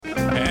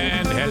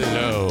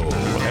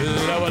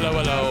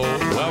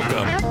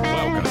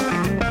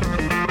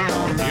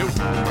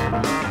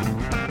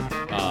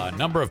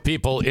number of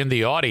people in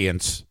the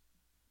audience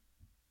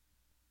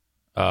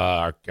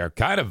are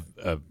kind of,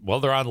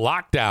 they're on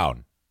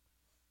lockdown.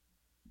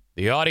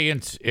 The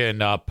audience in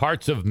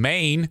parts of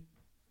Maine,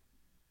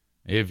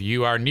 if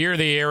you are near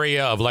the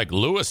area of like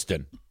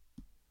Lewiston,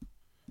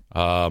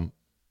 Auburn,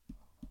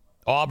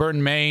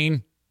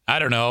 Maine, I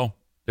don't know.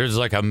 There's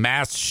like a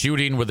mass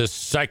shooting with this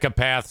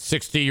psychopath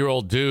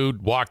 60-year-old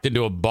dude walked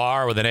into a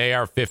bar with an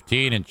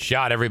AR-15 and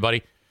shot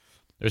everybody.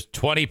 There's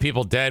 20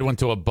 people dead, went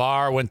to a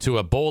bar, went to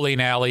a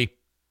bowling alley.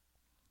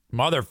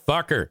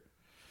 Motherfucker.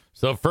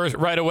 So first,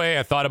 right away,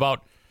 I thought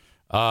about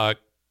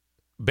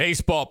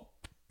baseball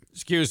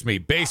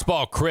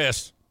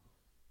Chris,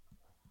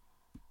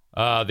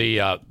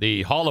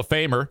 the Hall of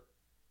Famer.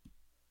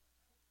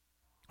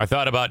 I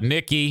thought about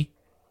Nikki,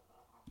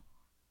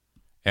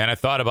 and I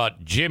thought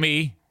about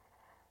Jimmy,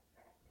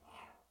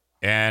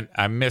 and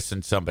I'm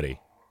missing somebody.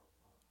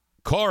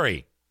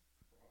 Corey.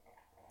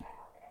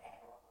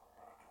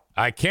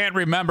 I can't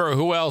remember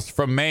who else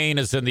from Maine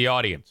is in the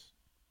audience.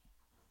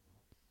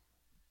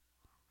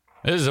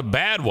 This is a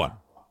bad one.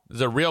 This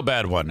is a real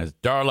bad one.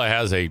 Darla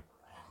has a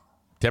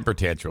temper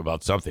tantrum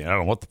about something. I don't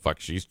know what the fuck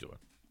she's doing.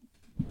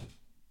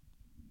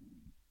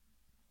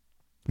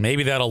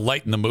 Maybe that'll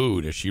lighten the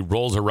mood as she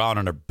rolls around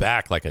on her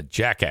back like a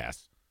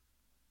jackass.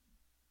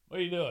 What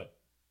are you doing?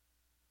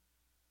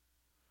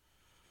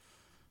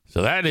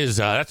 So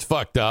that's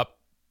fucked up.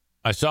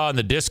 I saw in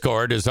the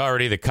Discord there's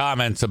already the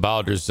comments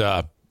about there's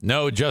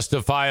no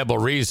justifiable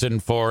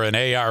reason for an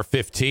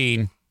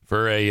AR-15,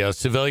 for a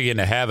civilian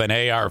to have an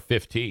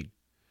AR-15.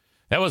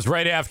 That was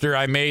right after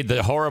I made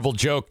the horrible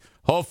joke.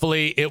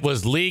 Hopefully it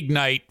was league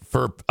night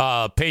for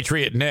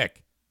Patriot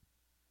Nick.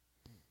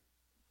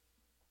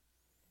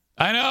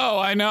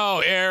 I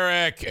know,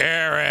 Eric.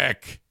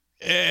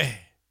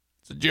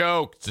 It's a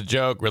joke.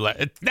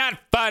 It's not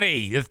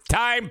funny. It's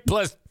time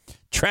plus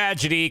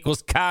tragedy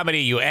equals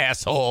comedy, you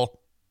asshole.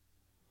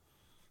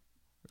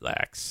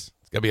 Relax.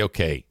 It's gonna be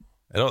okay.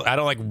 I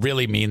don't like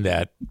really mean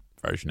that,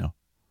 as far as you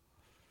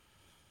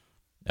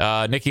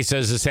know. Nikki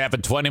says this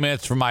happened 20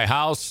 minutes from my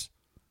house.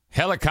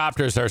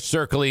 Helicopters are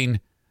circling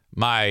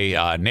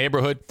my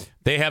neighborhood.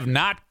 They have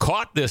not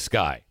caught this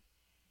guy.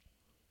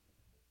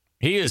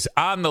 He is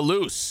on the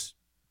loose.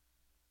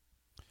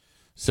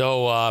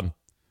 So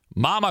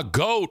Mama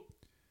Goat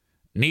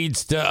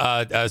needs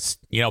to,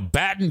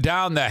 batten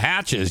down the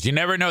hatches. You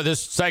never know.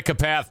 This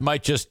psychopath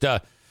might just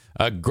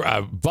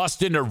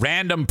bust into a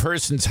random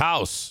person's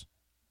house.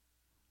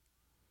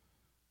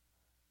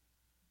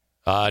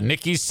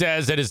 Nikki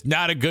says that it's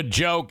not a good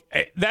joke.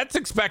 That's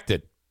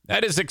expected.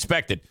 That is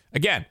expected.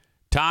 Again,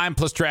 time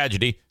plus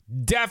tragedy.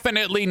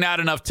 Definitely not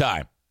enough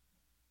time.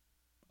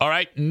 All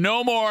right?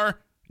 No more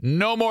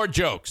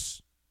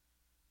jokes.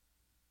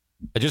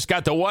 I just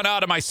got the one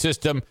out of my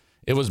system.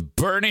 It was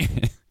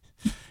burning.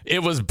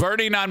 It was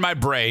burning on my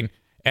brain.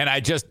 And I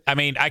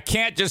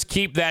can't just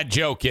keep that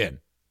joke in.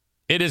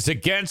 It is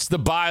against the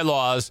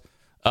bylaws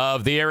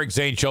of the Eric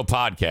Zane Show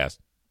podcast.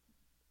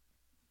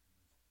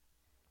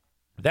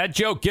 That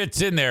joke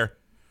gets in there.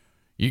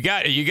 You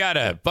got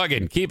to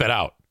fucking keep it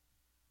out.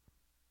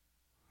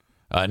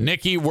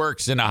 Nikki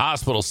works in a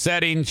hospital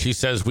setting. She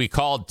says, we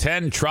called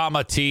 10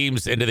 trauma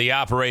teams into the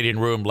operating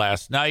room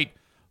last night.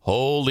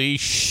 Holy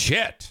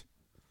shit.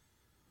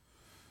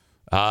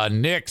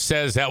 Nick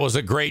says that was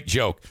a great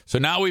joke. So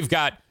now we've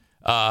got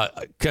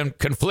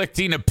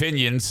conflicting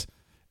opinions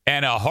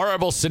and a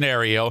horrible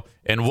scenario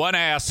and one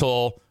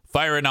asshole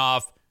firing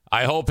off.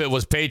 I hope it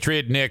was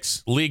Patriot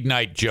Nick's league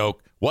night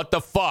joke. What the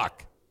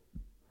fuck?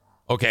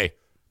 Okay,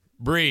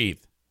 breathe.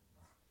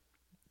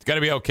 It's got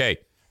to be okay.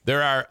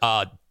 There are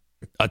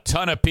a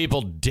ton of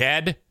people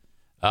dead.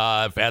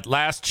 At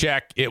last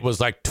check, it was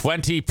like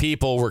 20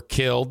 people were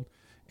killed,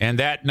 and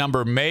that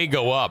number may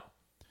go up.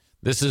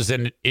 This is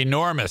an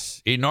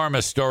enormous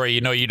story.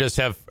 You just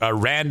have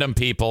random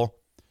people.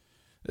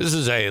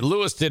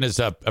 Lewiston is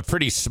a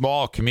pretty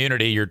small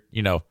community.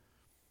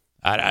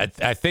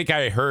 I think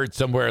I heard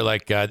somewhere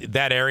like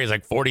that area is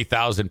like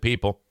 40,000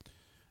 people.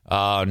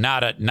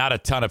 Not a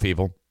ton of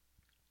people.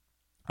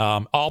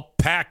 All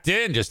packed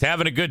in, just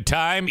having a good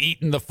time,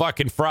 eating the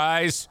fucking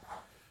fries,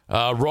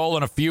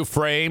 rolling a few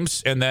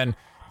frames, and then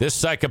this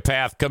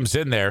psychopath comes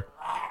in there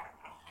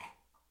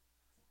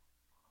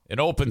and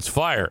opens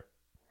fire.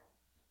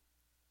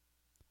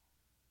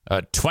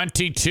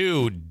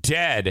 22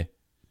 dead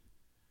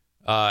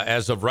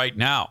as of right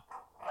now.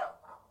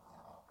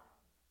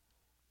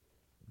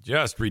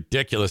 Just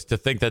ridiculous to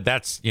think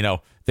that's,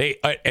 they,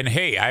 and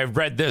hey, I've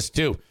read this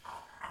too.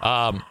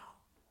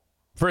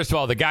 First of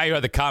all, the guy who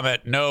had the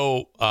comment,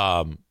 no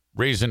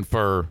reason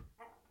for,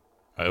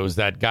 it was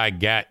that guy,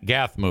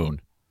 Gath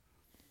Moon.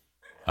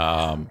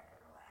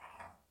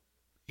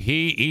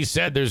 He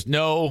said there's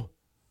no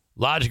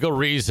logical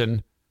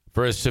reason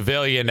for a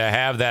civilian to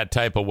have that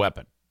type of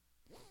weapon.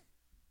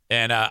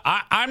 And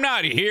I'm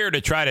not here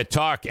to try to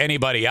talk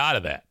anybody out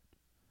of that.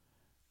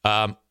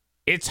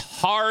 It's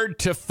hard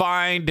to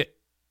find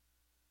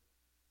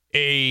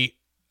anything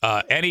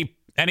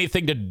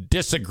to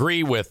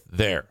disagree with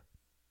there.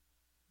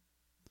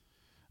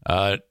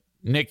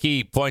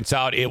 Nikki points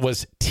out it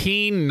was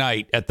teen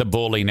night at the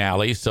bowling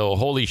alley, so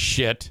holy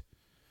shit.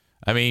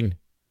 I mean,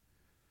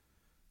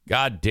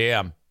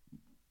 goddamn.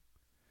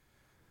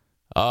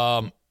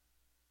 About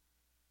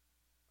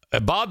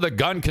the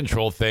gun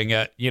control thing,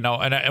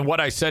 and what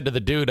I said to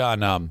the dude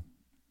on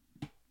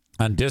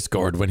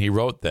Discord when he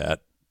wrote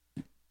that.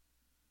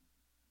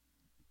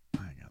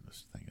 Hang on,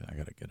 this thing. I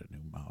got to get a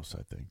new mouse,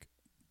 I think.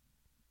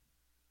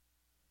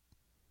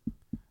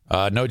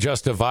 No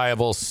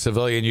justifiable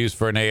civilian use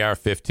for an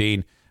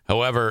AR-15.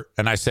 However,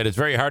 and I said it's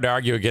very hard to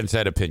argue against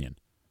that opinion.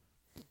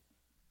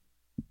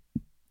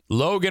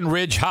 Logan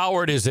Ridge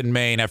Howard is in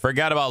Maine. I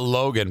forgot about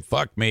Logan.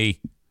 Fuck me.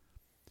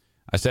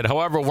 I said,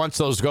 however, once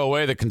those go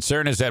away, the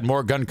concern is that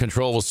more gun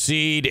control will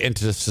seed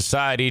into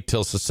society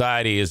till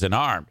society is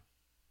unarmed.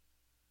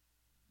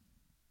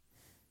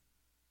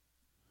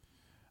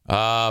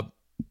 Gath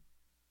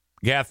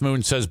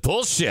Moon says,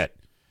 bullshit.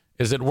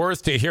 Is it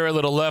worth to hear a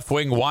little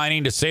left-wing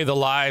whining to save the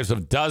lives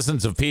of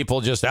dozens of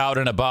people just out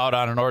and about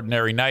on an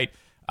ordinary night?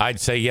 I'd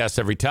say yes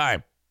every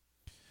time.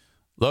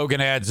 Logan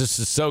adds, this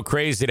is so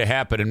crazy to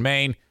happen in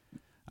Maine.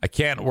 I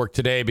can't work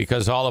today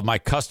because all of my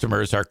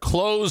customers are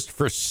closed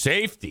for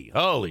safety.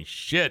 Holy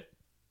shit.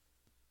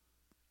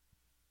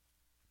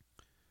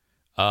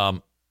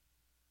 Yeah,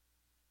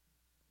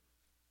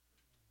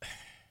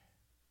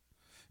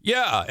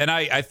 and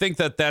I think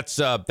that's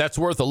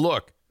worth a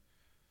look.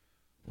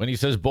 When he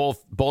says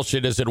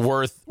bullshit, is it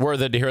worth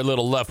it to hear a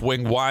little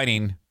left-wing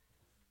whining?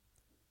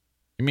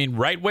 You mean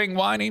right-wing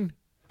whining?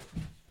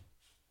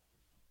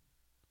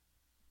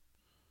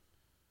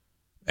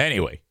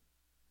 Anyway.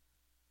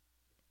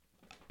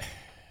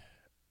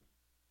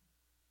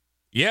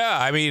 Yeah,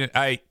 I mean,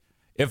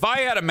 if I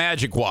had a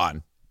magic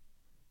wand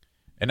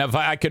and if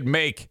I could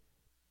make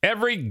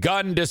every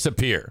gun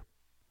disappear,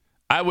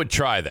 I would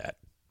try that.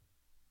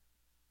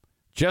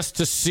 Just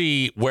to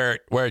see where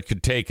it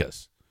could take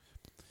us.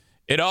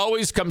 It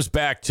always comes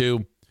back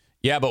to,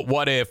 yeah, but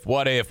what if,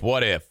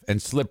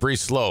 and slippery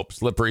slope.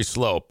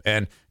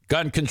 And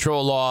gun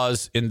control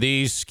laws in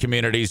these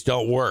communities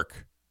don't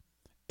work.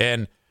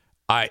 And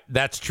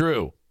that's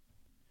true.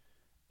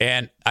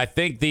 And I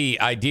think the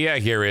idea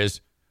here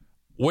is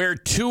we're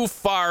too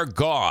far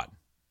gone.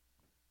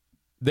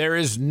 There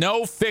is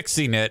no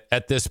fixing it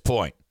at this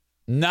point.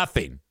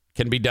 Nothing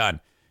can be done.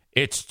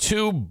 It's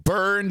too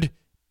burned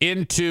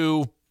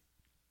into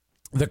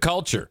the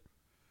culture.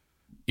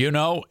 You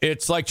know,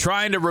 it's like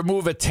trying to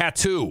remove a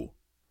tattoo.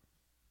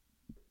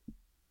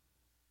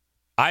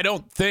 I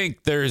don't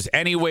think there's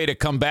any way to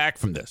come back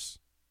from this.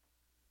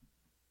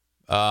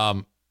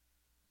 The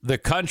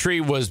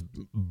country was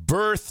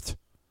birthed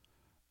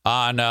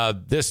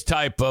on this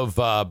type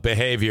of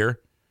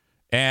behavior,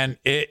 and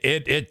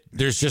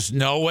there's just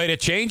no way to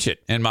change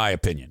it, in my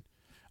opinion.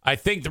 I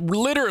think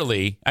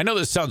literally, I know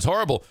this sounds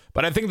horrible,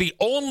 but I think the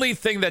only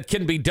thing that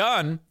can be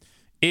done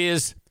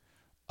is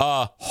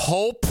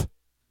hope.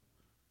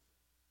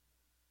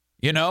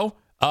 You know,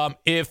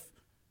 if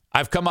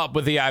I've come up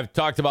with I've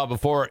talked about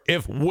before,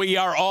 if we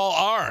are all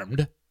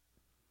armed,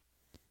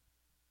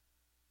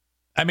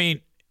 I mean,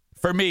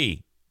 for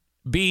me,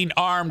 being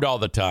armed all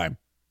the time,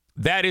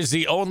 that is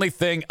the only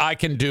thing I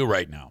can do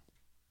right now.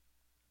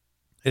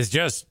 Is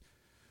just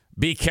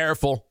be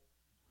careful.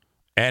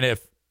 And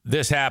if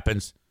this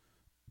happens,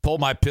 pull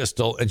my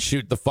pistol and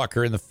shoot the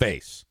fucker in the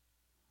face.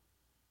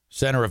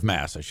 Center of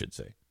mass, I should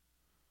say.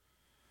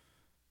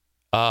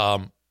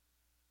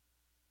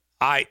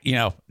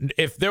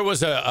 If there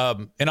was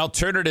an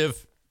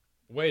alternative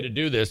way to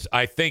do this,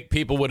 I think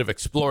people would have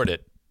explored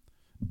it.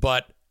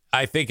 But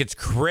I think it's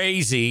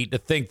crazy to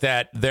think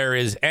that there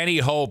is any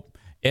hope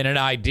in an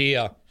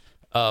idea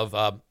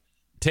of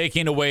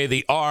taking away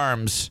the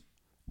arms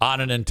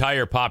on an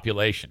entire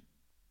population.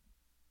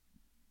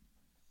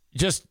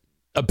 Just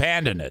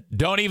abandon it.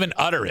 Don't even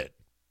utter it.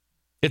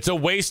 It's a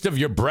waste of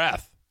your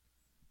breath.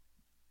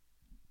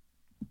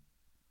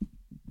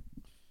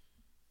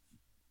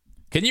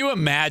 Can you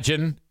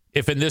imagine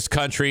if in this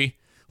country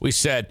we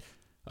said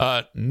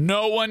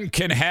no one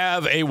can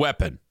have a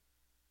weapon?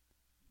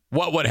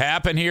 What would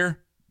happen here?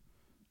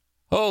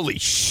 Holy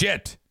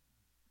shit.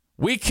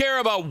 We care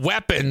about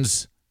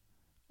weapons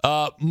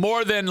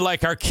more than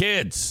like our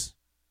kids.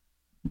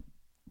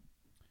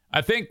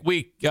 I think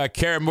we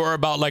care more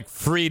about like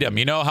freedom.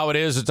 You know how it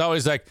is? It's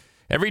always like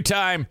every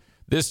time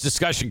this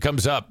discussion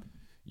comes up,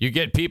 you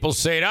get people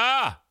saying,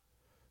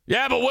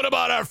 yeah, but what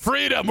about our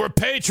freedom? We're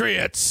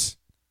patriots.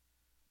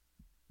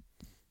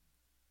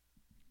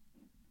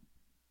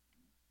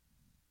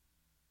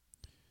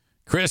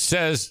 Chris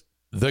says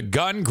the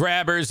gun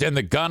grabbers and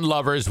the gun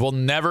lovers will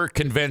never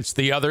convince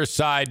the other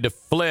side to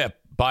flip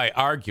by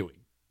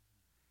arguing.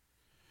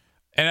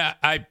 And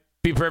I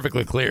be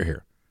perfectly clear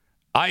here.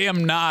 I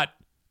am not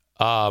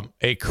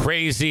a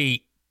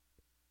crazy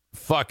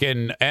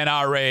fucking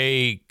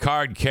NRA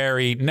card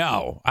carry.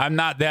 No, I'm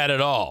not that at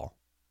all.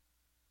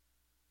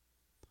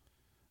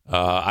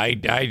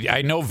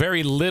 I know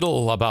very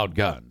little about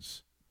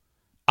guns.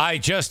 I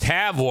just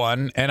have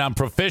one and I'm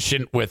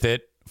proficient with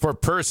it for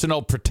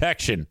personal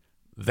protection.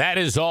 That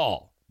is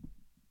all.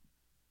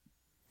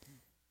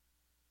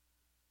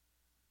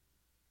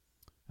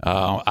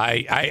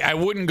 I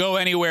wouldn't go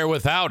anywhere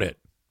without it.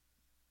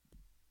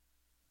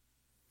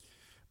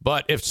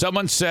 But if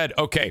someone said,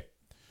 okay,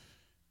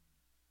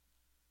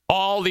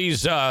 all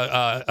these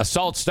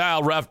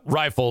assault-style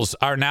rifles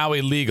are now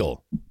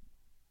illegal,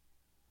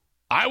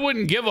 I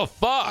wouldn't give a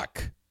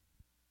fuck.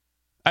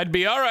 I'd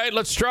be, all right,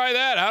 let's try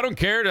that. I don't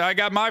care. I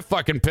got my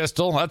fucking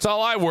pistol. That's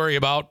all I worry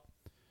about.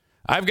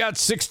 I've got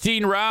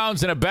 16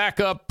 rounds and a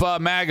backup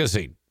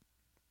magazine.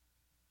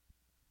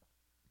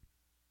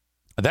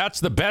 That's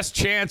the best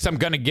chance I'm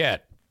going to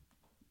get.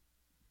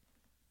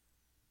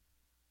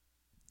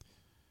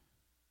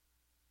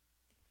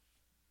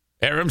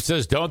 Aram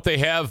says, don't they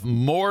have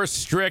more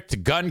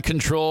strict gun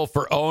control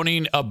for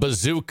owning a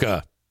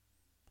bazooka?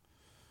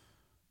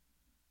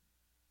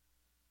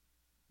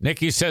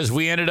 Nikki says,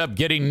 we ended up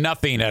getting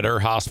nothing at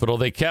her hospital.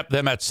 They kept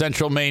them at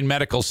Central Maine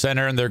Medical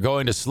Center, and they're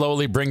going to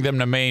slowly bring them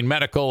to Maine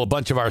Medical. A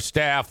bunch of our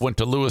staff went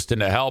to Lewiston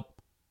to help.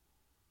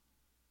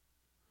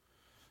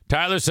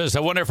 Tyler says, I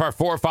wonder if our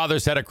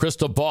forefathers had a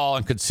crystal ball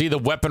and could see the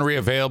weaponry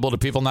available to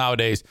people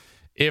nowadays,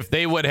 if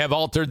they would have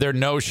altered their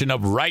notion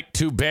of right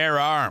to bear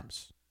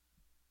arms.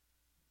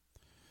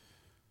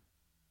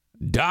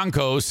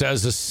 Donko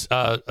says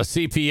a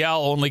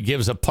CPL only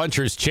gives a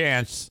puncher's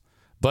chance,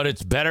 but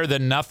it's better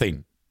than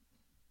nothing.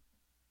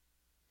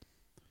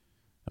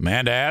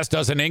 Amanda asks,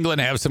 doesn't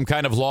England have some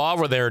kind of law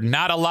where they're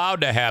not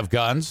allowed to have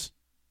guns?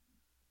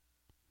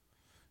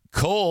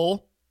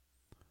 Cole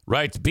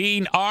writes,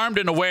 being armed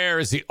and aware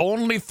is the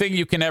only thing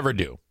you can ever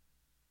do.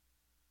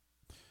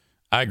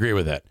 I agree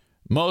with that.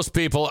 Most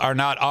people are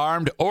not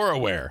armed or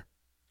aware.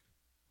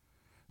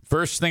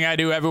 First thing I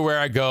do everywhere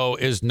I go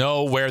is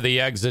know where the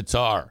exits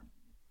are.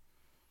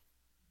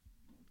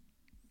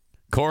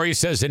 Corey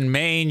says, in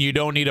Maine, you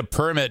don't need a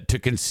permit to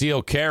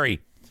conceal carry.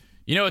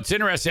 You know, it's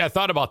interesting. I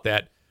thought about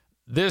that.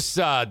 This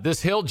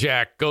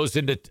Hilljack goes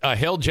into a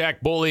Hilljack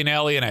bowling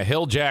alley and a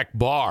Hilljack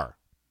bar.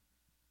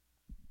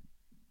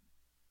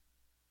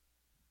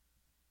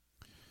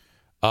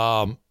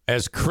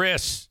 As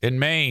Chris in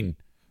Maine,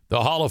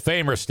 the Hall of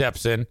Famer,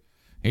 steps in,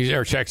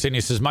 checks in. He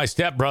says, my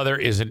stepbrother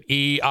is an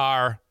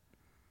ER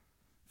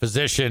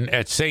physician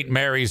at St.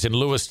 Mary's in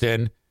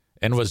Lewiston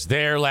and was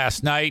there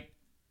last night.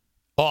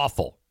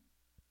 Awful.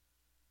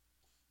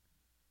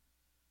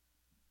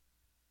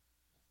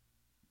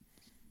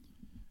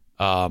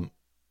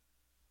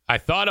 I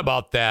thought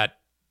about that.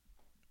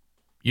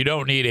 You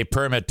don't need a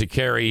permit to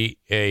carry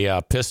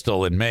a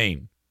pistol in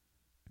Maine,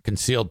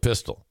 concealed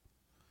pistol.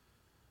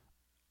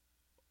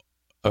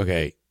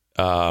 Okay.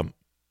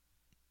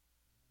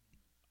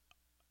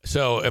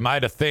 So am I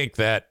to think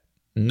that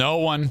no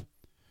one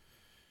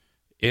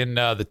in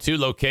the two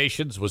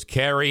locations was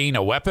carrying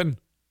a weapon?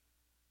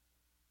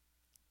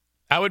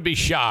 I would be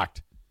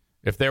shocked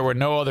if there were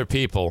no other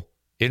people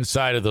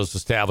inside of those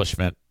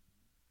establishments.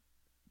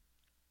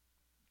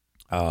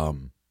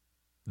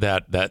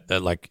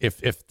 That like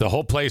if the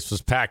whole place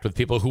was packed with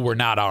people who were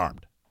not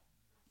armed.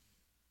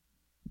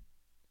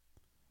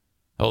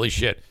 Holy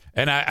shit.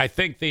 And I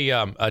think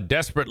the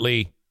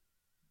desperately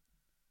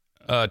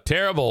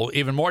terrible,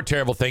 even more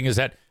terrible thing is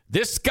that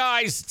this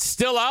guy's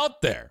still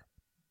out there.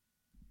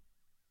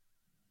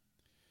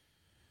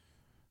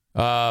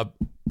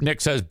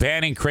 Nick says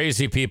banning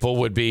crazy people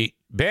would be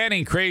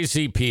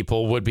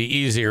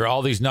easier.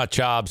 All these nut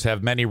jobs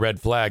have many red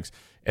flags.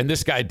 And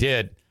this guy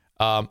did.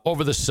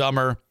 Over the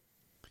summer,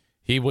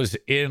 he was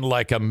in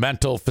like a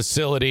mental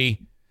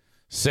facility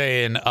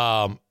saying,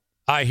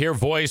 I hear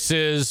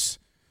voices.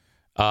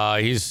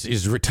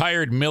 He's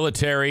retired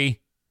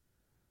military.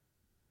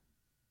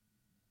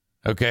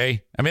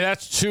 Okay. I mean,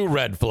 that's two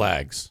red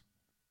flags.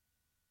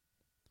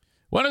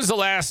 When was the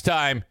last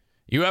time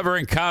you ever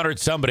encountered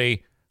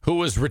somebody who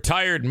was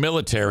retired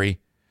military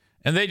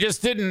and they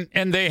just didn't,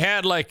 and they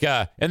had like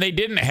and they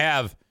didn't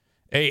have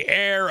a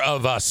air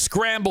of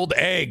scrambled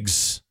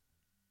eggs?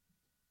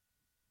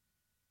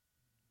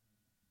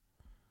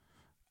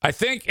 I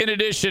think in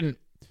addition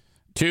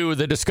to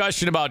the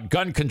discussion about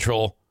gun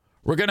control,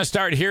 we're going to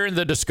start hearing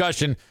the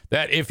discussion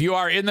that if you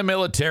are in the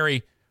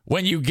military,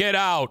 when you get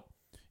out,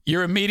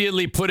 you're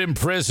immediately put in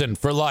prison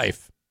for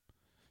life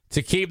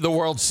to keep the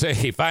world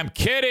safe. I'm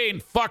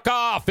kidding. Fuck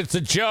off. It's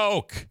a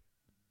joke.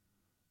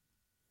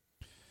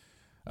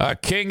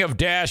 King of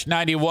Dash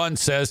 91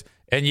 says,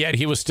 and yet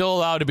he was still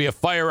allowed to be a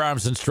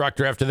firearms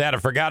instructor after that. I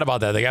forgot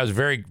about that. The guy was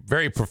very,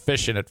 very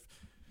proficient at.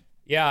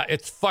 Yeah,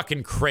 it's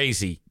fucking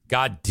crazy.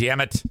 God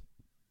damn it.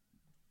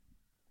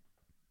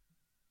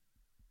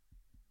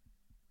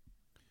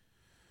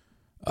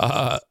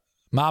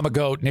 Mama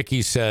Goat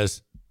Nikki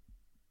says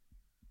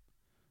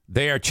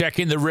they are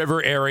checking the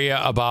river area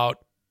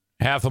about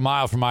half a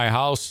mile from my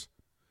house.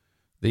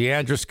 The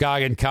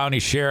Androscoggin County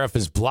Sheriff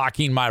is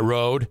blocking my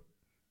road.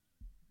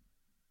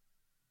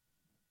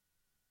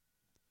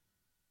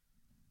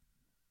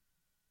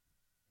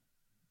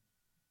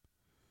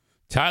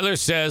 Tyler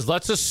says,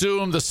 let's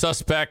assume the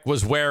suspect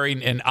was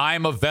wearing an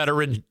I'm a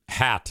veteran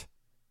hat.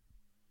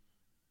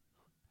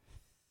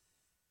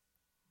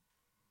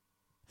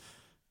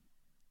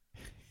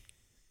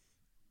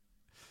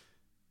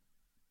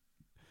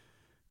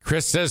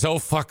 Chris says, oh,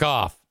 fuck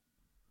off.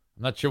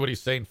 I'm not sure what he's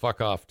saying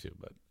fuck off to,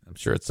 but I'm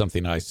sure it's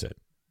something I said.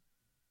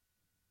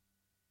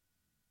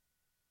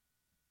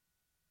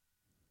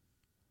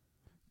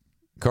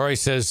 Corey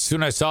says, as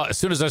soon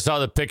as I saw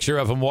the picture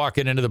of him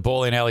walking into the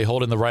bowling alley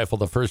holding the rifle,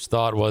 the first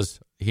thought was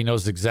he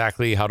knows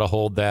exactly how to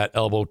hold that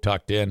elbow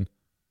tucked in.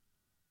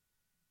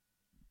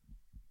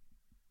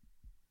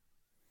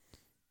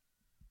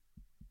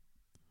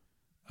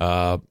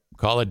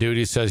 Call of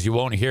Duty says you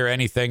won't hear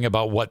anything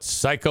about what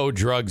psycho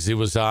drugs he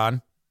was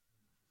on.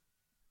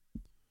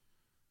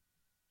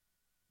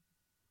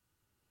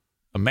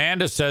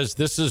 Amanda says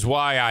this is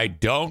why I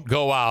don't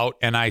go out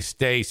and I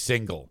stay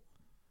single.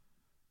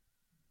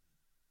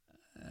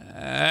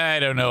 I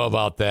don't know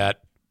about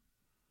that.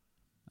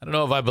 I don't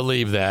know if I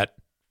believe that.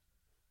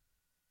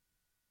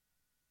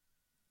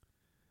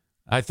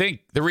 I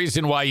think the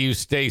reason why you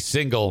stay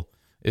single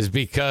is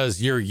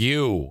because you're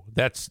you.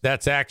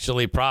 That's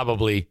actually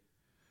probably.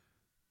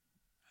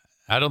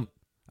 I don't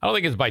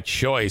think it's by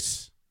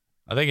choice.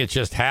 I think it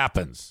just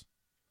happens.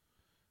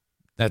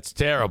 That's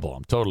terrible.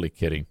 I'm totally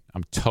kidding.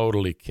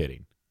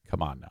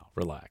 Come on now,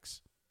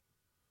 relax.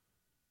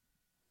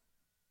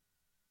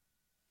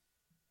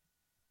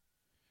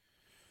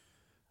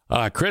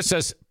 Chris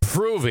says,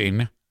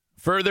 proving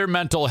further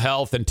mental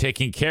health and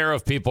taking care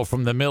of people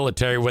from the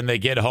military when they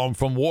get home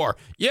from war.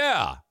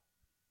 Yeah.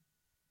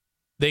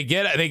 They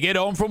get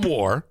home from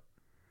war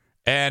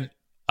and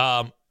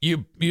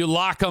you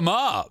lock them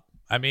up.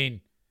 I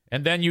mean,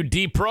 and then you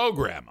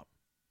deprogram them.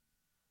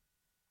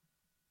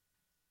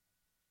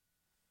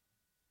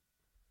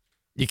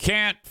 You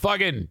can't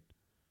fucking,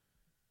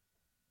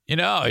 you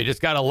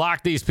just got to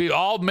lock these people.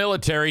 All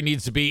military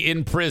needs to be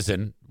in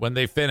prison when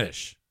they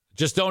finish.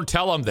 Just don't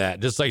tell them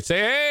that. Just like say,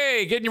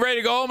 hey, getting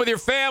ready to go home with your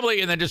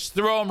family, and then just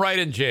throw them right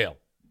in jail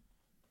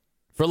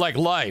for like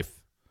life.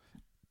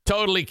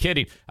 Totally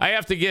kidding. I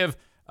have to give,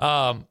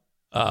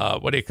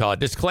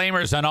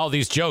 disclaimers on all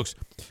these jokes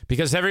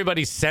because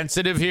everybody's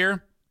sensitive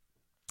here.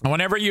 And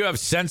whenever you have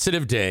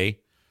sensitive day,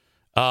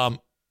 no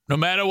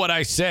matter what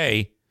I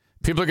say,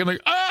 people are going to be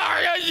like,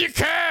 oh, you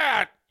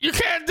can't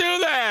do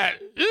that.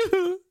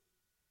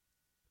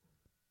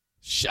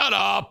 Shut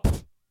up.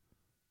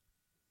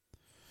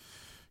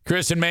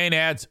 Chris in Maine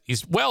adds,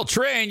 he's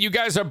well-trained. You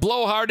guys are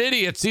blowhard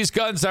idiots. These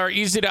guns are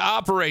easy to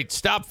operate.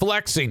 Stop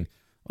flexing.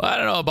 Well, I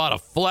don't know about a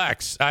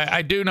flex.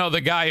 I do know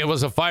the guy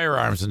was a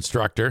firearms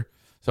instructor,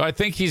 so I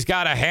think he's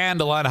got a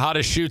handle on how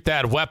to shoot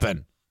that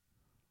weapon.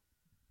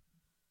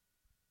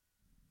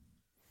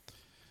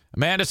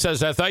 Amanda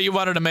says, I thought you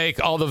wanted to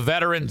make all the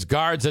veterans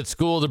guards at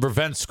school to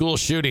prevent school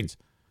shootings.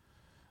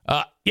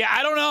 Yeah,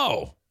 I don't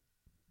know.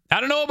 I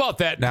don't know about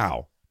that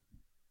now.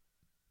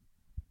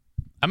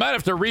 I might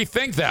have to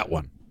rethink that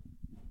one.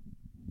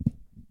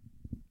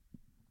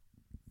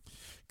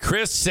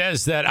 Chris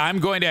says that I'm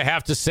going to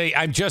have to say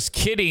I'm just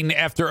kidding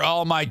after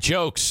all my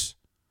jokes.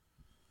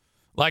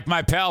 Like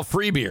my pal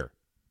Freebeer.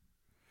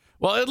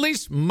 Well, at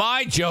least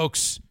my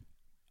jokes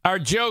are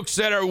jokes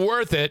that are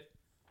worth it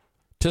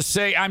to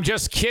say I'm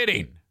just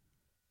kidding.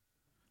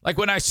 Like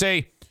when I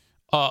say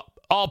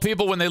all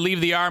people when they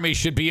leave the army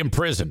should be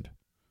imprisoned.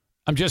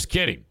 I'm just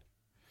kidding.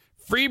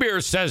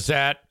 Freebeer says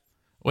that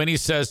when he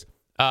says,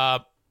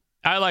 I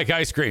like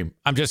ice cream.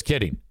 I'm just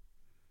kidding.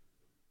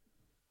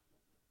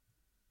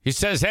 He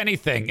says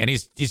anything, and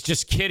he's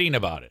just kidding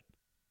about it.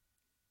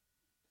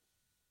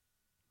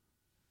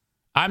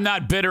 I'm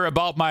not bitter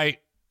about my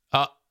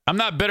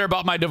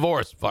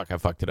divorce. Fuck, I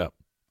fucked it up.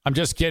 I'm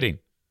just kidding.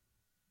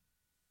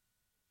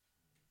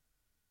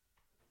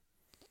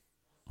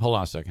 Hold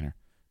on a second here.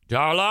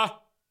 Darla?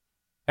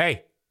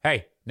 Hey,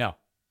 no. Why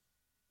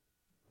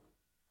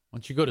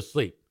don't you go to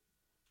sleep?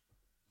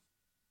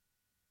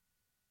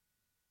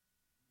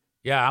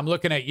 Yeah, I'm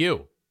looking at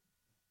you,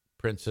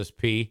 Princess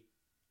P.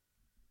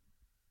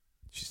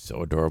 She's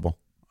so adorable.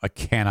 I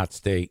cannot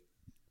stay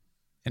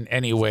in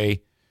any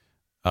way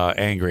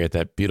angry at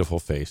that beautiful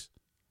face.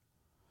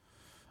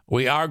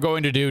 We are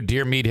going to do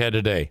Dear Meathead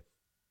today.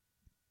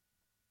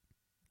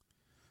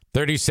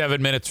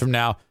 37 minutes from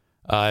now.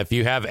 If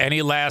you have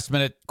any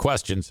last-minute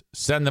questions,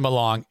 send them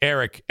along.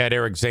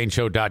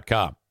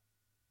 Eric@ericzaneshow.com.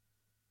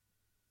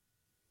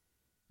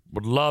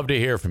 Would love to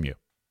hear from you.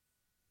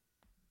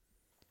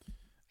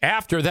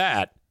 After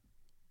that,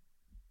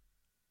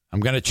 I'm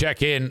going to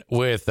check in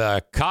with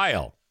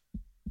Kyle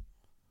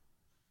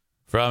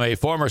from a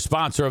former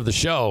sponsor of the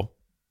show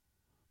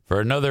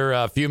for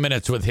another few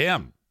minutes with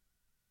him.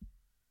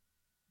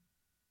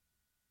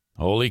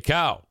 Holy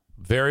cow.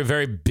 Very,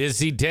 very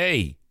busy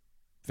day.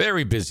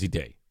 Very busy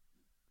day.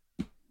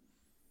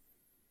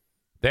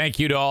 Thank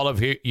you to all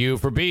of you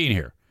for being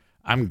here.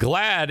 I'm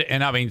glad,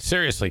 and I mean,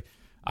 seriously,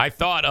 I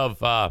thought of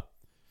the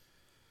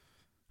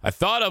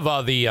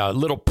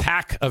little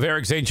pack of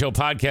Eric Zane Show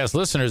podcast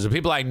listeners, the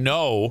people I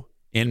know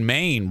in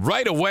Maine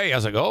right away. I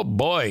was like, oh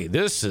boy,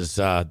 this is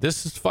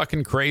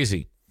fucking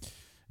crazy.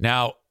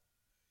 Now,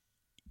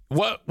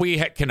 what we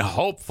can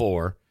hope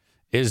for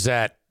is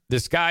that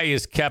this guy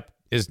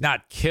is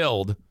not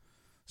killed.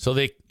 So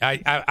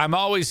I'm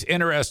always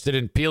interested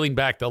in peeling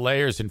back the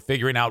layers and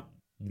figuring out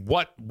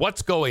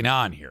what's going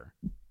on here?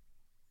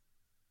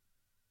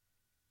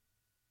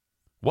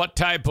 What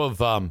type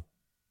of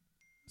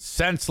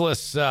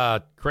senseless,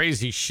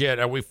 crazy shit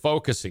are we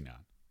focusing on?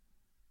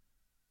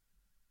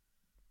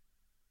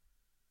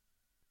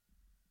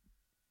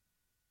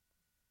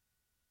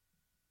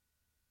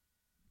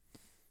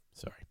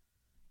 Sorry.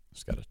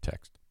 Just got a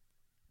text.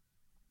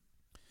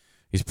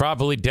 He's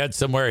probably dead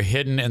somewhere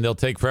hidden, and they'll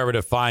take forever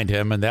to find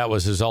him, and that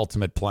was his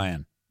ultimate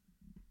plan,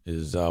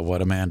 is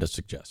what Amanda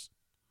suggests.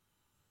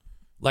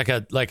 Like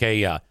a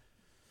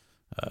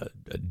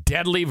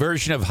deadly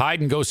version of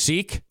hide and go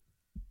seek?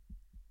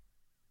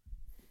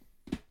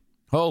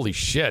 Holy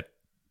shit.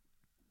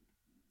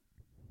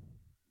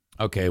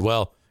 Okay,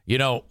 well,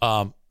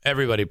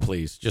 everybody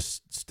please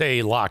just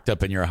stay locked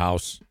up in your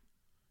house.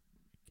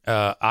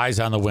 Eyes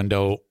on the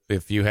window.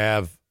 If you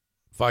have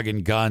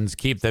fucking guns,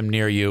 keep them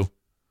near you.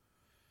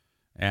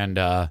 And,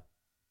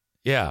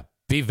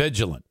 be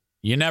vigilant.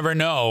 You never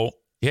know.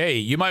 Hey,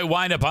 you might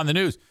wind up on the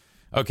news.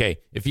 Okay,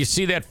 if you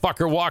see that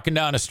fucker walking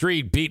down the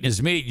street beating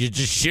his meat, you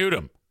just shoot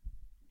him.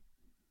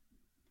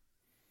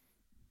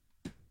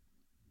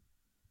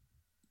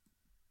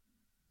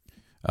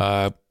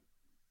 I've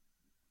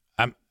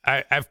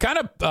kind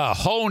of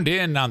honed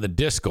in on the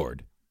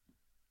Discord.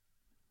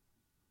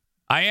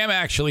 I am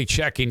actually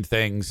checking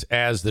things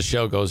as the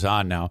show goes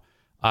on now.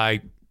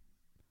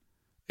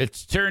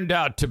 It's turned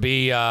out to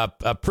be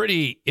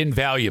pretty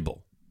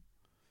invaluable.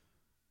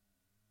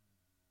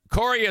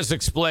 Corey has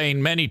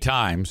explained many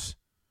times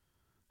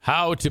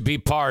how to be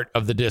part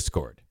of the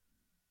Discord.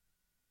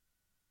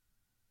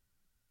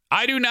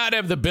 I do not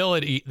have the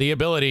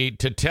ability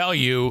to tell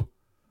you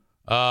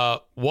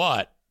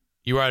what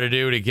you are to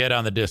do to get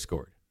on the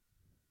Discord.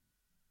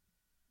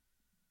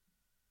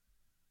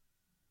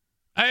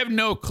 I have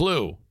no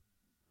clue.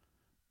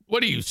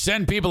 What do you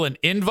send people an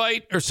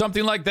invite or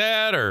something like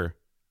that? Or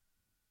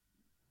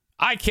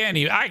I can't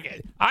even.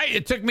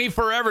 It took me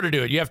forever to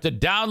do it. You have to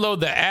download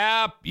the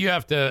app. You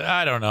have to.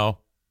 I don't know.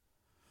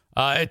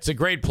 It's a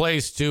great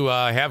place to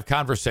have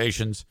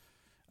conversations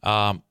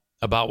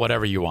about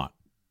whatever you want.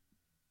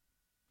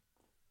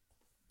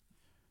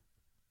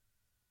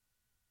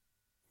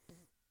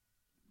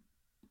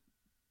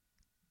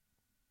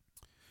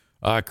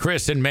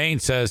 Chris in Maine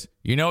says,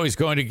 he's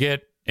going to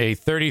get a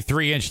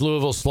 33-inch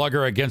Louisville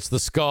Slugger against the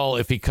skull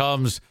if he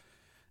comes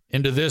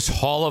into this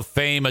Hall of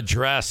Fame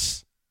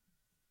address.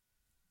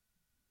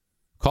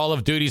 Call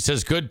of Duty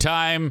says, good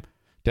time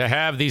to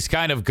have these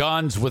kind of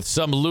guns with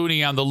some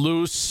loony on the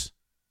loose.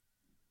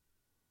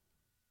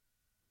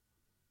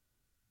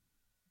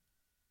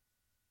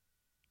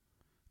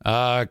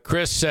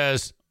 Chris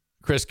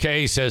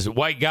K says,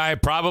 white guy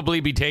probably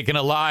be taken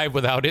alive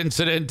without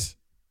incident.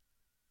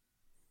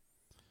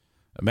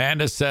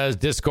 Amanda says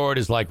Discord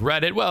is like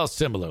Reddit. Well,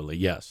 similarly,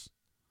 yes.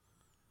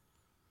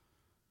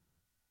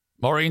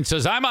 Maureen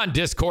says, I'm on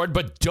Discord,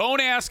 but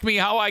don't ask me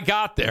how I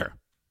got there.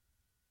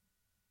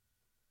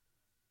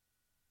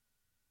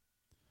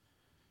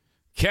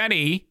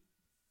 Kenny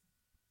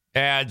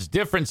adds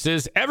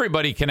differences.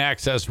 Everybody can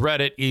access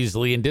Reddit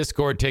easily, and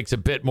Discord takes a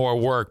bit more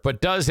work,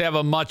 but does have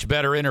a much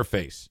better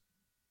interface.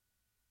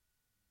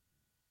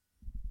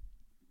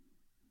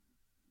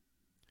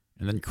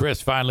 And then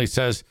Chris finally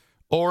says,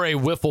 or a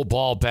wiffle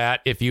ball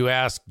bat if you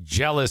ask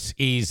Jealous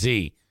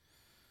EZ.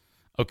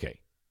 Okay.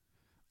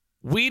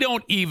 We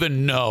don't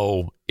even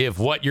know if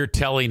what you're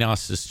telling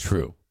us is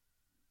true.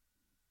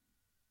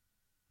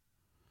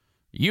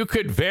 You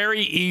could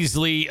very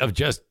easily have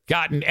just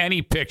gotten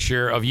any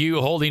picture of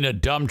you holding a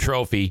dumb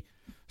trophy,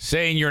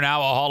 saying you're now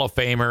a Hall of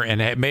Famer,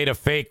 and have made a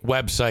fake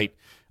website.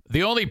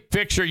 The only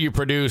picture you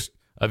produced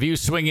of you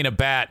swinging a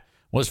bat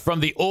was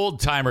from the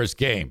old timers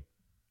game.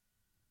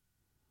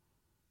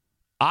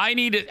 Are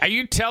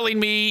you telling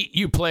me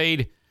you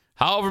played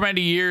however many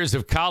years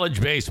of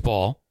college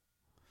baseball,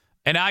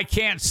 and I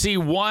can't see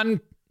one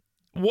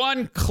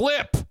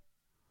clip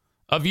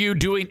of you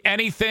doing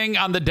anything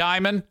on the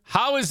diamond?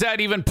 How is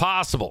that even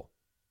possible?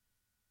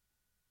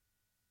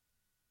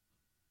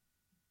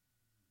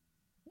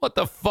 What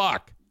the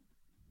fuck?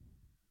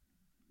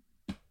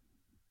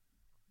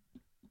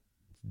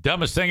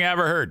 Dumbest thing I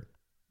ever heard.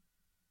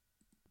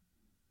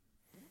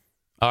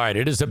 All right,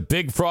 it is a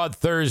Big Fraud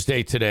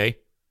Thursday today.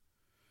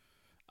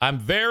 I'm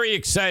very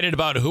excited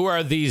about who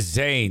are these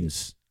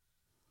Zanes.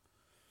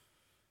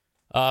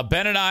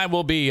 Ben and I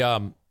will be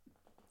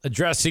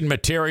addressing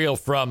material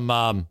from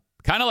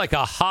kind of like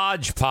a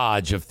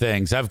hodgepodge of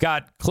things. I've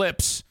got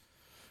clips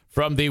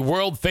from the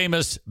world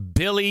famous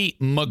Billy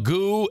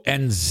Magoo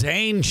and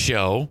Zane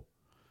show,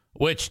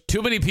 which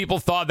too many people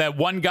thought that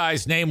one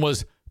guy's name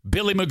was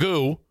Billy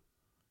Magoo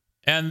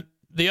and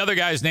the other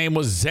guy's name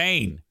was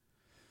Zane.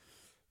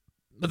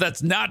 But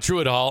that's not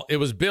true at all. It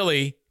was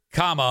Billy,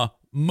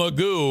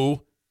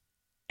 Magoo,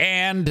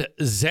 and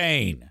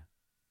Zane.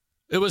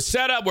 It was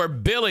set up where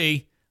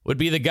Billy would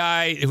be the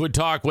guy who would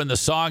talk when the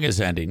song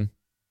is ending.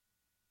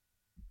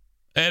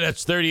 And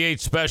it's 38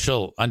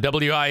 special on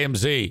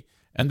WIMZ.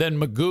 And then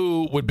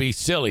Magoo would be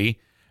silly.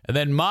 And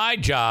then my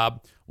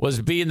job was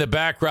to be in the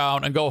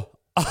background and go,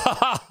 ha,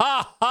 ha,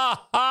 ha,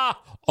 ha,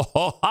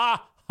 Oh,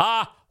 ha,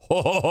 ha,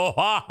 ho, ho, ho,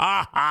 ha,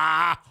 ha,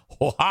 ha,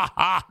 ho, ha,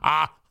 ha,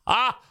 ha,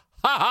 ha,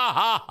 ha,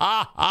 ha,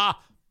 ha,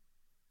 ha.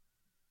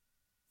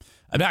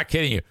 I'm not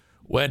kidding you.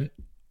 When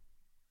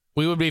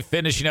we would be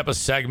finishing up a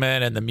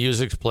segment and the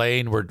music's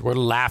playing, we're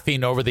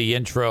laughing over the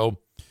intro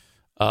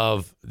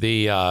of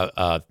the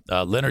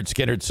Leonard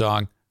Skinner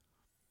song.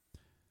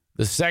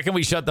 The second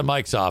we shut the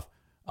mics off,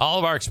 all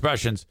of our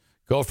expressions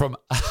go from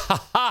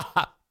ha ha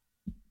ha.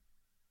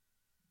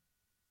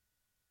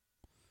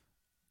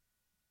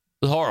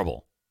 It's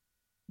horrible.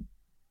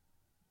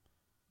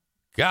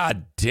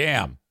 God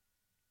damn.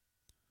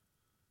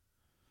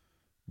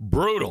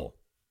 Brutal.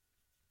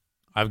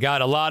 I've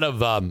got a lot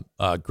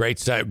of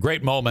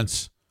great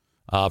moments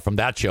from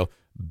that show.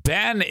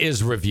 Ben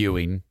is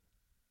reviewing.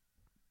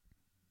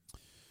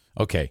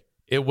 Okay.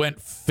 It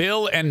went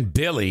Phil and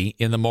Billy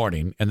in the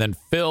morning, and then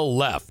Phil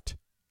left.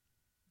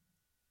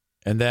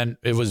 And then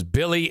it was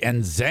Billy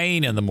and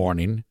Zane in the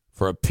morning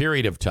for a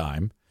period of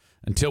time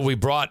until we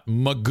brought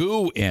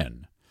Magoo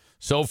in.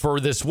 So for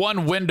this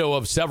one window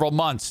of several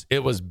months,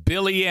 it was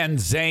Billy and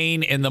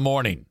Zane in the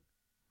morning.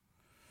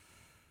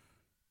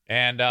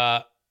 And,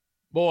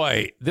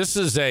 boy, this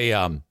is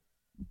there's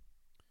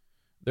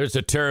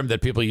a term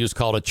that people use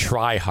called a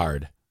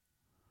try-hard.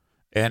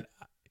 And,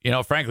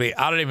 frankly,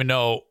 I don't even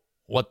know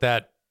what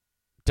that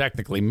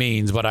technically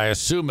means, but I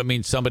assume it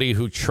means somebody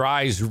who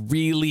tries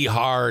really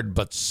hard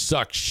but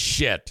sucks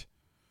shit.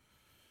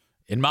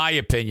 In my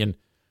opinion,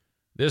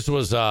 this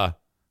was a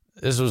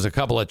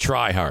couple of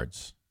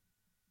try-hards.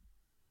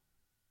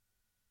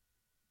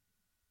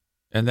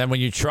 And then when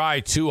you try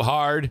too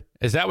hard,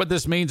 is that what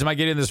this means? Am I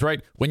getting this right?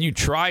 When you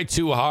try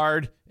too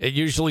hard, it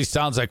usually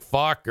sounds like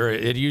fuck, or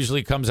it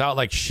usually comes out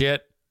like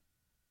shit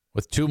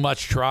with too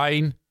much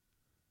trying.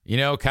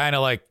 Kind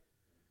of like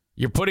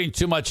you're putting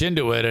too much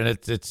into it, and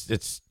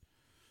it's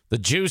the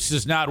juice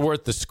is not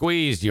worth the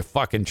squeeze. You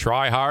fucking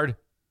try hard.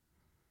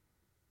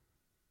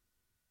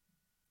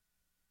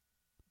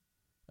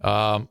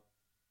 I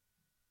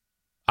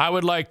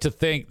would like to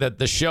think that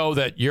the show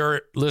that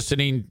you're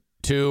listening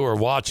to or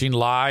watching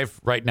live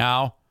right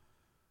now,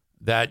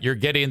 that you're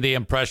getting the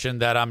impression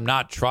that I'm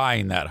not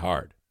trying that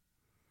hard.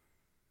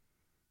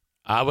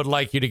 I would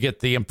like you to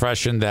get the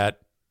impression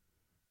that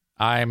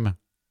I'm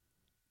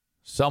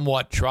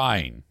somewhat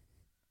trying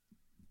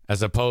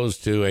as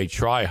opposed to a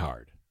try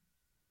hard.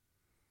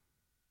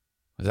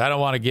 Because I don't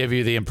want to give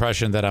you the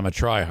impression that I'm a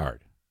try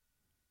hard.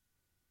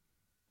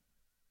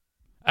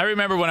 I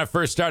remember when I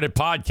first started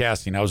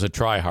podcasting, I was a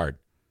try hard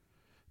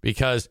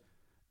because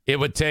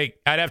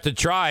I'd have to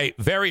try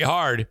very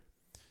hard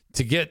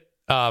to get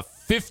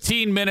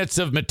 15 minutes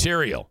of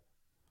material.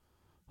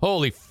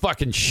 Holy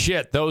fucking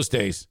shit, those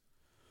days.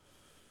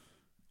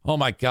 Oh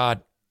my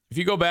God. If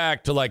you go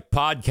back to like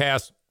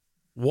podcast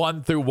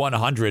 1 through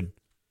 100,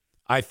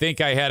 I think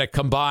I had a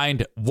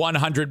combined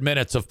 100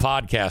 minutes of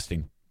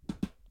podcasting.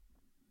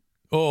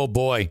 Oh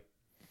boy.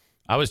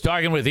 I was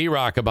talking with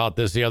E-Rock about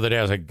this the other day.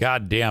 I was like,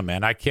 God damn,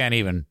 man, I can't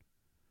even.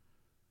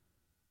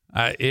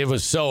 It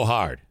was so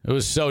hard. It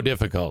was so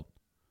difficult.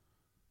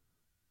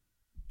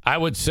 I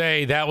would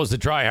say that was the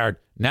try hard.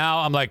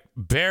 Now I'm like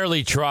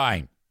barely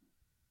trying.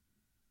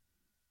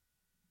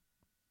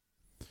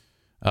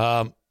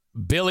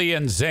 Billy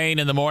and Zane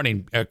in the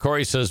morning.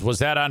 Corey says, was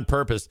that on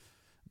purpose?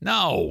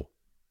 No.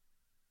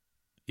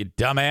 You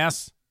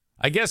dumbass.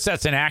 I guess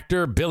that's an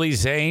actor, Billy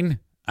Zane.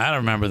 I don't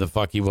remember the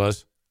fuck he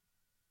was.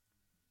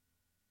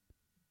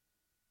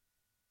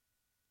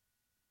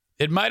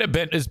 It might have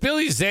been. Is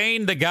Billy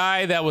Zane the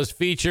guy that was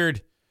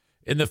featured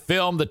in the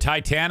film The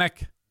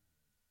Titanic?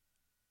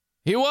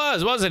 He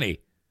was, wasn't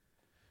he?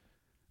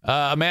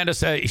 Amanda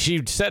said,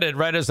 she said it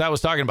right as I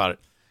was talking about it.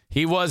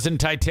 He was in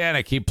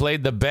Titanic. He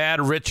played the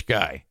bad rich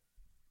guy.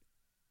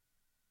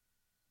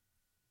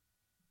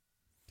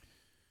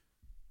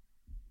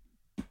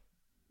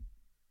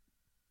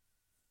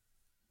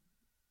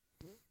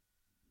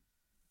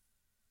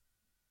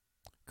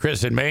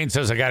 Chris in Maine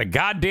says, I got a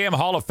goddamn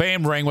Hall of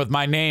Fame ring with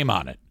my name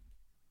on it.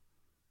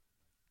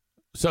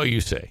 So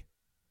you say.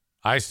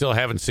 I still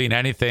haven't seen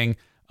anything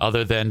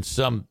other than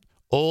some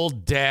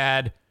old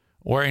dad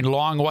wearing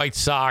long white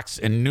socks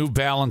and New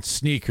Balance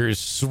sneakers,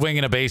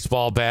 swinging a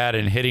baseball bat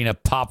and hitting a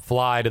pop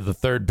fly to the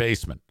third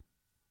baseman.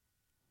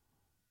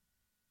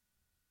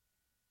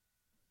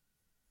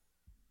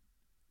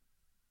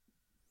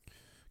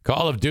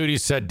 Call of Duty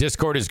said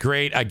Discord is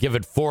great. I give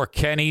it 4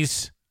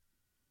 Kennys.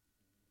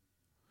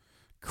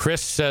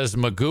 Chris says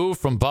Magoo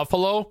from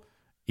Buffalo.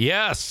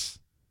 Yes.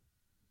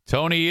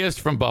 Tony is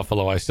from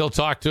Buffalo. I still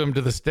talk to him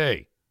to this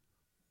day.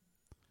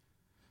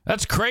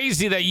 That's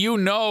crazy that you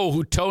know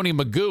who Tony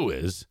Magoo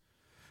is,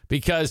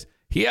 because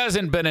he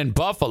hasn't been in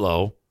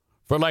Buffalo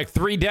for like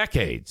 3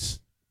 decades.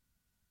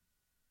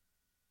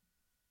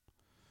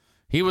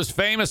 He was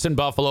famous in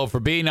Buffalo for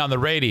being on the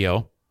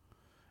radio,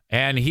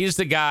 and he's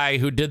the guy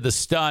who did the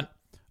stunt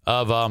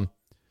of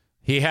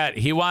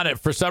he wanted,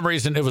 for some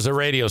reason it was a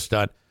radio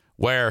stunt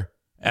where,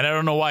 and I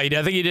don't know why, I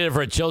think he did it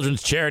for a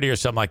children's charity or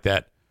something like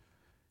that.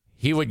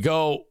 He would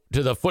go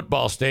to the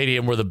football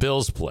stadium where the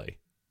Bills play.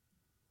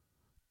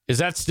 Is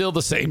that still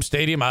the same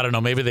stadium? I don't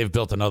know. Maybe they've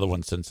built another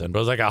one since then. But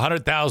it was like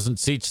 100,000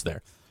 seats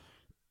there.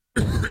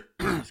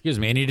 Excuse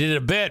me. And he did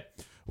a bit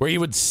where he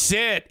would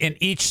sit in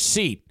each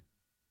seat.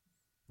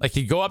 Like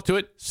he'd go up to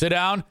it, sit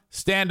down,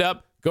 stand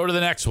up, go to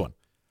the next one.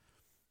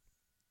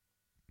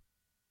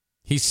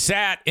 He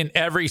sat in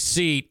every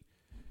seat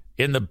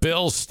in the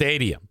Bills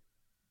stadium.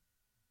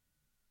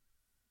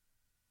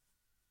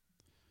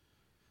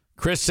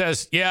 Chris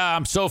says, yeah,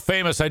 I'm so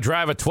famous, I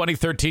drive a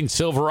 2013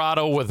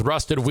 Silverado with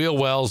rusted wheel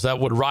wells that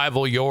would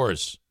rival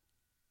yours.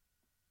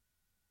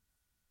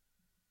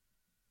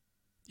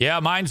 Yeah,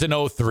 mine's an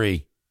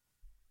 03.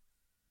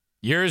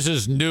 Yours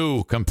is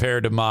new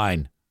compared to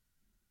mine.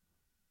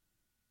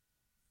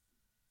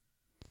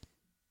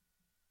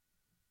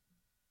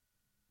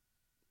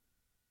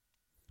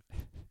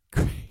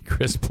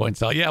 Chris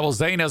points out, yeah, well,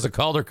 Zane has a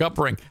Calder Cup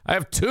ring. I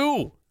have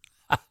two.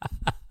 I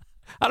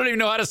don't even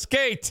know how to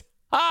skate.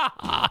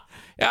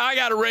 Yeah, I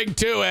got a ring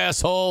too,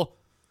 asshole.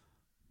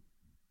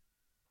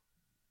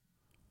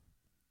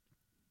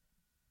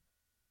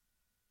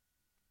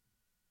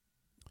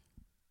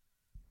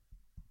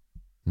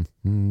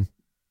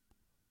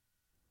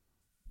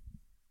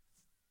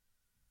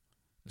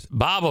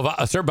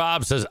 Sir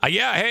Bob says,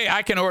 yeah, hey,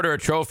 I can order a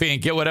trophy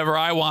and get whatever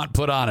I want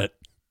put on it.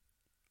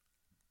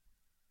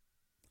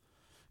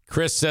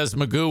 Chris says,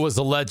 Magoo was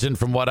a legend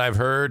from what I've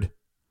heard.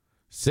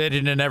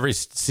 Sitting in every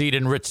seat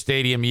in Rich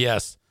Stadium,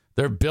 yes.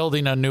 They're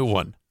building a new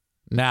one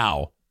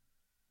now.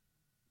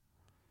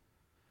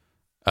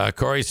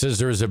 Corey says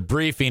there is a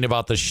briefing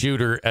about the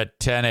shooter at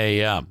 10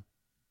 a.m.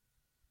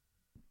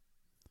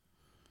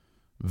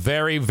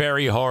 Very,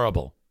 very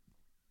horrible.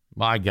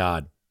 My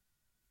God.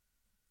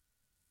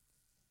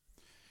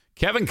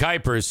 Kevin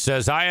Kuipers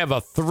says, I have a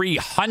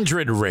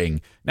 300 ring.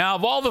 Now,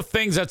 of all the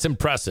things, that's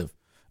impressive.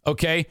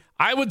 Okay?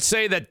 I would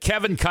say that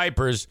Kevin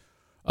Kuipers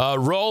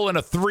rolling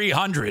a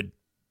 300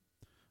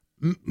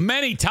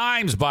 many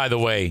times, by the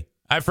way.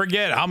 I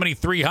forget how many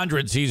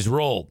 300s he's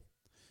rolled.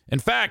 In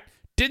fact,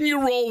 didn't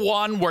you roll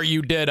one where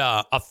you did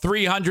a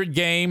 300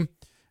 game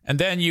and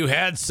then you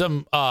had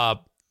some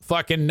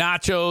fucking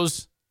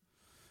nachos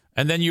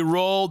and then you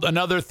rolled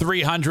another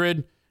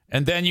 300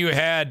 and then you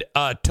had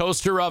a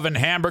toaster oven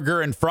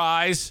hamburger and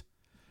fries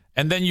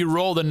and then you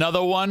rolled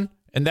another one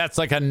and that's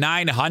like a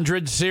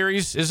 900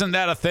 series? Isn't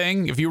that a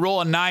thing? If you roll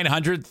a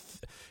 900,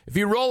 if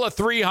you roll a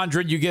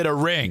 300, you get a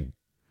ring.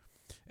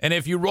 And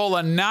if you roll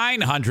a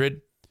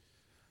 900,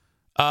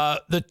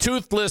 the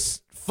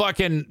toothless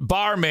fucking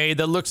barmaid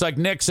that looks like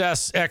Nick's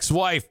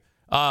ex-wife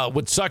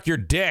would suck your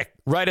dick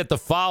right at the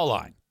foul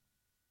line.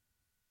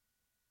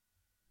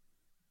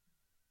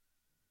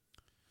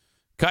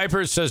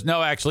 Kuipers says,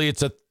 no, actually,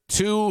 it's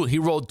he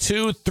rolled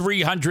 2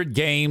 300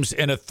 games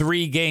in a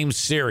 3-game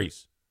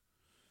series.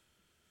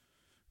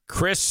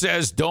 Chris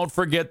says, don't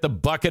forget the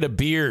bucket of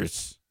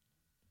beers.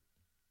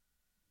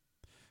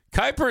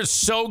 Kuiper is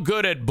so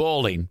good at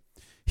bowling,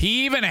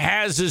 he even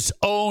has his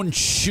own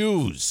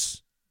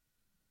shoes.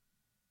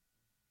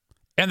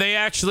 And they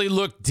actually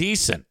look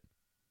decent.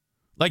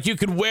 Like you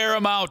could wear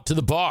them out to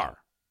the bar.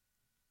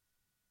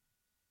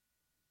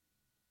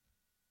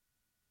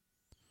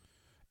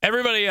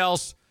 Everybody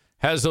else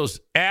has those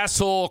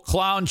asshole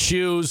clown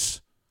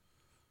shoes.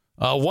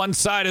 One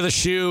side of the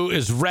shoe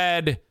is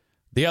red.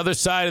 The other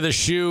side of the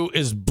shoe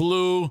is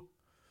blue.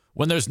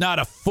 When there's not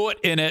a foot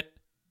in it,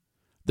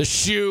 the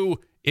shoe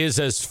is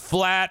as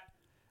flat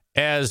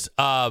as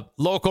a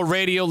local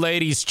radio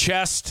lady's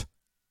chest.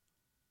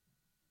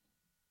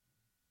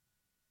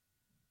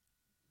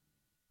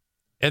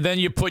 And then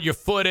you put your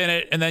foot in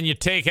it, and then you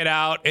take it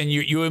out, and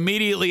you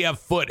immediately have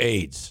foot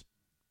aids.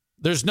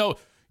 There's no...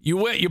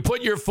 You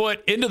put your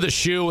foot into the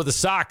shoe with a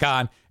sock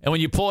on, and when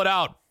you pull it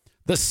out,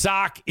 the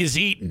sock is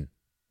eaten.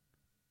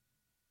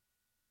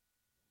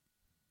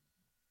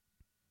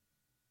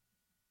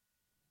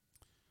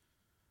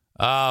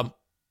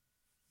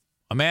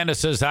 Amanda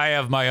says, I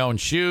have my own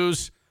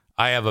shoes.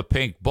 I have a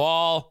pink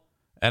ball,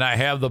 and I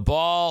have the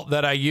ball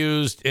that I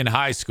used in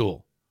high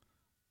school.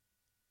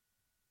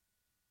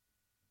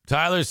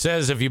 Tyler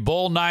says, if you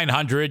bowl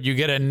 900, you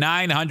get a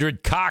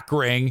 900 cock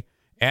ring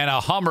and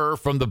a Hummer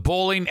from the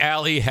bowling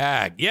alley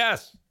hag.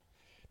 Yes.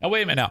 Now,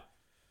 wait a minute now.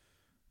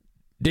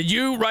 Did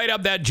you write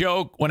up that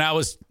joke when I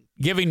was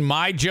giving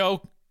my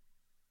joke?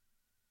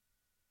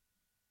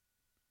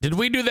 Did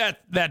we do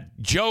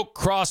that joke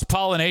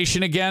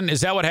cross-pollination again?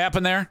 Is that what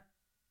happened there?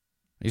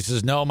 He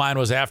says, no, mine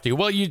was after you.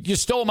 Well, you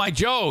stole my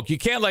joke. You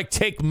can't,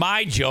 take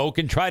my joke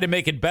and try to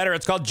make it better.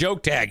 It's called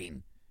joke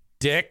tagging,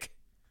 dick.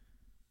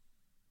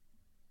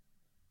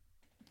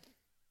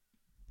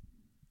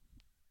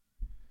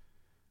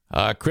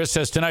 Chris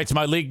says, tonight's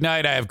my league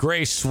night. I have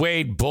gray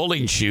suede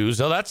bowling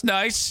shoes. Oh, that's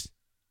nice.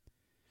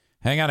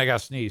 Hang on, I got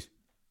to sneeze.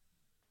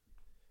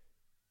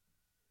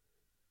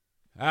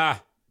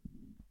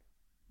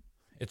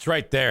 It's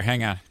right there.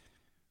 Hang on.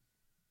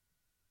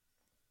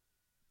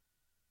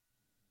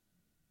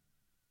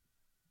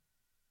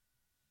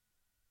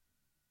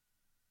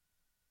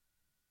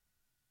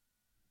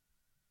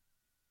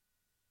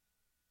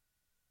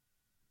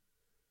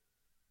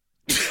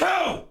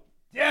 Oh,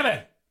 damn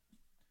it.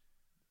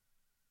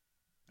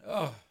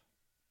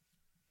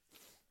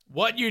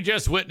 what you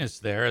just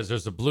witnessed there is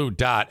there's a blue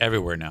dot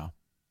everywhere now.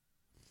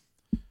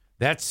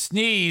 That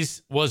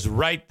sneeze was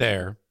right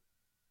there.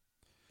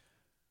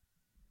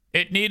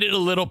 It needed a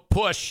little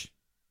push.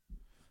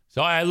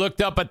 So I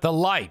looked up at the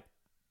light.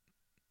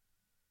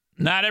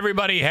 Not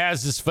everybody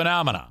has this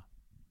phenomena.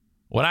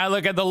 When I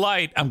look at the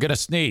light, I'm going to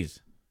sneeze.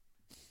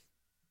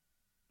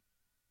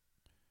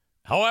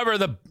 However,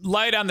 the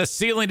light on the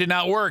ceiling did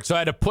not work, so I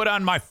had to put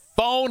on my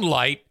phone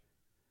light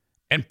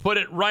and put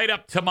it right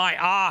up to my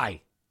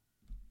eye.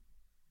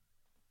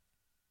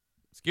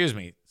 Excuse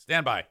me.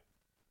 Stand by.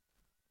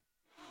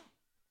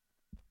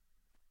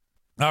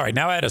 All right,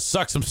 now I had to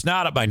suck some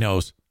snot up my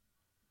nose.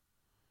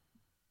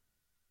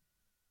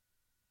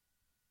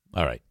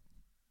 All right.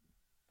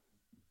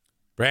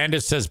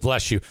 Brandis says,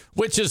 bless you,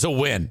 which is a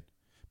win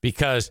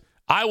because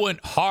I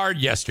went hard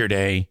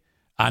yesterday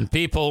on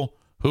people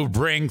who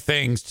bring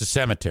things to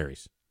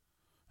cemeteries.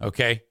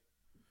 Okay?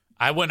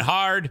 I went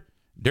hard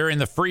during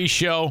the free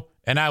show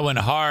and I went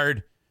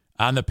hard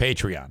on the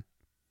Patreon.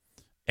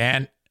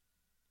 And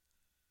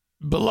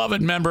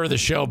beloved member of the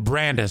show,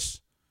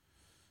 Brandis,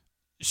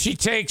 she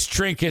takes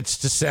trinkets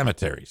to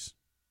cemeteries.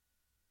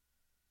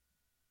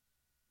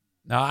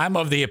 Now, I'm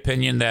of the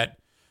opinion that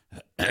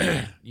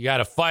you got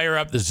to fire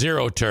up the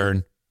zero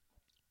turn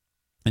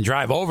and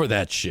drive over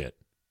that shit.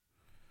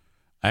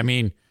 I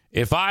mean,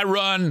 if I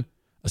run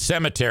a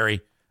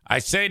cemetery, I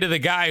say to the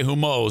guy who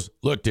mows,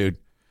 look, dude,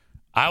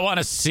 I want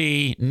to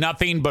see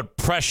nothing but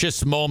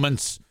precious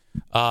moments,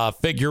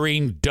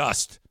 figurine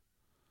dust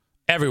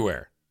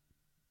everywhere.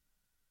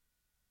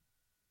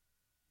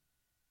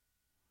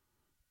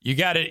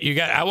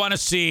 I want to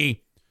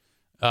see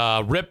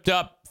ripped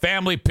up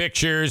family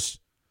pictures,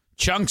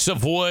 chunks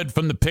of wood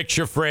from the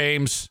picture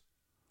frames.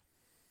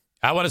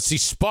 I want to see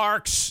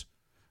sparks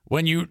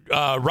when you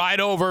ride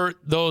over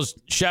those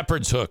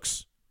shepherd's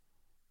hooks.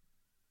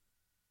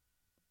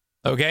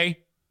 Okay?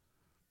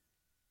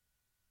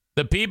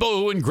 The people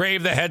who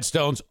engrave the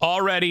headstones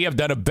already have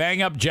done a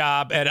bang-up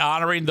job at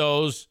honoring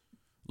those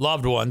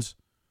loved ones.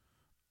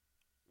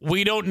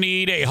 We don't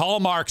need a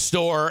Hallmark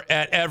store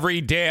at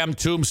every damn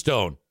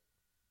tombstone.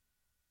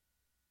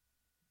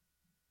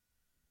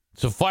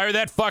 So fire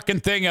that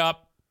fucking thing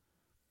up,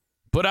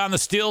 put on the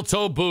steel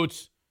toe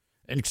boots,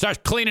 and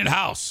start cleaning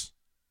house.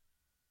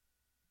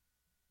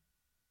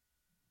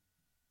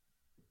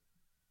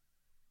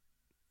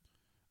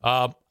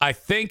 I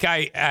think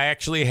I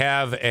actually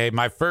have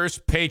my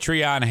first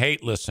Patreon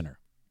hate listener.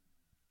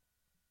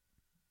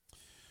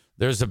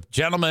 There's a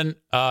gentleman,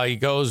 he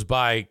goes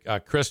by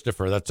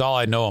Christopher. That's all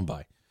I know him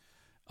by.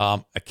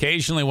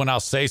 Occasionally when I'll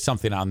say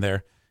something on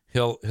there,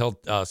 he'll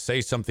say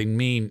something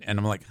mean, and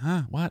I'm like,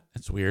 huh, what?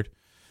 That's weird.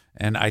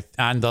 And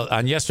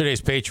on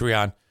yesterday's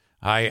Patreon,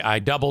 I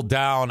doubled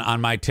down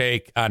on my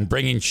take on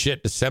bringing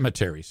shit to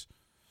cemeteries.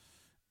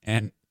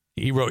 And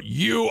he wrote,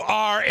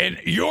 you're an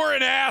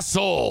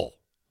asshole.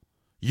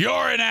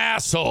 You're an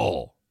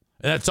asshole.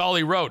 And that's all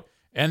he wrote.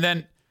 And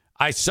then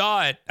I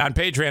saw it on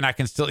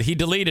Patreon. He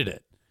deleted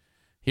it.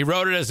 He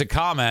wrote it as a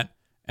comment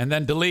and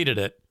then deleted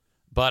it,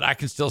 but I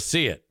can still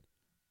see it.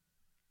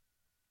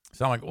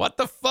 So I'm like, what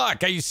the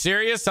fuck? Are you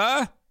serious,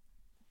 huh?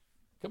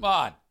 Come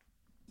on.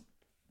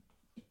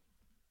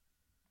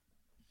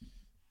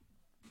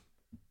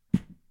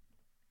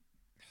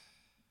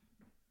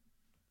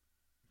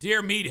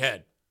 Dear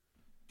Meathead,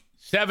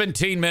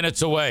 17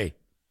 minutes away.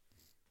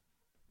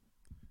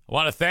 I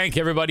want to thank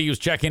everybody who's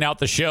checking out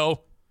the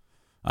show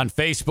on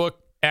Facebook,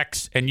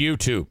 X, and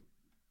YouTube.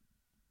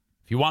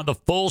 If you want the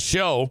full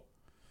show,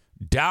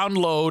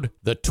 download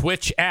the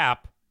Twitch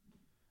app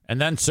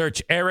and then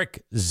search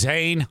Eric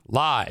Zane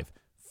Live.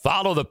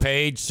 Follow the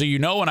page so you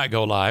know when I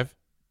go live.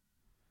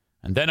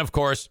 And then, of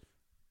course,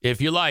 if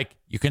you like,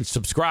 you can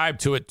subscribe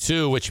to it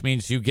too, which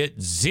means you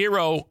get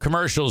 0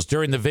 commercials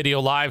during the video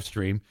live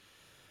stream.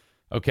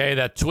 Okay,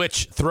 that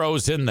Twitch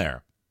throws in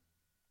there.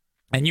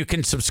 And you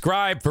can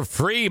subscribe for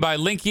free by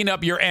linking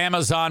up your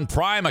Amazon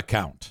Prime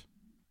account.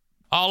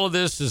 All of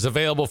this is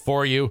available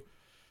for you.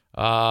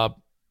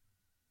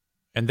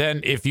 And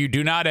then if you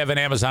do not have an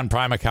Amazon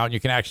Prime account, you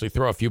can actually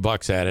throw a few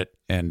bucks at it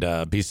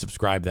and be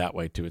subscribed that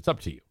way too. It's up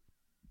to you.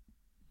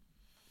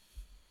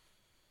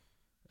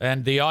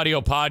 And the audio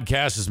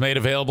podcast is made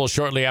available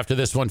shortly after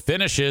this one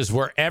finishes,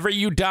 wherever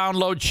you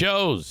download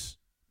shows.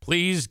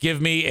 Please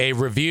give me a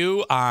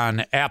review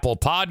on Apple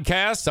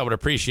Podcasts. I would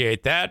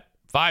appreciate that.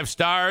 5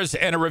 stars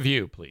and a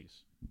review,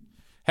 please.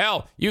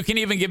 Hell, you can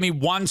even give me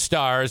 1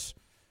 star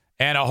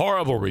and a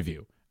horrible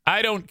review.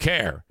 I don't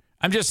care.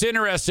 I'm just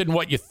interested in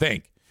what you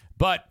think.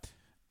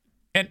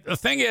 And the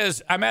thing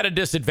is, I'm at a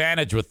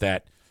disadvantage with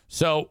that.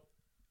 So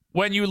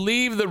when you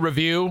leave the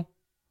review,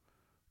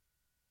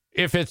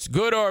 if it's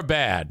good or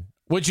bad,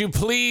 would you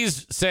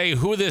please say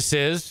who this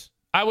is?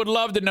 I would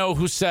love to know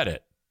who said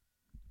it.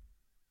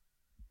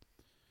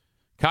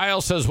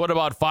 Kyle says, what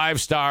about 5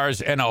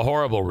 stars and a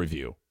horrible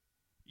review?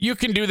 You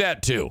can do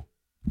that too.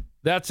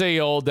 That's a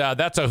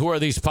who are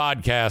these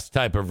podcasts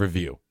type of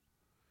review.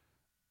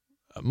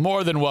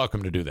 More than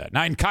welcome to do that.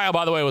 Now, and Kyle,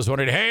 by the way, was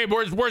wondering, hey,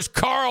 where's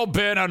Carl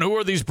been on who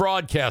are these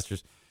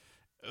broadcasters?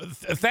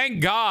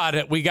 Thank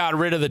God we got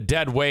rid of the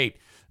dead weight.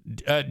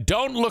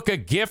 Don't look a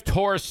gift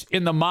horse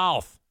in the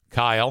mouth,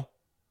 Kyle.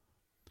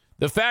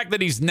 The fact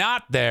that he's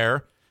not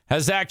there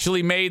has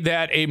actually made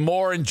that a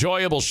more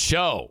enjoyable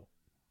show.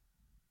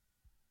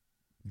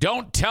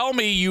 Don't tell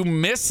me you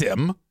miss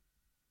him.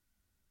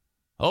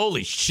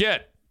 Holy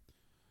shit.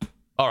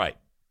 All right.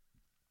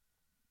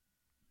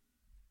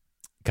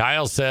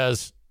 Kyle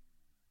says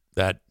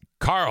that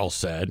Carl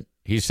said,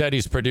 he said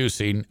he's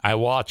producing. I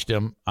watched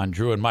him on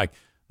Drew and Mike.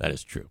 That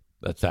is true.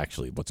 That's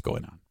actually what's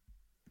going on.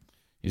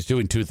 He's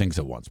doing two things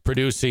at once,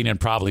 producing and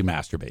probably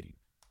masturbating.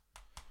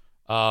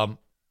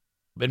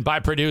 And by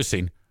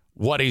producing,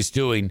 what he's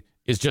doing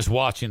is just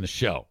watching the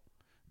show.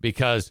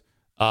 Because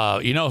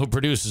you know who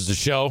produces the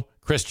show?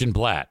 Christian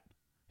Blatt.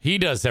 He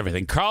does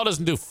everything. Carl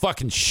doesn't do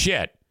fucking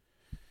shit.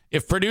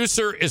 If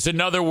producer is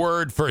another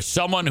word for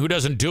someone who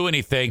doesn't do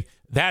anything,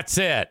 that's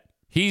it.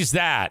 He's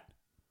that.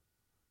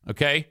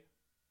 Okay?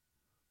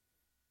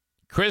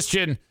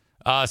 Christian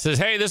says,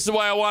 hey, this is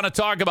what I want to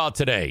talk about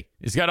today.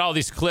 He's got all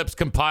these clips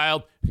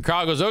compiled. And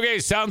Carl goes, okay,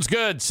 sounds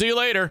good. See you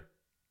later.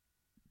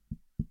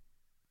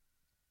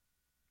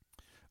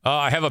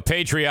 I have a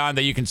Patreon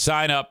that you can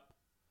sign up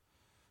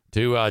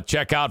to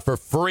check out for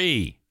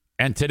free.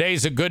 And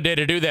today's a good day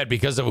to do that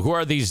because of Who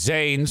Are These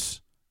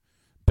Zanes?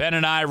 Ben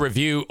and I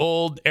review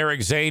old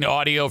Eric Zane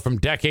audio from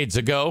decades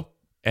ago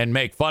and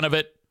make fun of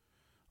it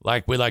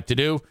like we like to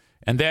do.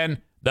 And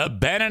then the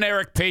Ben and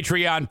Eric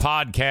Patreon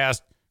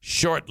podcast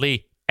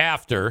shortly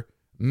after,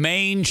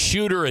 Main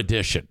Shooter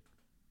Edition.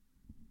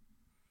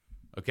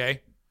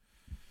 Okay?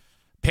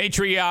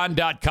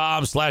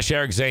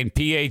 Patreon.com/Eric Zane,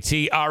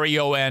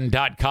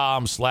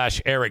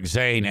 Patreon.com/Eric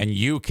Zane, and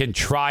you can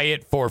try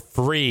it for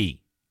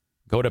free.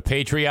 Go to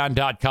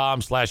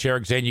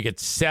Patreon.com/Eric Zane. You get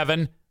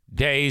 7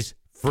 days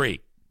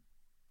free.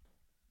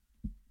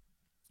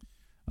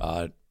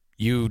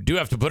 You do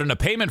have to put in a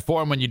payment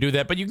form when you do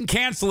that, but you can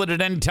cancel it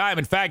at any time.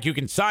 In fact, you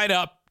can sign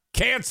up,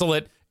 cancel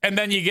it, and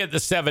then you get the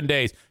 7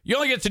 days. You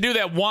only get to do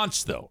that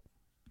once, though.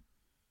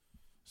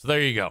 So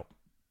there you go.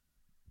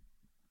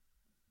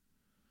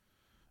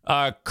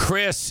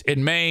 Chris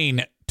in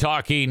Maine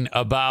talking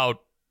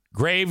about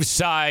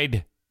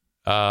graveside,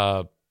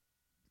 what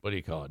do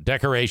you call it?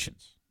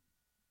 Decorations.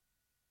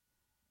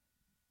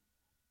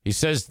 He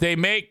says they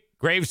make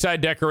graveside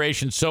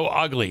decorations so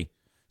ugly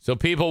so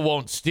people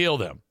won't steal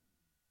them.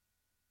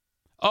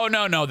 Oh,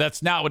 no,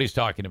 that's not what he's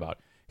talking about.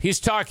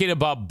 He's talking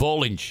about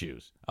bowling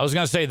shoes. I was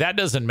going to say, that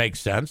doesn't make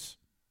sense.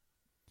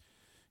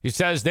 He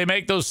says they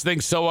make those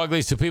things so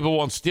ugly so people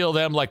won't steal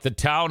them, like the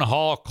town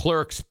hall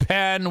clerk's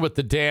pen with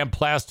the damn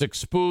plastic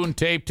spoon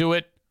taped to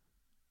it,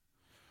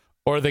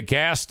 or the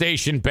gas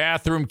station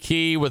bathroom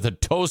key with a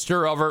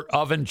toaster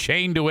oven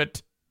chained to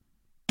it.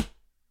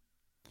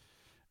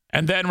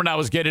 And then when I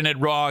was getting it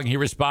wrong, he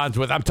responds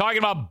with, I'm talking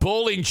about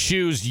bowling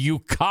shoes, you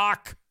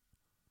cock.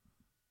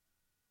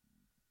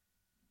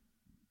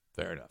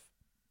 Fair enough.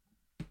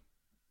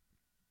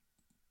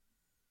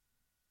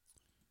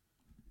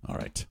 All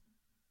right.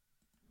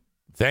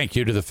 Thank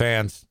you to the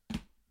fans,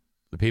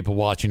 the people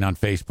watching on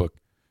Facebook,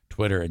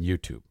 Twitter, and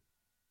YouTube.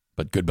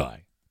 But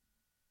goodbye.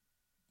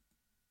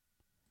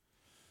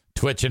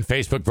 Twitch and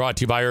Facebook brought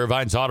to you by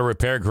Irvine's Auto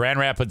Repair, Grand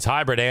Rapids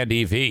Hybrid, and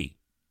EV.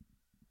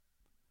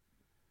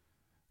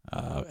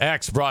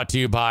 X brought to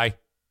you by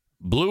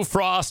Blue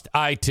Frost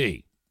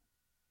IT.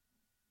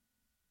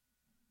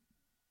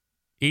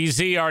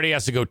 EZ already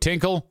has to go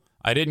tinkle.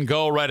 I didn't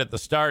go right at the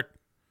start,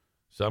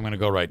 so I'm going to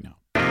go right now.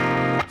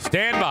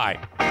 Stand by.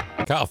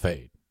 Kyle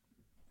Fade.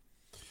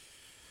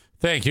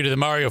 Thank you to the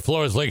Mario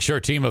Flores Lakeshore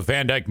team of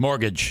Van Dyke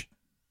Mortgage.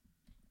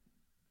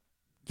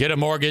 Get a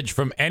mortgage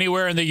from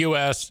anywhere in the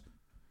U.S.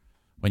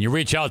 when you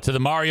reach out to the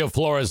Mario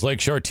Flores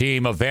Lakeshore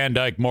team of Van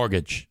Dyke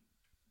Mortgage.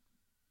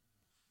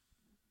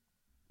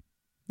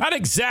 Not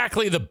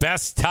exactly the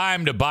best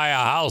time to buy a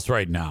house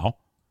right now.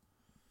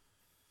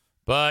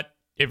 But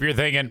if you're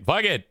thinking,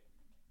 fuck it,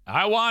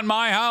 I want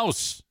my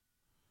house.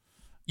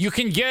 You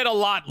can get a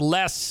lot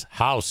less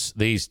house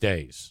these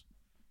days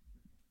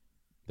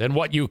than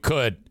what you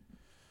could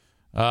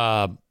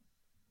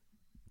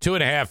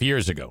 2.5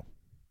 years ago.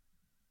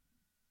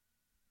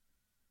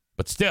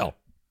 But still,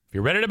 if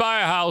you're ready to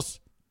buy a house,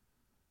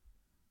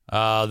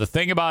 the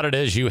thing about it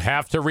is you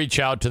have to reach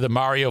out to the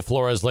Mario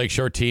Flores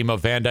Lakeshore team of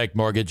Van Dyke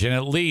Mortgage and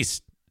at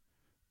least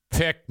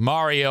pick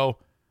the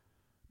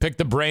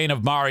brain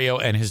of Mario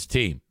and his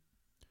team.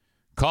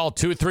 Call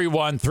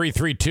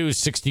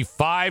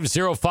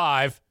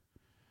 231-332-6505.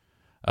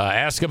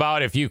 Ask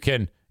about if you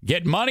can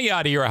get money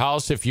out of your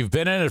house. If you've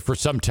been in it for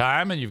some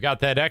time and you've got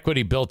that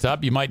equity built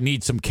up, you might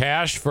need some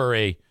cash for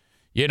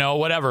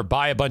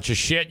buy a bunch of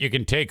shit you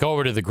can take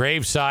over to the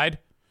graveside.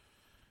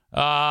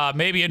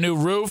 Maybe a new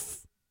roof.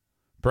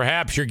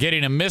 Perhaps you're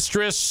getting a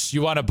mistress.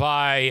 You want to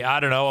buy, I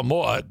don't know,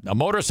 a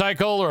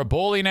motorcycle or a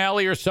bowling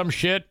alley or some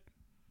shit.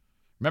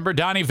 Remember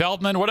Donnie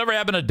Veltman? Whatever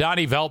happened to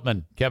Donnie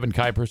Veltman, Kevin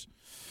Kuipers?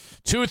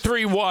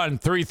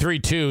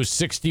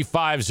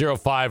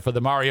 231-332-6505 for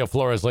the Mario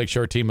Flores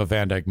Lakeshore team of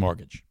Van Dyke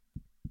Mortgage.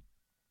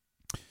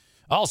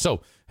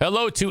 Also,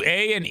 Hello to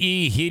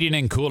A&E Heating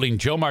and Cooling,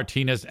 Joe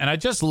Martinez. And I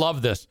just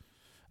love this.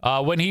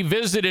 When he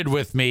visited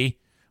with me,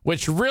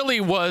 which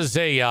really was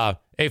a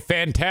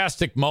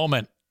fantastic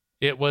moment.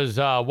 It was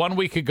 1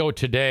 week ago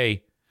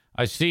today.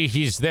 I see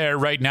he's there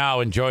right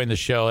now enjoying the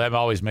show. That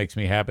always makes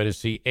me happy to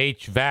see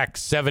HVAC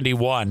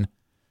 71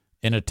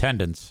 in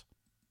attendance.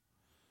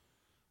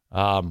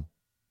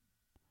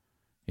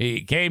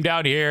 He came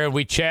down here and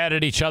we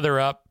chatted each other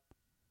up.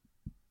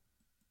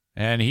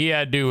 And he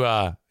had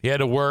to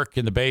work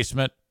in the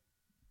basement.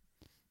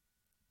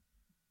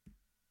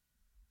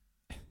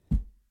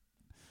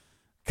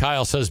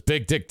 Kyle says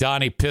Big Dick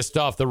Donnie pissed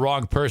off the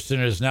wrong person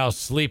and is now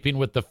sleeping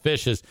with the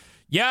fishes.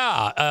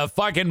 Yeah,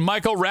 fucking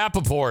Michael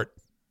Rappaport.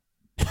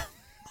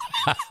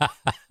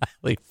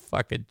 Holy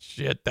fucking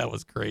shit, that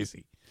was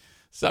crazy.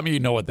 Some of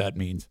you know what that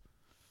means.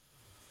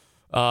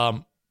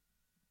 Amanda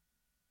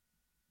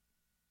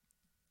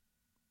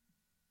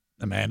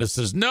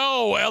says,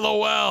 no,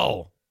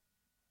 LOL.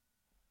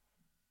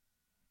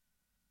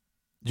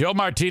 Joe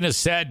Martinez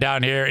sat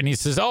down here and he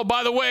says, oh,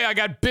 by the way, I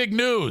got big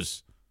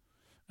news.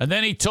 And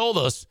then he told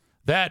us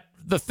that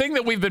the thing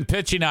that we've been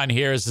pitching on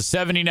here is the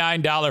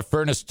 $79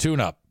 furnace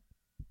tune-up.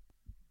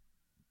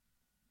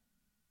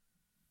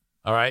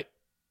 All right.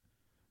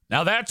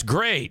 Now, that's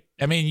great.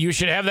 I mean, you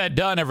should have that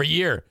done every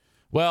year.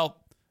 Well,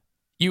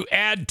 you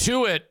add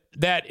to it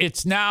that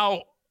it's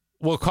now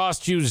will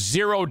cost you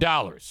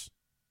 $0.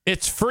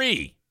 It's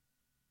free.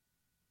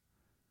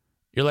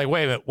 You're like,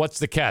 wait a minute, what's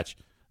the catch?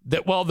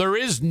 Well, there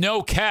is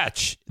no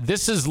catch.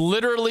 This is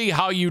literally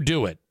how you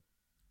do it.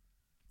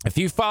 If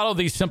you follow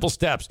these simple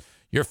steps,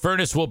 your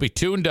furnace will be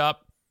tuned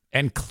up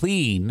and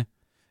clean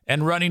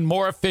and running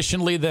more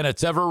efficiently than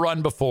it's ever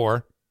run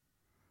before.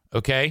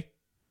 Okay?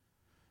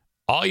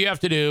 All you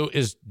have to do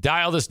is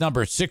dial this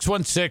number,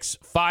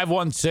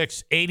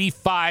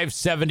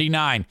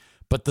 616-516-8579.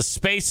 But the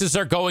spaces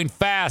are going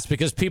fast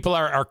because people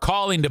are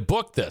calling to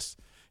book this.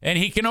 And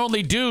he can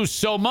only do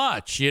so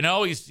much, you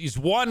know? He's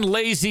one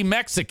lazy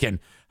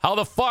Mexican. How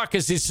the fuck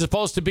is he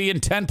supposed to be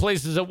in 10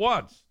 places at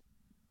once?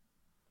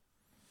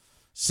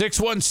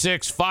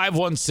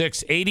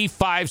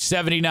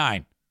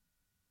 616-516-8579.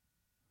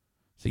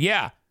 So,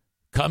 yeah,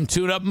 come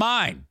tune up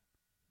mine.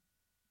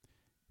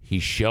 He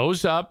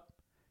shows up,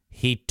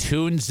 he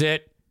tunes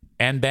it,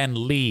 and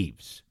then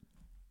leaves.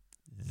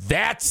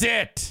 That's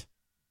it.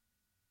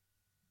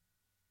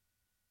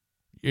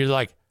 You're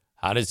like,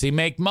 how does he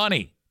make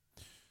money?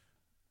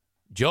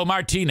 Joe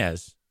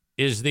Martinez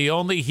is the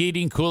only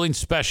heating cooling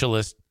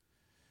specialist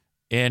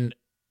in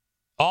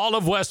all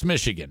of West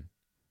Michigan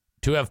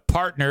to have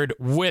partnered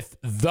with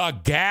the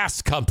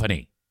gas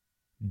company,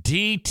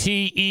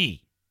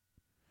 DTE.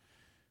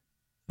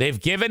 They've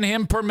given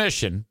him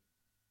permission,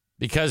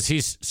 because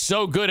he's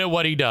so good at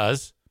what he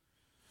does,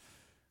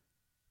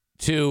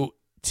 to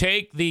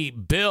take the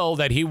bill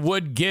that he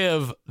would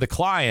give the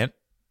client,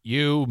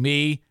 you,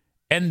 me,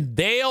 and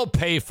they'll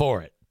pay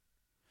for it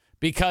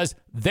because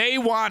they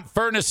want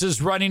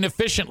furnaces running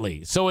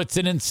efficiently. So it's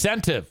an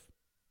incentive.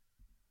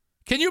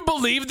 Can you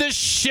believe this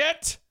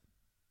shit?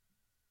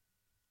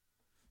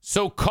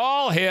 So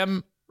call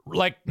him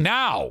like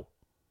now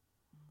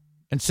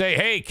and say,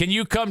 hey, can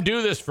you come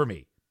do this for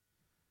me?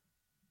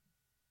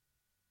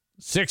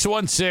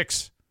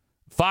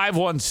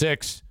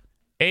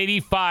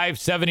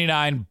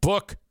 616-516-8579.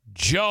 Book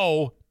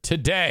Joe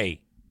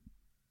today.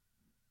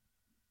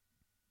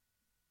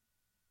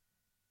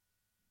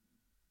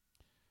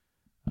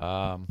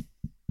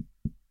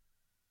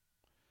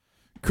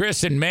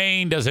 Chris in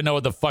Maine doesn't know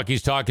what the fuck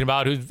he's talking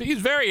about.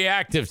 He's very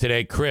active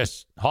today,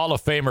 Chris. Hall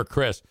of Famer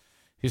Chris.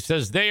 He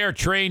says they are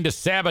trained to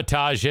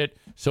sabotage it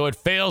so it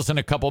fails in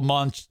a couple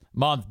months.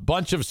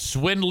 Bunch of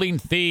swindling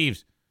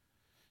thieves.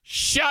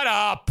 Shut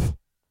up.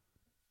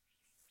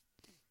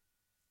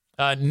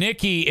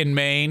 Nikki in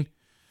Maine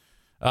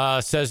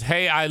says,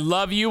 hey, I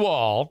love you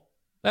all.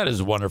 That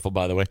is wonderful,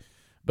 by the way.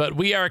 But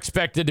we are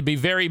expected to be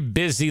very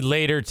busy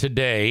later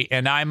today,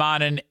 and I'm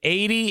on an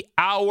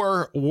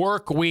 80-hour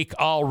work week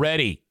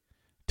already.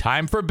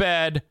 Time for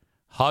bed.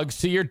 Hugs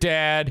to your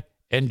dad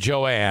and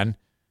Joanne.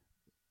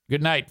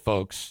 Good night,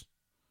 folks.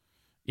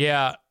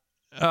 Yeah.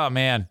 Oh,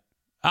 man.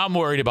 I'm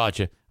worried about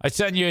you. I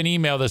sent you an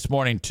email this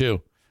morning,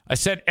 too. I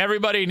sent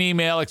everybody an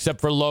email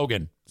except for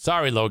Logan.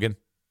 Sorry, Logan.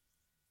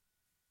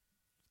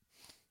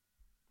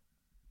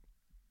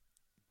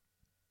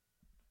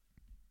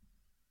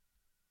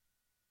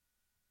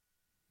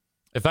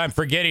 If I'm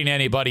forgetting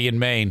anybody in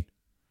Maine,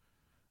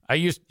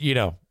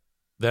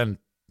 then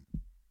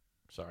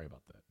sorry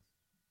about that.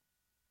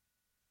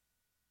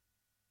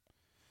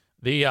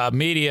 The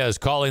media is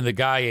calling the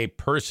guy a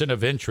person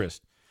of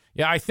interest.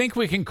 Yeah, I think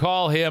we can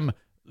call him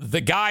the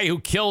guy who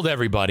killed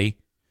everybody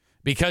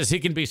because he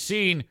can be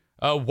seen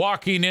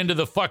walking into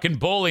the fucking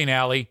bowling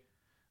alley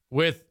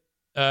with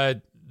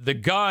the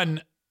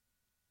gun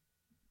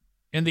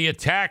in the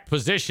attack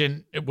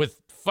position with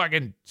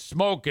fucking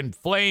smoke and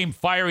flame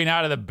firing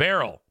out of the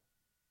barrel.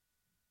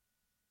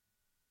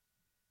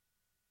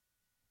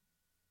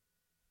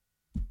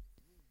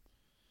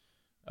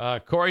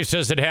 Corey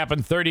says it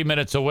happened 30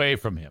 minutes away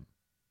from him.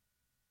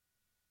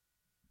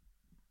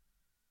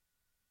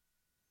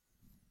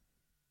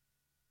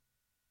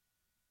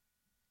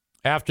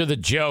 after the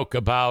joke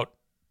about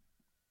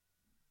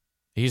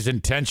he's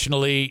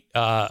intentionally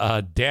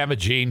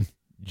damaging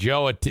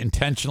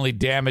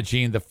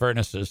the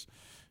furnaces,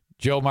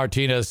 Joe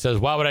Martinez says,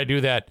 why would I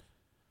do that?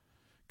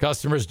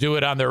 Customers do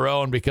it on their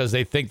own because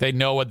they think they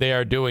know what they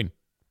are doing.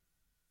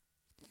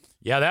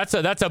 Yeah, that's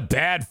a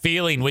bad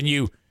feeling when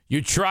you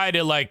try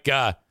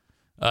to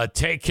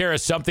take care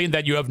of something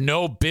that you have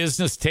no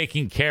business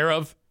taking care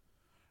of.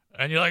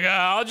 And you're like,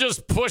 I'll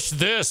just push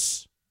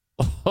this.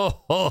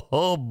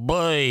 Oh,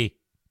 boy.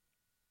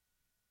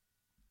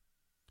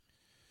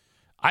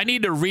 I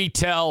need to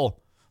retell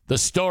the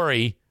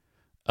story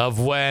of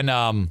when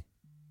I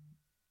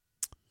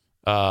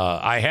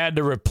had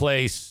to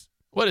replace,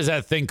 what is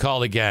that thing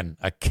called again?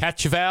 A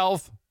catch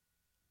valve?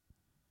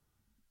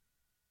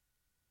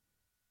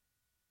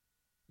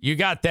 You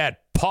got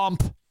that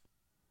pump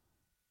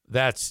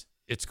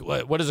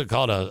what is it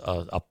called?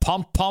 A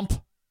pump?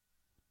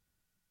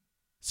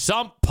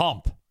 Sump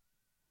pump.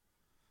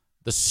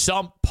 The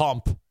sump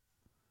pump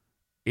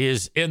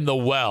is in the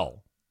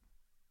well.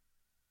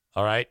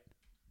 All right?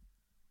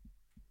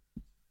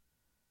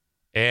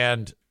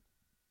 And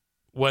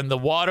when the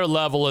water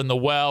level in the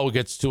well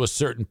gets to a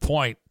certain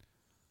point,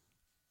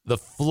 the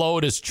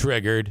float is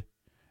triggered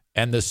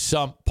and the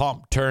sump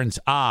pump turns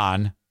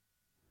on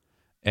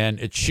and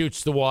it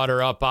shoots the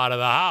water up out of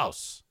the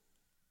house.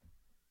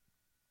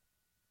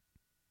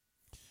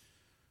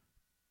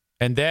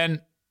 And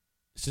then,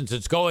 since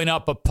it's going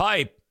up a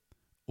pipe,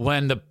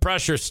 when the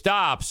pressure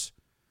stops,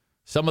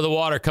 some of the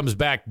water comes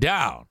back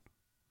down.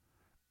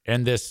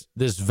 And this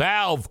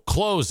valve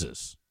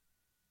closes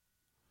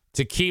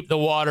to keep the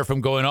water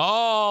from going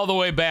all the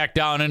way back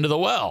down into the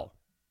well.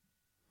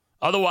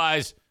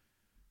 Otherwise,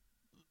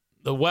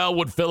 the well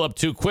would fill up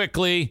too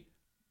quickly.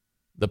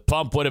 The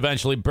pump would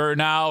eventually burn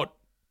out.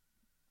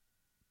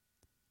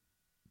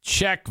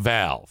 Check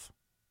valve.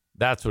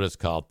 That's what it's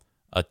called.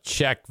 A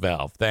check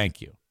valve.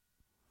 Thank you.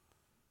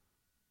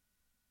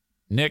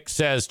 Nick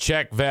says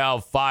check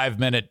valve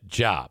 5-minute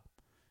job.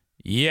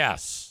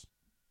 Yes.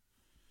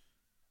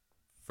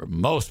 For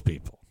most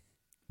people.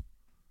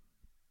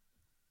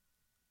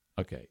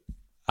 Okay.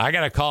 I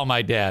got to call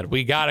my dad.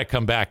 We got to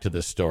come back to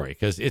this story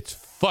because it's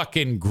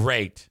fucking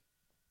great.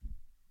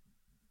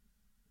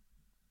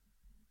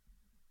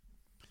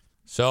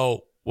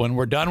 So when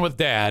we're done with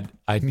Dad,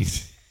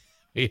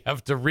 we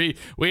have to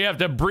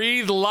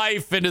breathe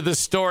life into the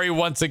story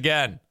once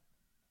again.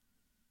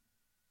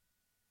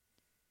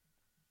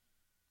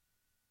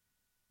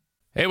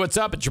 Hey, what's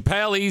up? It's your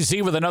pal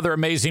EZ with another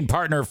amazing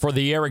partner for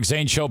the Eric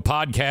Zane Show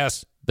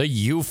podcast, the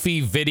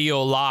Eufy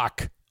Video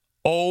Lock.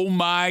 Oh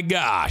my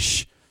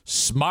gosh.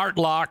 Smart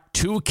lock,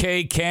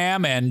 2K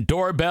cam, and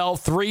doorbell,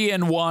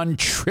 3-in-1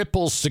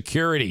 triple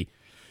security.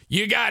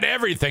 You got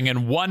everything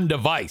in one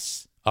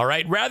device. All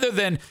right. Rather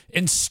than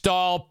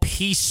install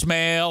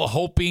piecemeal,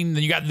 hoping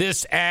that you got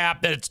this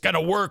app that it's going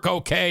to work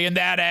okay and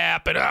that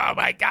app. And oh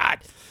my God,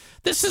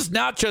 this is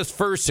not just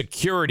for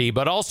security,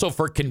 but also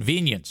for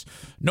convenience.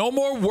 No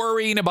more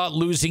worrying about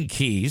losing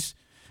keys.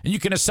 And you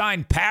can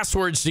assign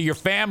passwords to your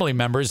family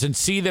members and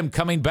see them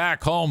coming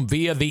back home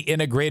via the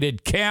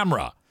integrated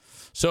camera.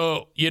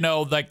 So,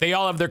 like they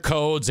all have their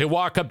codes. They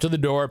walk up to the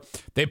door.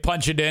 They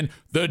punch it in.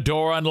 The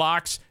door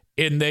unlocks.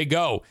 In they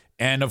go.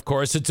 And, of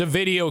course, it's a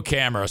video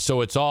camera,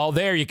 so it's all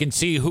there. You can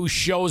see who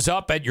shows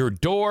up at your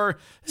door.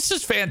 This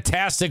is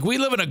fantastic. We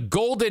live in a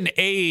golden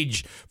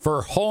age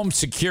for home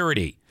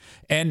security.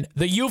 And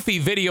the Eufy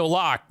Video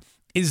Lock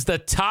is the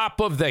top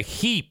of the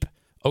heap,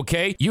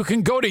 okay? You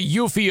can go to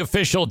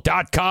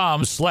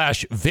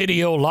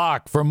eufyofficial.com/video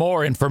lock for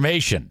more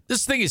information.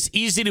 This thing is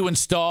easy to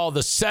install.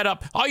 The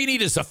setup, all you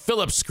need is a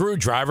Phillips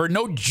screwdriver,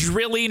 no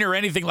drilling or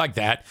anything like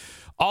that.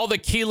 All the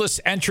keyless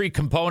entry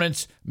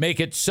components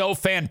make it so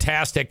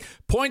fantastic.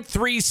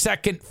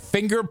 0.3-second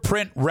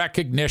fingerprint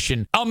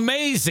recognition.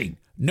 Amazing.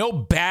 No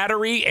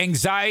battery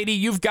anxiety.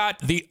 You've got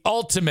the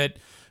ultimate,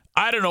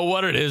 I don't know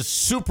what it is,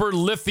 super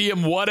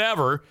lithium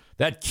whatever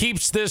that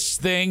keeps this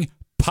thing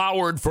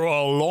powered for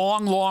a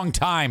long, long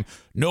time.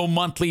 No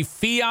monthly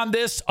fee on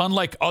this,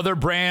 unlike other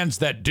brands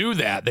that do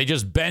that. They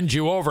just bend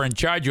you over and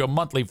charge you a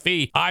monthly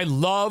fee. I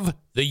love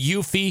the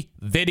Eufy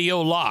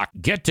Video Lock.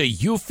 Get to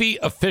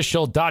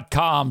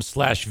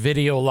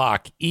eufyofficial.com/video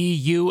lock.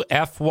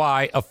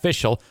 EUFY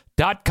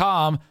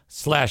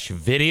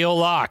official.com/video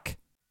lock.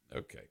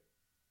 Okay.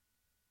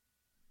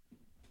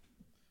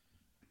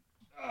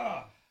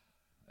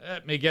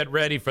 Let me get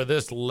ready for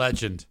this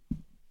legend.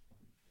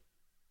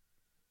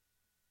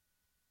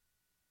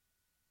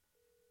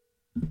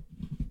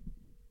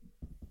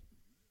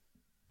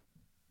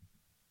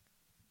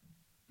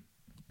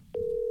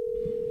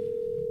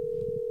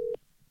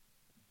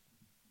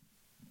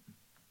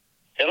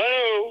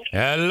 Hello.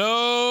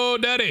 Hello,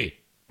 Daddy.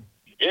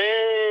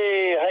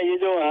 Hey, how you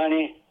doing,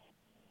 honey?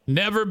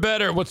 Never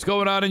better. What's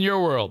going on in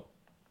your world?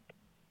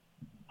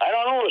 I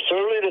don't know. It's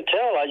early to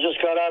tell. I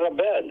just got out of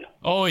bed.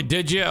 Oh,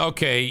 did you?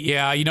 Okay,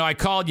 yeah. I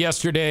called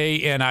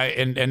yesterday, and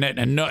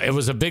no, it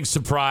was a big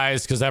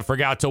surprise because I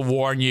forgot to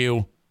warn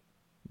you.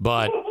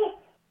 But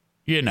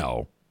you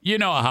know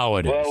how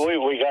it is.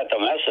 Well, we got got the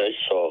message,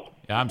 so.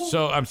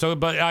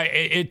 But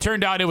it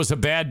turned out it was a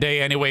bad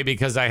day anyway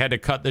because I had to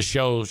cut the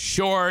show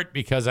short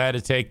because I had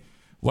to take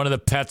one of the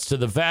pets to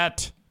the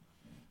vet.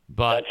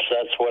 But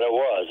That's what it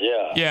was,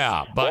 yeah.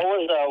 Yeah, but what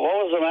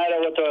was the matter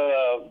with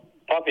the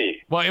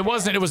puppy? Well, it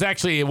wasn't. It was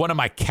actually one of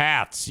my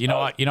cats.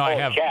 I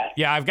have. Cat.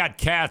 Yeah, I've got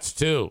cats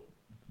too.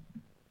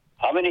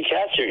 How many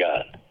cats you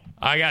got?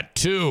 I got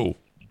 2.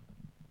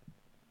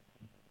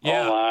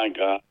 Yeah. Oh my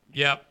God.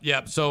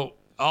 Yep. So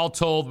all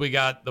told, we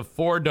got the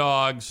 4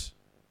 dogs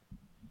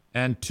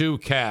and 2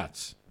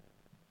 cats.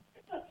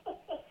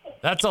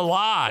 That's a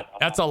lot.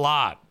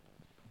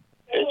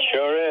 It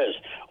sure is.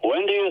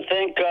 When do you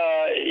think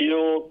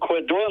you'll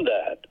quit doing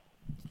that?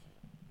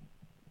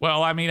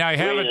 Well, I mean, I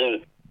haven't.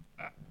 Raising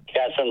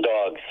cats and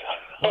dogs.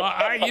 Well,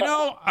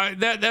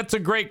 that's a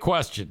great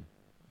question.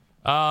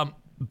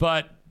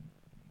 But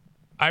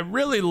I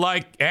really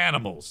like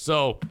animals,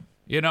 so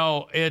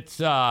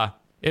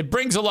it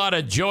brings a lot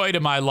of joy to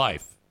my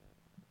life.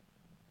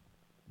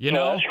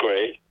 That's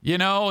great.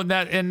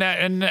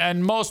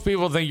 And most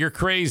people think you're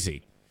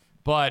crazy,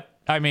 but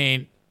I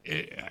mean,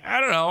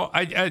 I don't know.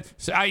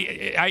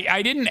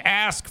 I didn't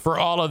ask for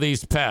all of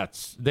these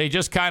pets. They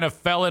just kind of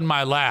fell in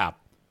my lap.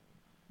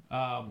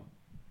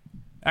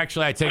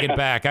 Actually, I take it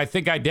back. I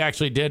think I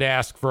actually did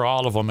ask for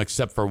all of them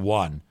except for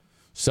one.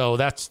 So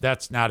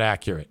that's not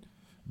accurate.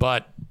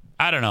 But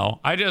I don't know.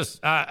 I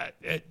just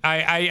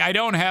I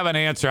don't have an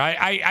answer.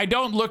 I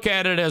don't look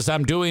at it as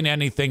I'm doing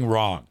anything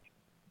wrong.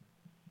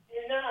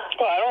 You're not.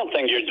 Well, I don't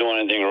think you're doing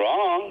anything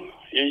wrong.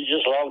 You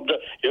just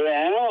you're an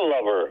animal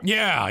lover.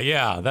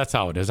 Yeah, that's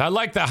how it is. I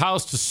like the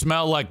house to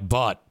smell like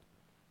butt.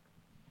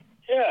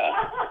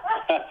 Yeah.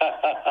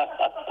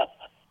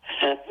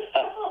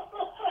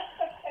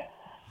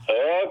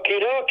 Okie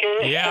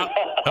dokie. Yeah.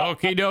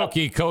 Okie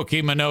dokie,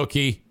 Koki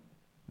Minoki.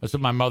 That's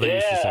what my mother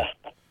used to say.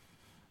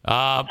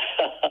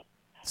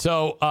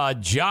 So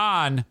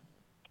John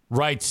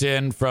writes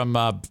in from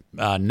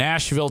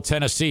Nashville,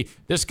 Tennessee.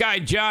 This guy,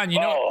 John,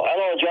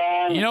 hello,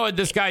 John. You know what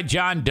this guy,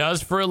 John,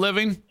 does for a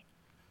living?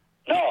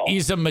 No.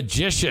 He's a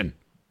magician.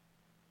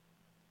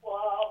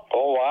 Wow.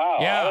 Oh, wow.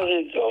 Yeah. How does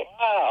he do?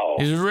 Wow.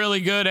 He's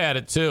really good at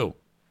it, too.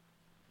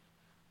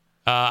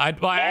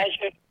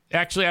 Magic?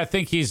 Actually, I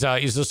think he's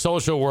a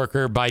social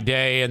worker by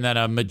day and then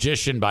a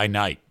magician by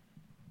night.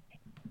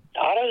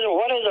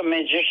 What does a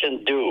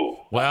magician do?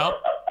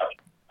 Well,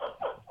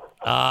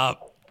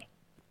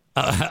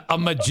 a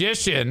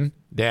magician,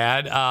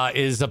 Dad,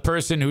 is a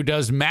person who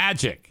does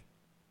magic.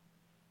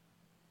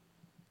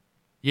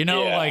 I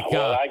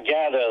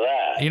gather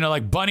that.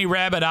 Like Bunny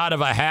Rabbit out of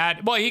a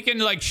hat. Well, he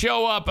can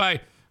show up.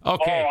 Okay. Oh,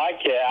 I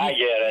get it. I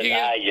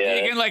get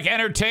it. He can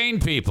entertain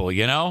people.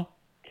 Yeah.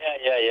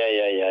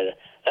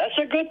 That's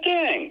a good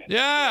thing.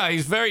 Yeah,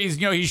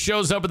 he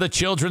shows up at the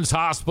children's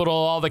hospital.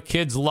 All the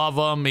kids love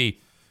him. He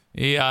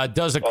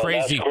does a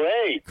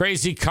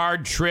crazy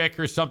card trick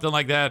or something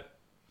like that.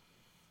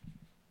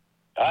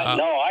 No,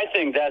 I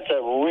think that's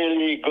a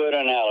really good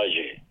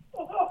analogy.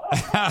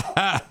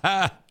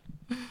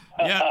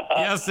 Yeah,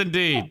 yes,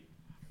 indeed.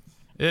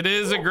 It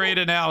is a great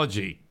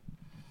analogy.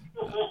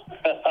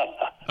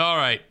 All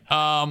right.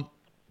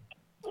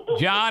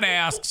 John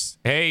asks,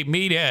 hey,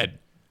 Meathead,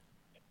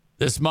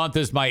 this month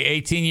is my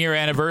 18-year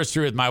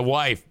anniversary with my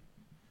wife.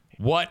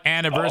 What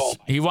anniversary?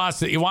 He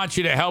wants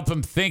you to help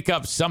him think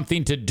up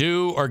something to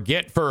do or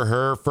get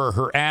for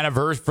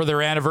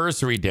their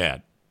anniversary,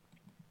 Dad.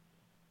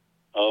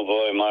 Oh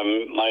boy,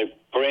 my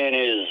brain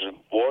is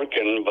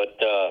working, but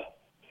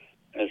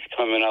it's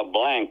coming up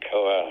blank.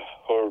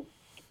 Her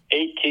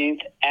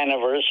 18th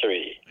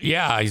anniversary.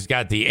 Yeah, he's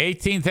got the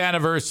 18th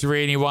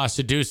anniversary, and he wants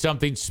to do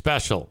something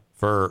special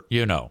for.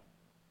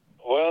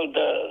 Well,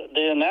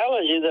 the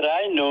analogy that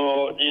I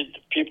know,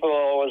 people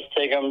always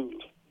take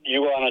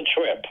you on a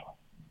trip.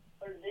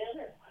 For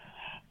dinner.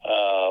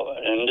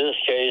 In this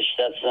case,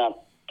 that's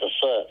not the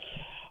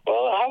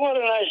well, how about a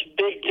nice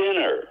big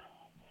dinner?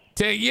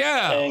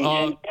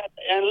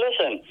 And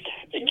listen,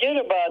 get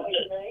about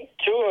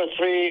 2 or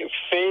 3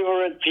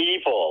 favorite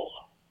people.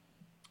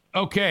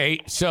 Okay,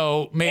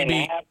 so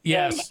maybe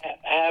have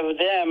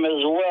them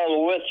as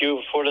well with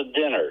you for the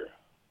dinner.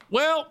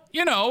 Well,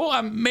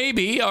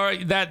 maybe. All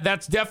right,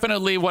 that's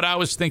definitely what I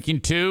was thinking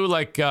too.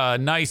 Like a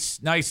nice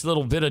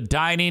little bit of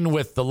dining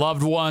with the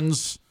loved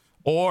ones,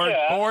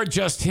 or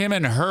just him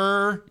and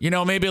her.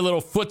 Maybe a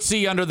little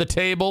footsie under the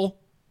table.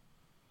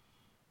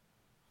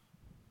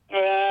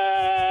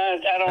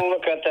 I don't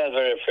look at that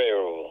very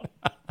favorable.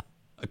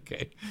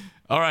 Okay,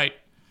 all right.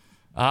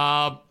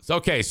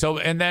 Okay, so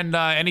and then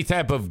any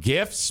type of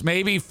gifts,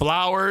 maybe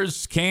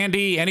flowers,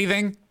 candy,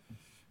 anything.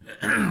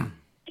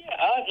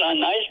 A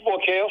nice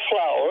bouquet of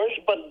flowers,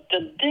 but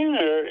the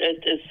dinner,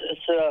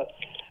 it's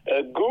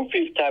a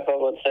goofy type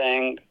of a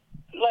thing,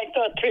 like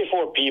 3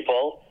 or 4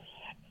 people.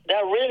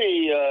 That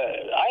really,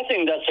 I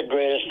think that's the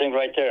greatest thing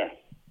right there.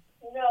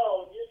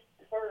 No,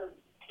 just for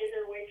get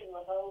her away from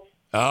the house.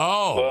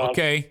 Oh, well,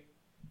 okay.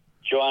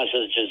 John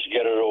says just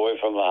get her away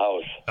from the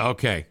house.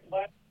 Okay.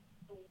 Buy a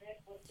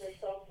necklace or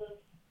something.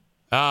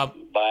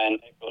 Buy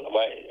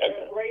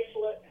a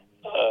bracelet.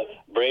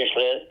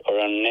 bracelet or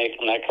a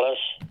necklace?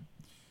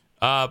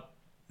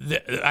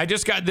 I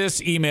just got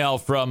this email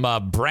from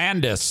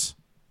Brandis,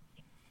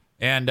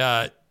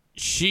 and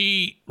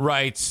she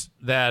writes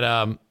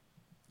that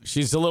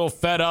she's a little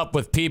fed up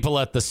with people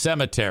at the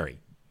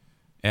cemetery,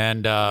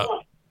 and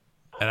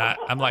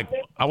I'm like,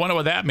 I wonder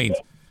what that means.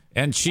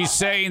 And she's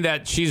saying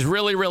that she's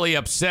really, really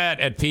upset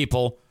at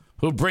people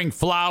who bring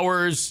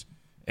flowers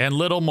and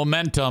little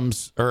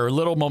mementos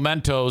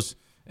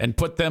and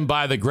put them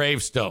by the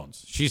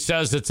gravestones. She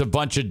says it's a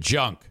bunch of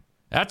junk.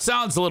 That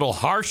sounds a little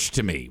harsh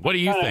to me. What do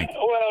you think?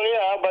 Well,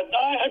 yeah, but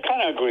I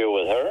kind of agree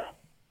with her.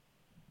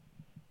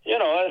 You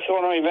know, it's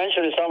going to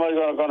eventually somebody's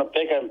going to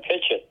pick and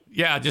pitch it.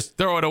 Yeah, just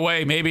throw it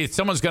away. Maybe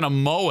someone's going to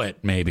mow it,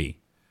 maybe.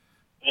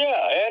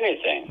 Yeah,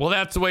 anything. Well,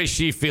 that's the way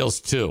she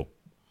feels, too.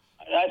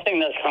 I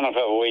think that's kind of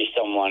a waste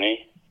of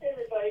money.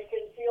 Everybody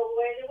can feel the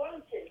way they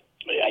want to.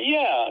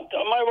 Yeah,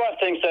 my wife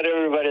thinks that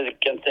everybody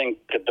can think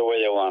the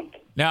way they want.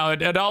 Now,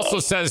 it also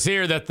says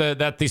here that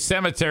the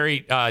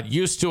cemetery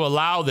used to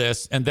allow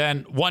this, and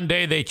then one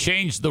day they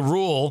changed the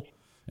rule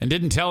and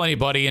didn't tell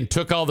anybody and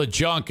took all the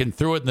junk and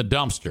threw it in the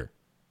dumpster.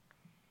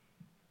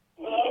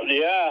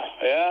 Yeah.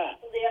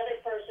 The other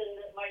person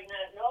that might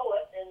not know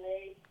it, and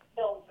they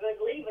felt good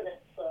leaving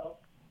it, so.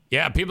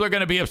 Yeah, people are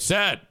going to be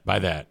upset by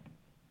that.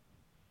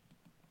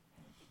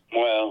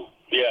 Well,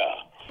 yeah.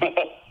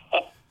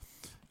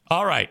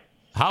 All right.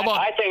 How about...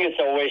 I think it's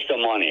a waste of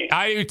money.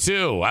 I do,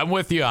 too. I'm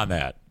with you on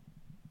that.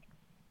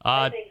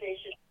 I think they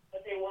should do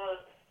what they want.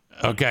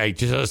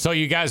 Okay, so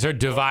you guys are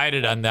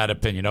divided on that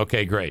opinion.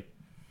 Okay, great.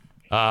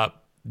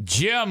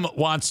 Jim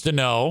wants to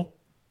know,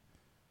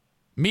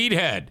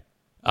 Meathead,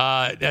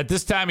 at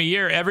this time of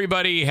year,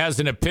 everybody has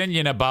an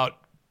opinion about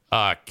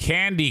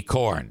candy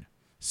corn.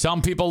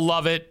 Some people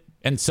love it,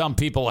 and some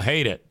people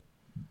hate it.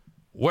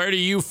 Where do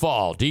you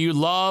fall? Do you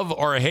love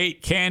or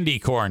hate candy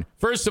corn?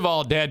 First of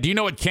all, Dad, do you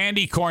know what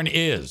candy corn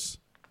is?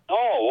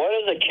 Oh, what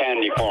is a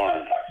candy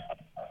corn?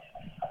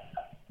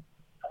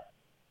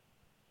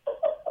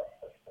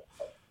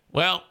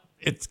 Well,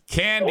 it's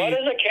candy. What is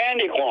a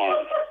candy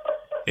corn?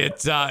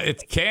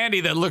 It's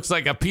candy that looks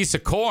like a piece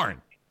of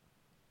corn.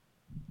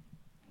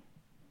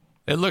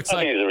 It looks I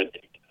like think it's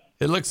ridiculous.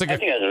 it looks like I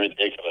think that's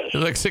ridiculous. it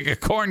looks like a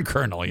corn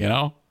kernel, you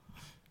know?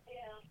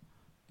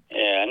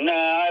 Yeah, no,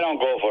 I don't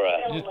go for I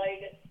it. don't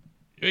like it.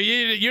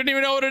 You don't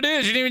even know what it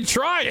is. You didn't even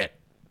try it.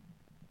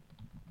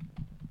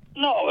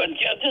 No,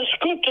 it's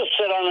good to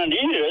sit on and eat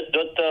it,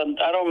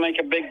 but I don't make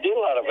a big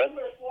deal out of it.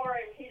 Number 4,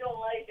 and he don't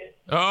like it.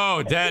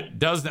 Oh, Dad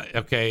does not.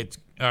 Okay, it's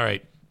all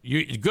right.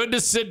 Good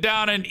to sit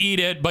down and eat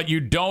it, but you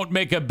don't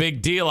make a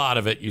big deal out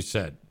of it, you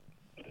said.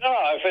 No,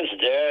 if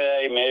it's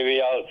there,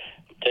 maybe I'll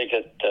take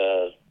a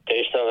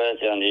taste of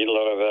it and eat a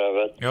little bit of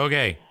it.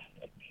 Okay.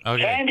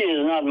 Candy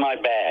is not my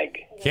bag.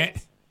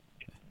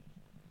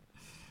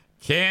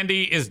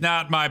 Candy is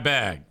not my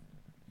bag.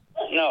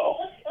 No.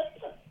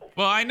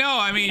 Well, I know.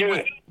 I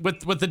mean,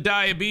 with the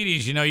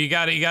diabetes, you know, you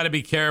got to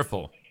be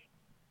careful.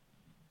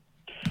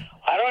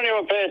 I don't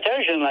even pay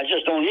attention. I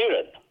just don't eat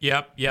it.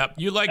 Yep.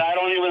 I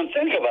don't even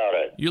think about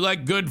it. You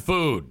like good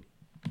food.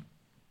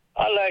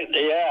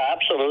 Yeah,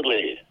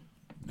 absolutely.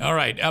 All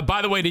right.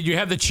 By the way, did you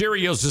have the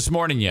Cheerios this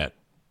morning yet?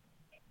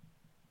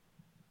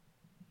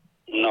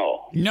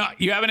 No. No,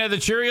 you haven't had the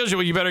Cheerios?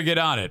 Well, you better get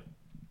on it.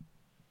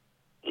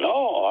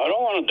 No, I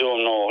don't want to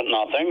do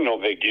nothing. No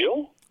big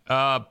deal.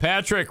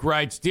 Patrick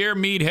writes, Dear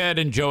Meathead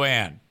and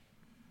Joanne,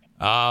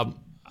 I'm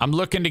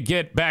looking to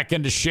get back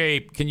into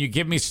shape. Can you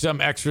give me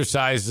some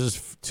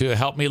exercises to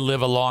help me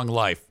live a long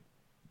life?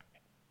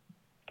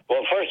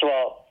 Well, first of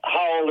all,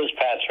 how old is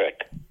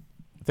Patrick?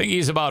 I think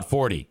he's about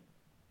 40.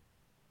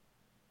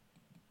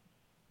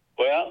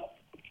 Well,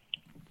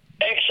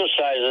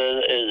 exercise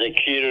is the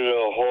key to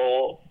the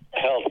whole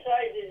health.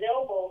 Exercise his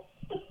elbow.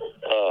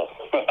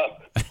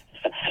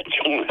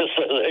 Jonas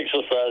says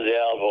exercise the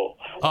elbow.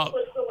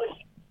 Put so much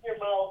in your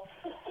mouth.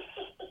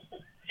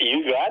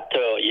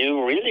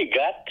 You really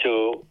got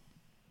to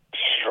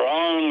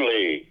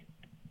strongly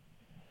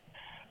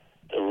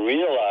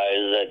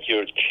realize that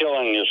you're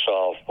killing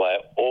yourself by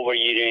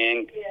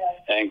overeating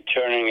and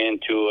turning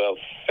into a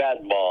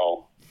fat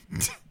ball.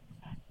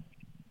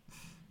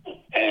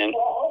 And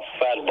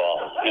fat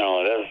ball. You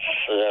know, there's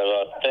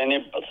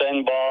a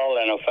thin ball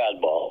and a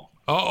fat ball.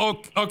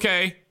 Oh,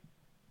 okay.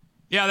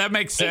 Yeah, that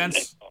makes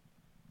sense.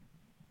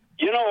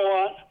 You know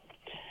what?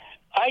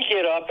 I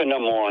get up in the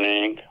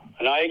morning,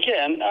 and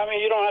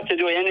you don't have to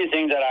do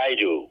anything that I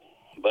do,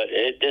 but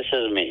this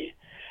is me.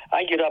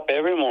 I get up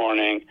every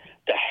morning.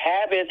 The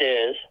habit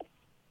is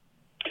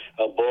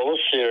a bowl of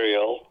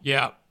cereal.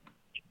 Yeah.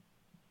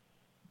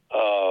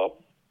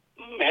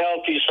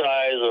 Healthy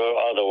size or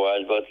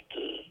otherwise, but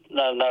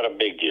not a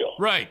big deal.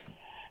 Right.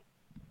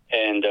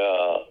 And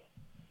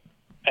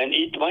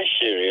eat my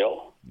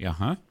cereal.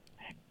 Uh-huh.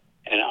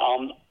 And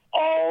I'm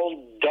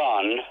all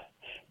done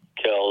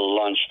till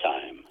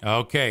lunchtime.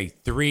 Okay,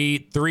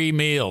 three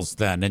meals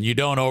then, and you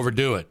don't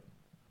overdo it.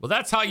 Well,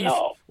 that's how you.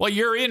 No. Well,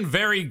 you're in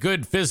very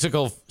good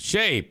physical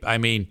shape. I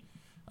mean,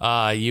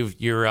 you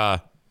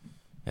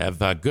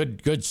have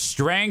good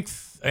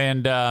strength,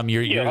 and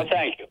you're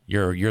thank you.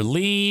 You're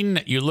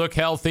lean. You look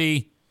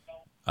healthy.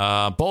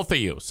 Both of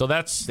you. So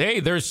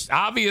there's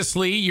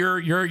obviously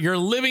you're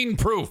living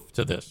proof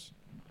to this.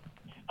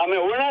 I mean,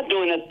 we're not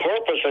doing it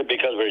purposely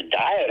because we're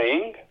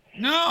dieting.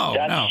 No,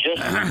 That's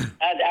just as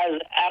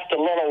after a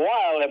little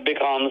while, it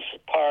becomes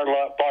part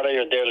of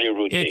your daily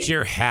routine. It's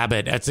your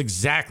habit. That's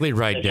exactly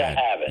right, It's Dad. a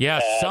habit.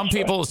 Yes, some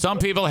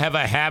people have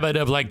a habit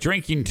of like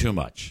drinking too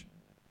much.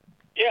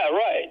 Yeah,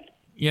 right.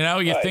 You know,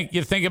 you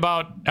Right. think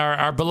about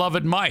our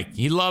beloved Mike.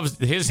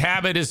 His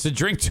habit is to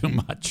drink too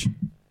much.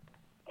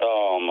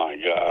 Oh my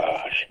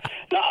gosh!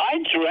 Now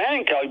I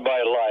drank all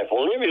my life.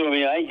 Believe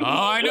me, I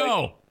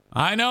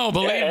know.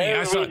 Believe me,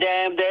 I saw. every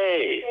damn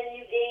day. And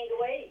you gained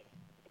weight.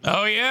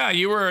 Oh yeah,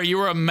 you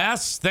were a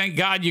mess. Thank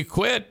God you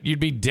quit. You'd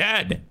be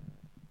dead.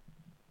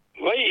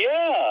 Well,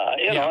 yeah,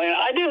 you know, and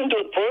I didn't do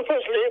it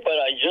purposely, but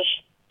I just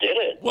did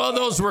it. Well,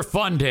 those were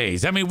fun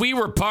days. I mean, we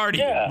were partying.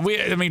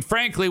 Yeah.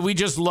 Frankly, we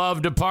just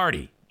loved to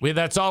party.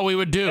 That's all we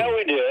would do. Yeah,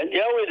 we did.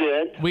 Yeah, we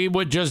did. We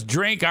would just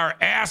drink our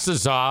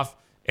asses off,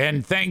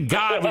 and thank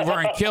God we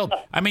weren't killed.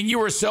 I mean, you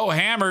were so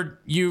hammered,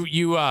 you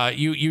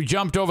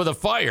jumped over the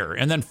fire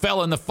and then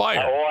fell in the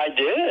fire. Oh, I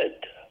did,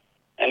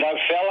 and I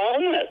fell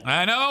on it.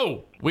 I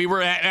know. You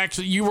were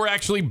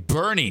actually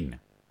burning.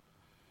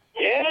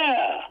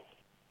 Yeah.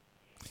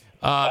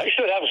 I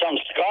should have some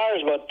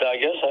scars, but I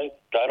guess I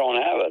don't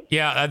have it.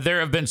 Yeah, there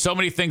have been so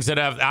many things that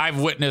I've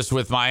witnessed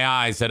with my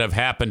eyes that have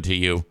happened to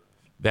you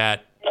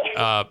that.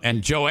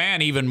 And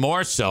Joanne, even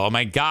more so. Oh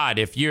my God!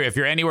 If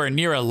you're anywhere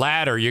near a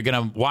ladder, you're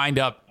gonna wind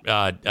up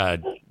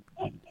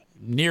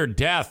near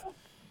death.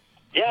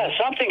 Yeah,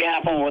 something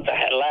happened with the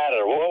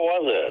ladder. What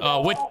was it?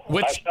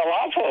 Which I fell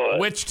off of it.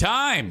 Which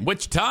time?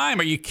 Which time?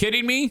 Are you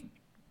kidding me?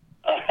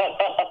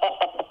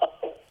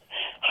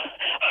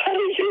 How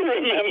did you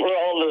remember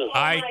all this? Oh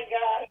my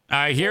God.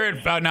 I hear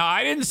it now.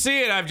 I didn't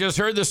see it. I've just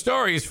heard the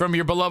stories from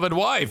your beloved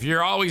wife.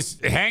 You're always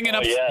hanging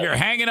up. Yeah. You're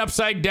hanging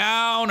upside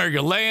down, or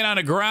you're laying on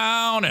the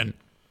ground, and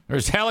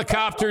there's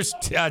helicopters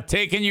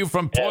taking you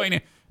from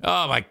point.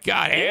 Oh my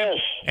God! Yes.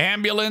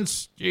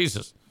 Ambulance,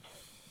 Jesus.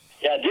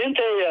 Yeah, didn't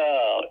they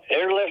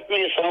airlift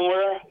me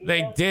somewhere?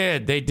 They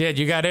did. They did.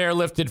 You got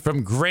airlifted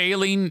from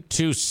Grayling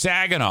to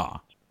Saginaw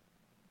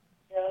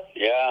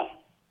Yeah.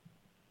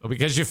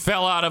 because you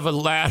fell out of a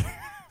ladder.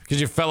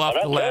 Because you fell off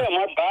But I the tell ladder. you,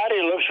 my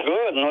body looks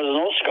good. There's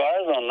no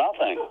scars on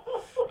nothing.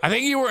 I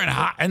think you were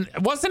and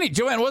wasn't he,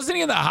 Joanne? Wasn't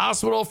he in the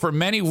hospital for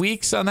many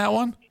weeks on that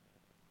one?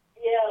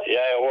 Yeah.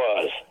 Yeah, it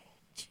was.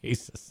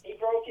 Jesus. He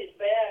broke his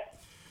back.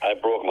 I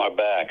broke my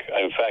back.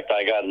 In fact,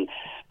 I got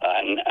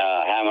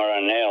hammer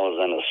and nails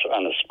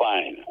on the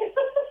spine.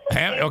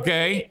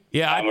 Okay.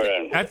 Yeah,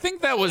 I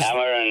think that was.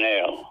 Hammer and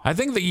nail. I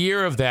think the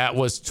year of that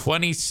was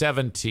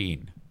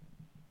 2017.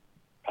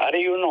 How do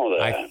you know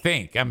that? I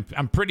think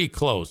I'm pretty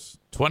close.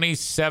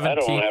 2017. I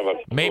don't have a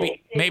clue.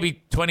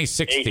 Maybe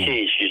 2016.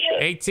 18, she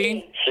said.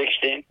 18?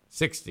 16.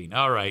 16.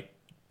 All right.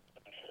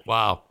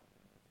 Wow.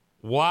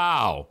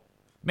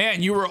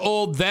 Man, you were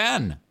old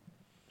then.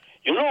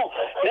 You know,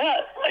 yeah.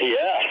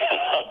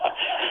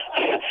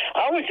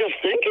 I was just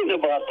thinking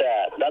about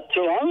that not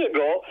too long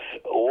ago.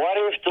 What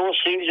if those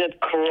things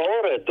that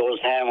corroded, those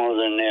hammers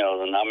and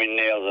nails,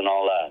 nails and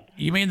all that?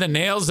 You mean the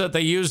nails that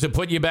they used to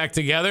put you back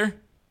together?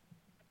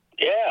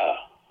 Yeah.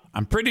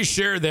 I'm pretty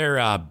sure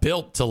they're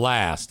built to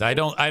last. I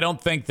don't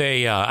think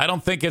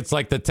it's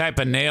like the type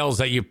of nails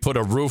that you put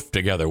a roof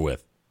together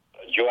with.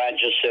 Joanne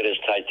just said it's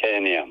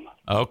titanium.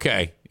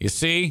 Okay, you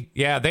see,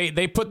 yeah,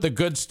 they put the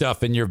good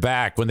stuff in your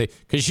back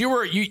because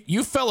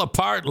you fell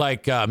apart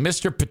like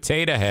Mr.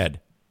 Potato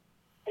Head.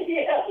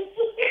 Yes.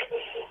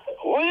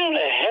 Where the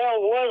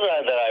hell was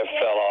I that I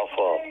fell off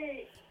of?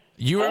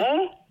 You were,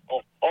 Huh?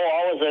 Oh,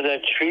 I was at a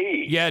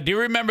tree. yeah. Do you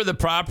remember the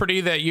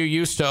property that you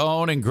used to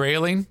own in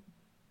Grayling?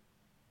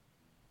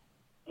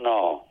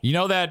 No. You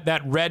know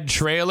that red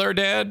trailer,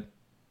 Dad?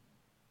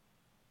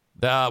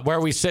 Where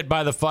we sit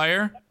by the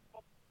fire?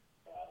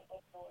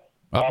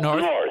 Up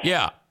north?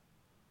 Yeah.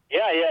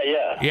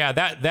 Yeah.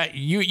 That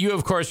you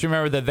of course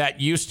remember that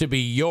used to be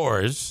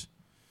yours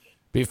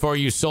before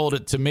you sold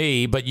it to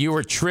me, but you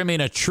were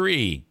trimming a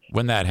tree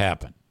when that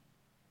happened.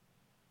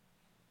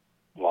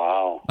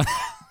 Wow. I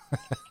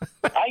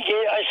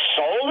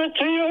sold it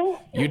to you?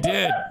 You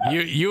did.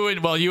 You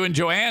and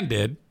Joanne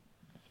did.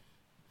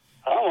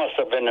 I must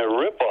have been a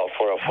ripoff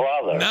for a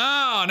father.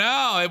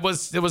 No, it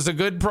was a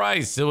good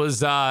price. It was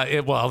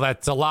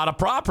that's a lot of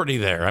property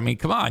there. I mean,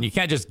 come on, you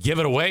can't just give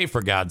it away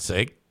for God's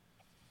sake.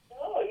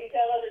 Oh, you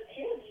got other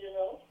kids, you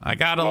know. I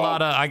got a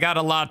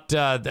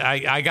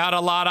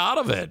lot out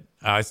of it.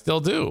 I still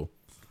do.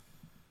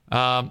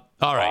 All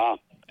right.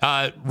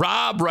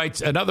 Rob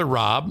writes,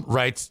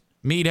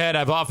 Meathead,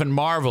 I've often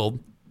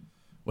marveled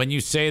when you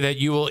say that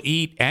you will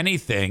eat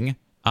anything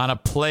on a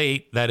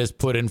plate that is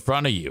put in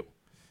front of you.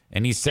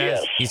 And he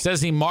says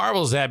he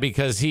marvels at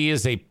because he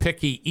is a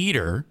picky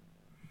eater.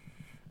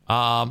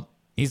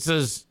 He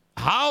says,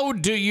 how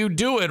do you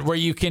do it where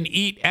you can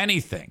eat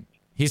anything?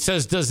 He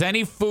says, does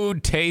any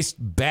food taste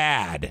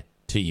bad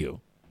to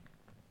you?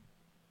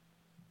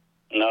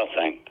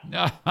 Nothing.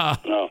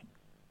 No.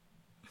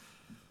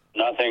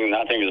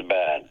 nothing is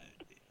bad.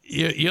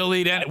 You'll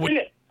eat any.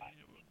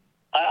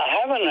 I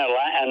have an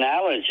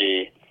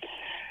analogy.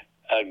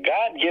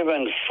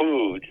 God-given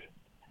food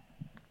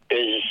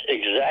is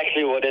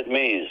exactly what it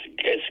means.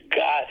 It's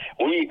God.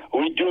 We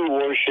do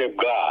worship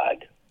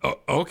God.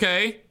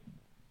 Okay.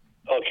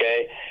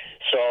 Okay.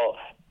 So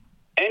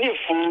any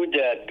food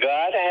that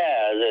God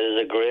has is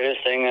the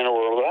greatest thing in the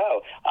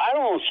world. I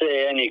don't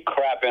say any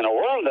crap in the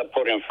world to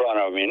put in front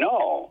of me,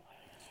 no.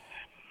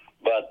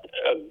 But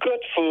a good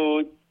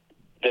food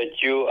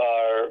that you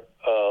are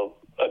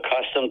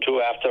accustomed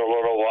to after a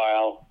little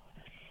while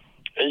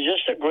is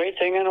just a great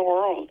thing in the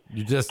world.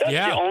 That's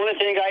the only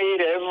thing I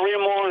eat every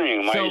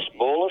morning, my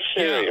bowl of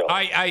cereal.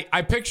 Yeah,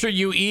 I picture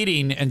you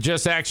eating and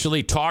just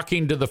actually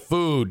talking to the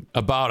food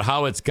about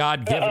how it's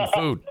God-given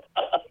food.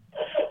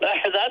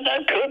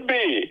 That could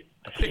be.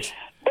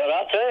 But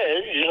I'll tell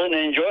you, it's just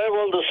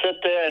enjoyable to sit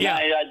there, and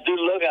I do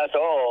look at,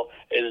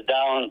 it's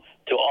down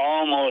to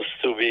almost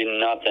to be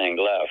nothing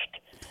left.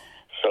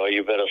 So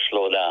you better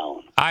slow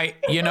down. I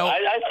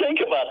think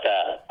about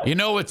that. You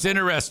know what's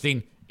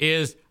interesting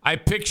is I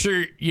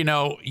picture,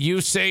 you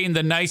saying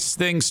the nice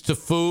things to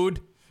food,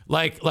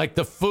 like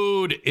the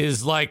food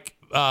is like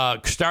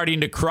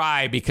starting to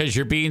cry because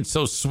you're being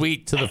so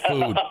sweet to the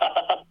food.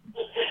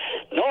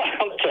 No,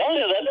 I'm telling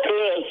you, that's good.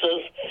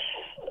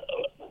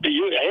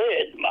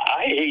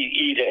 I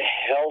eat a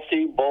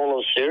healthy bowl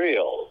of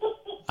cereal.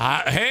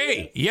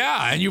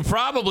 And you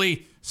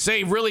probably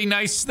say really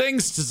nice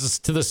things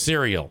to the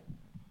cereal.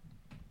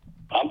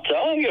 I'm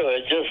telling you,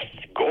 it's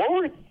just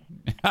gourd.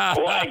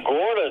 I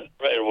gourd it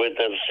with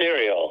the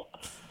cereal.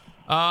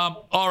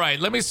 All right,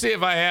 let me see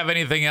if I have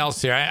anything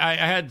else here. I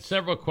had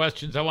several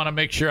questions. I want to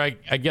make sure I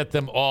get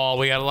them all.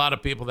 We had a lot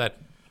of people that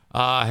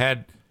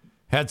had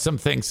some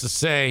things to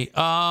say.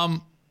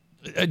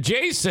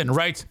 Jason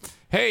writes,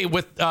 hey,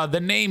 with the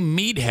name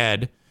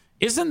Meathead,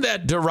 isn't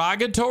that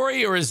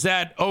derogatory or is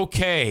that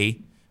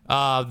okay,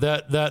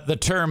 the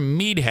term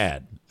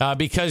Meathead?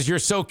 Because you're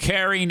so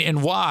caring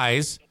and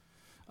wise.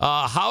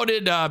 How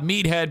did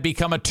Meathead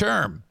become a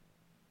term?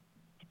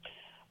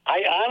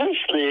 I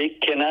honestly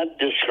cannot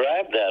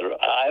describe that.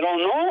 I don't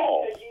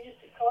know. You used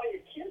to call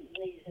your kids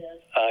Meathead.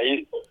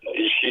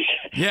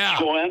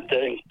 She went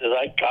and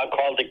I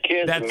called the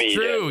kids That's Meathead.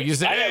 True. You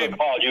said, I never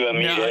called you a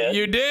Meathead. No,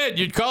 you did.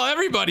 You'd call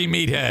everybody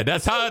Meathead.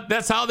 That's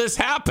how this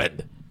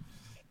happened.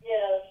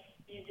 Yes,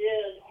 you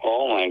did.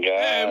 Oh, my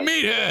God. Hey,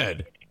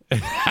 Meathead.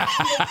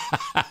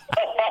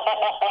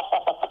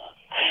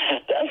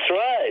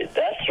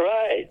 That's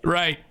right.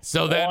 Right.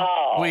 So then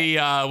we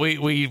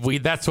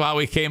that's why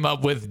we came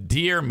up with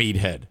Dear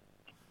Meathead.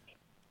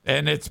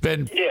 And it's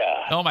been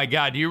oh my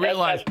God, you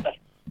realize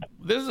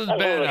this has been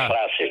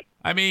classic.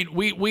 I mean,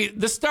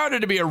 this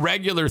started to be a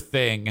regular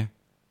thing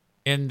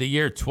in the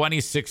year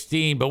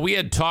 2016, but we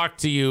had talked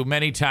to you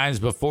many times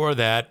before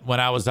that when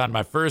I was on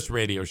my first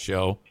radio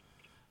show.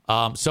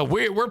 So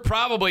we're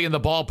probably in the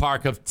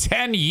ballpark of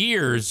 10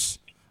 years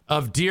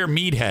of Dear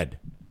Meathead.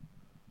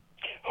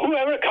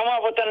 Whoever come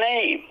up with the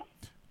name?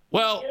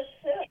 Well,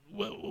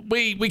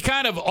 we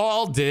kind of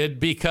all did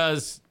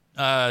because,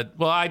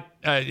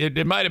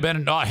 it might have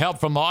been help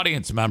from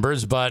audience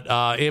members, but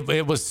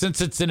it was,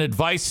 since it's an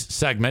advice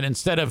segment,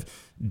 instead of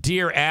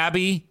Dear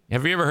Abby,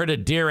 have you ever heard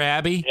of Dear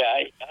Abby?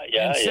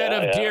 Yeah. Instead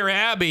of Dear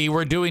Abby,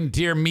 we're doing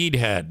Dear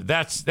Meathead.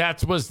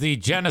 That was the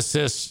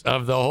genesis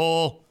of the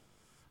whole.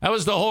 That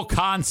was the whole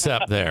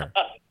concept there.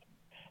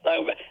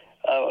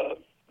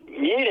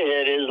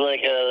 Meathead is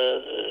like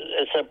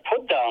it's a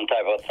put down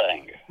type of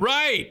thing.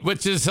 Right,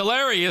 which is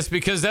hilarious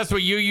because that's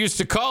what you used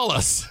to call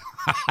us.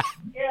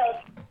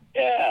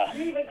 Yeah.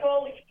 You even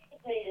called the kids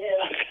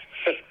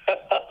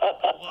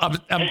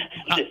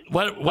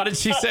Meathead. What did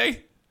she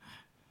say?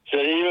 So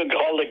they even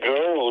call the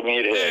girls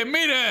Meathead. Hey,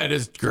 Meathead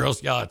is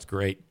girls. Yeah, it's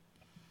great.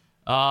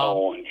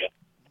 Oh, my God.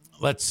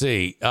 Let's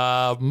see.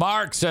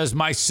 Mark says,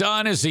 my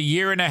son is a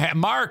year and a half.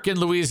 Mark in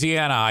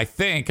Louisiana, I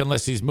think,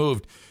 unless he's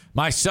moved.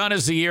 My son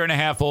is a year and a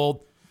half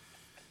old.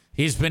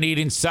 He's been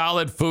eating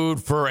solid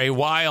food for a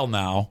while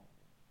now.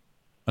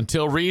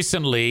 Until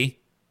recently,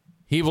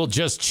 he will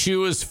just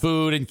chew his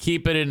food and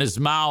keep it in his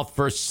mouth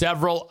for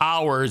several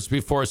hours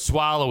before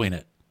swallowing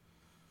it.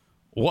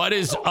 What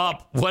is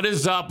up? What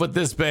is up with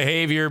this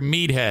behavior,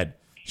 Meathead?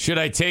 Should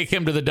I take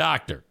him to the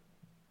doctor?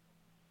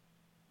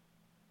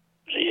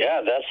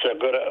 Yeah, that's a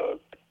good.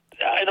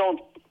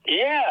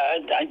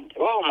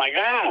 Oh my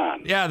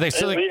God. Yeah, they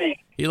say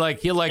he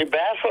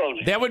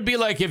baffled. That would be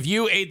like if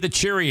you ate the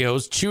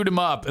Cheerios, chewed them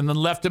up, and then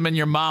left them in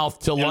your mouth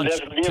till lunch,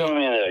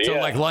 till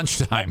like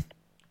lunchtime.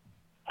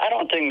 I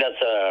don't think that's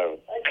I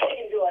take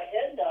him to a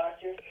head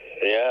doctor.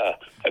 Yeah,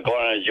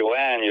 according to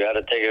Joanne, you had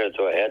to take her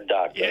to a head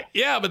doctor.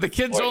 Yeah, but the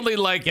kid's only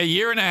like a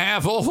year and a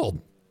half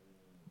old.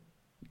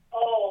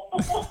 Oh.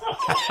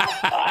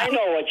 I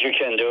know what you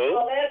can do.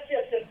 Well, that's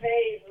just a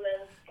phase,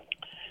 then.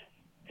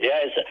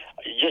 Yeah,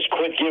 just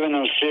quit giving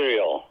them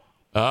cereal.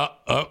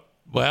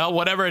 Well,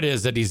 whatever it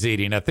is that he's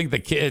eating, I think the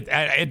kid,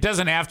 it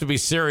doesn't have to be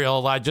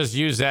cereal. I just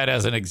use that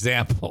as an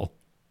example.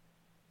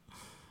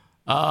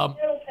 Yeah,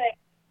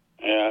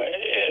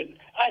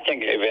 I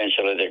think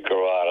eventually they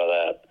grow out of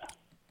that.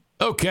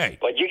 Okay.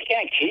 But you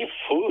can't keep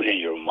food in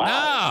your mouth.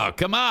 No,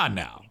 come on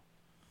now.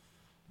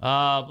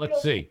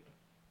 Let's see.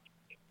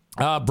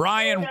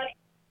 Brian.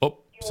 Oh,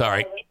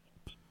 sorry.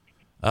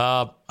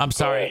 I'm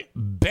sorry.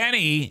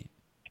 Benny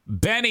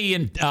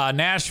in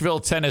Nashville,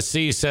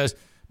 Tennessee says,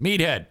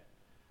 Meathead,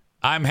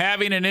 I'm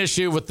having an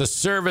issue with the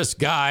service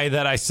guy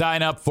that I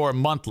sign up for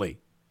monthly.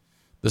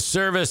 The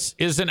service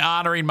isn't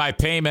honoring my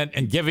payment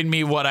and giving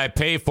me what I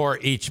pay for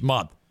each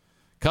month.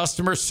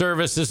 Customer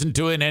service isn't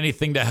doing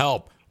anything to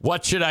help.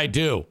 What should I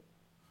do?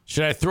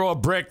 Should I throw a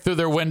brick through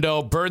their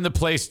window, burn the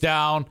place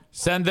down,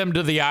 send them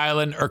to the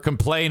island, or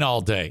complain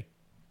all day?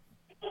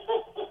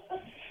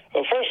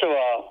 Well, first of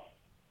all,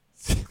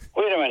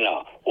 wait a minute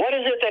now. What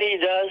is it that he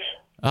does?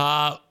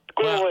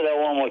 Go over that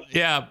one more.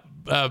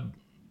 Yeah,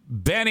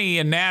 Benny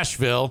in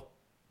Nashville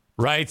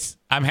writes,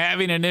 I'm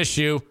having an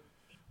issue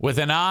with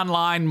an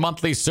online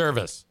monthly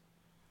service.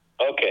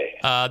 Okay.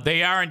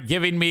 They aren't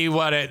giving me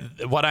what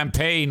I'm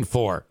paying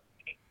for.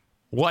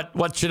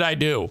 What should I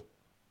do?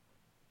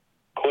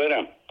 Quit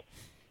him.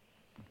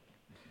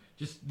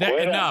 Just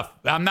enough.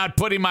 I'm not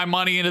putting my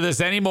money into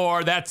this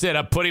anymore. That's it.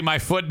 I'm putting my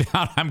foot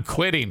down. I'm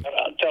quitting.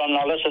 Tell him,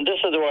 now listen, this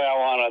is the way I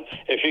want it.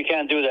 If you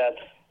can't do that,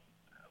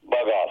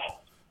 bug off.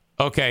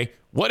 Okay.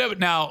 What if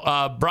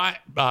now,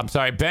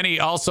 Benny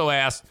also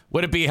asked,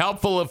 would it be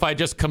helpful if I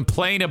just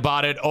complain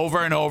about it over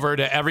and over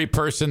to every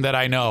person that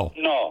I know?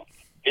 No.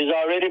 He's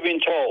already been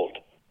told.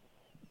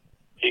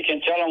 You can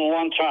tell him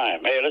one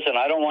time, hey, listen,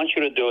 I don't want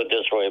you to do it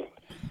this way.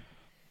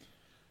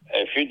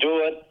 If you do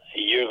it,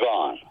 you're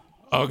gone.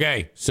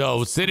 Okay.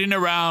 So sitting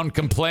around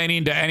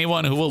complaining to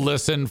anyone who will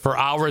listen for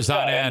hours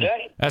on end,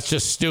 that's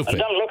just stupid.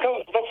 And then look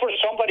for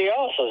somebody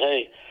else.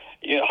 Hey,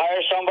 you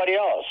hire somebody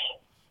else.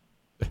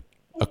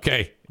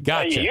 Okay,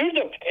 gotcha. Hey, you're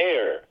the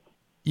payer.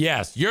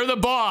 Yes, you're the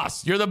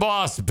boss. You're the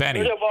boss, Benny.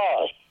 You're the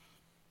boss.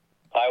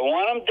 I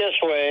want them this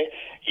way.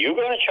 You're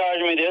going to charge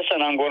me this,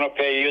 and I'm going to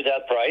pay you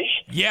that price.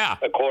 Yeah.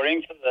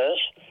 According to this.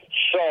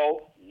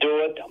 So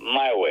do it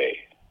my way.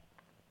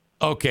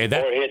 Okay.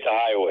 Or hit the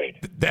highway.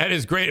 That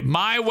is great.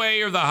 My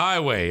way or the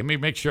highway? Let me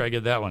make sure I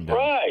get that one down.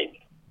 Right.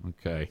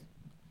 Okay.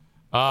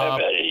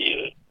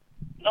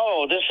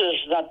 No, this is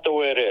not the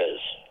way it is.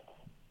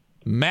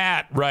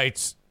 Matt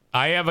writes,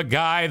 I have a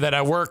guy that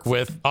I work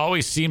with,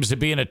 always seems to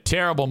be in a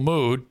terrible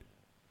mood.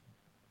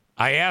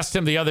 I asked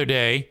him the other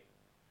day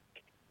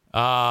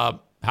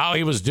how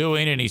he was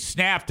doing, and he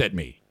snapped at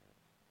me.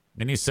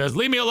 And he says,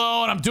 leave me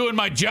alone. I'm doing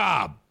my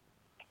job.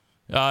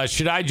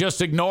 Should I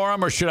just ignore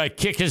him or should I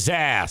kick his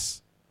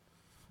ass?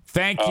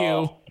 Thank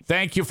you.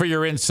 Thank you for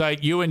your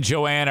insight. You and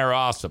Joanne are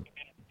awesome.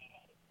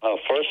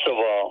 First of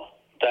all,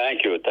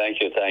 thank you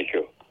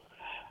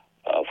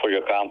for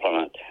your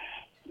compliment.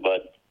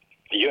 But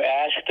you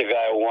asked the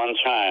guy one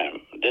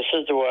time. This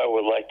is the way I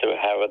would like to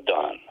have it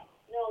done.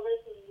 No,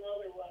 this is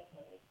another one.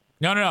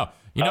 No.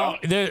 You know,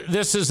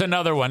 this is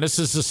another one. This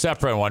is a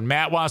separate one.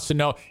 Matt wants to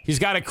know, he's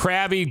got a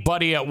crabby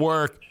buddy at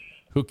work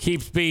who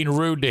keeps being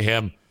rude to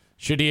him.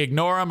 Should he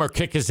ignore him or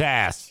kick his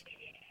ass?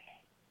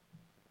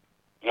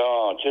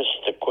 No, just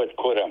to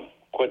quit him.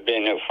 Quit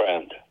being a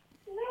friend.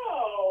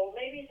 No,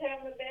 maybe he's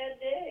having a bad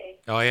day.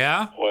 Oh,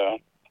 yeah? Well.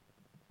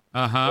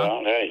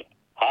 Well, hey,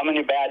 how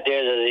many bad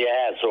days has he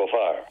had so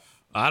far?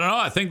 I don't know.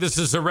 I think this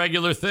is a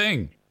regular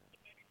thing.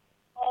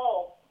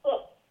 Oh,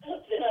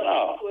 then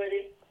I'm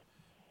quitting.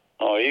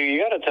 Oh,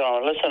 you got to tell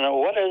him, listen,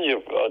 what is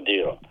your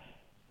deal?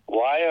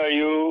 Why are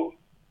you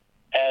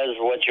as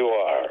what you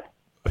are?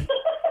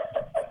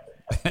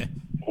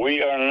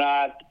 We are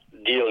not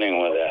dealing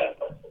with that.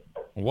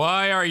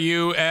 Why are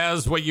you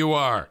as what you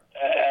are?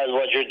 As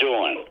what you're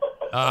doing.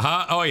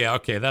 Uh-huh. Oh, yeah.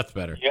 Okay, that's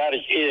better. You got to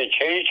either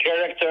change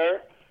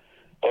character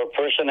or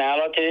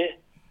personality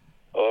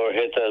or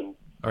hit the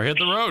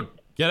road.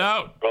 Get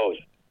out. Road.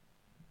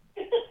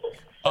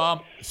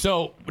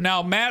 So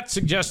now Matt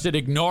suggested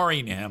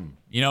ignoring him.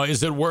 You know,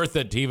 is it worth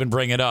it to even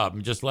bring it up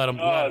and just let him?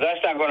 No, that's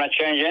not going to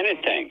change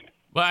anything.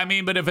 Well, I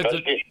mean, but if it's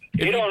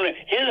he's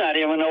not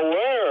even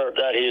aware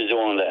that he's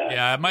doing that.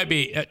 Yeah,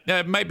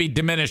 it might be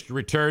diminished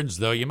returns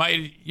though. You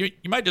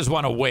might just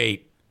want to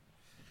wait.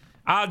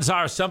 Odds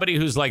are somebody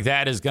who's like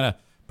that is going to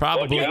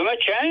probably give him a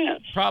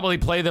chance. Probably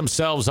play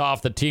themselves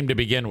off the team to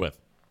begin with.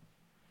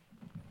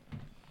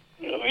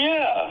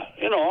 Yeah,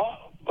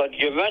 but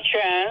give him a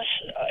chance.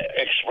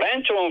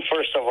 Explain to him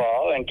first of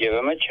all, and give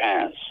him a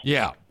chance.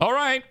 Yeah. All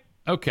right.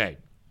 Okay.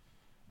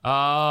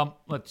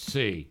 Let's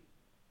see.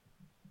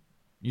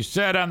 You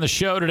said on the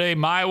show today,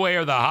 my way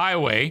or the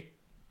highway.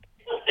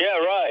 Yeah,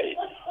 right.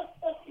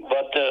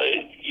 But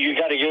you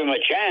got to give him a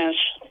chance.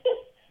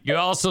 You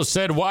also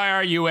said, why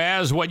are you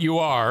as what you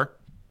are?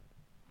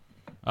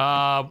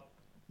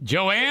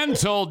 Joanne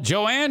told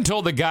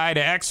the guy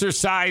to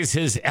exercise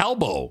his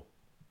elbow.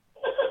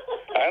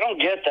 I don't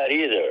get that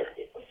either.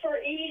 For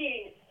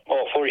eating.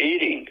 Oh, for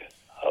eating.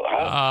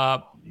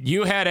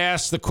 You had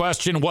asked the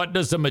question, what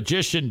does a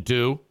magician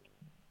do?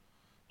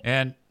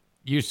 And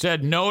you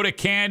said no to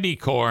candy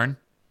corn.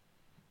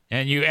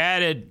 And you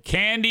added,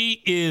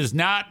 candy is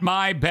not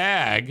my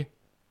bag.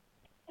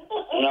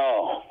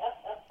 No.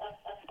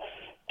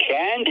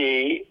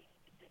 candy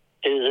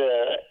is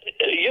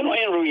in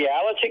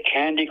reality,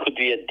 candy could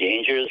be a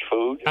dangerous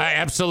food.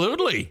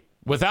 Absolutely,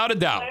 without a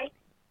doubt.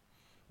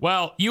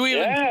 Well, you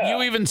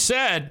even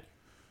said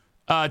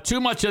too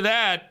much of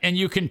that, and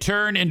you can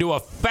turn into a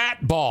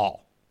fat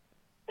ball.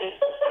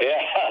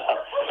 Yeah,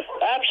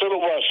 absolutely.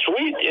 Well,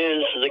 sweet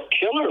is the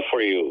killer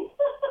for you.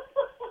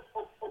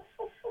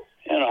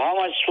 How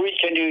much sweet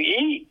can you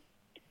eat?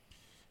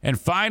 And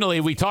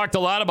finally, we talked a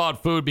lot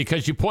about food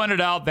because you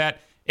pointed out that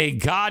a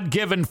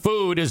God-given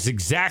food is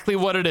exactly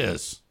what it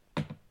is.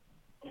 Yeah,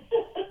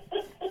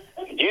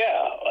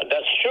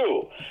 that's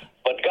true.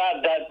 But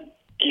God, that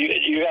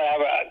you got to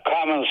have a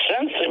common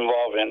sense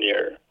involved in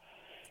here.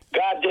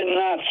 God did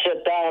not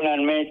sit down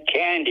and make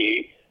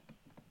candy.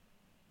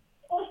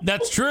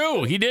 That's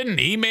true. He didn't.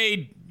 He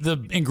made the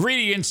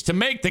ingredients to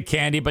make the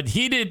candy, but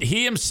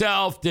he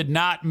himself did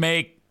not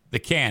make the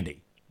candy.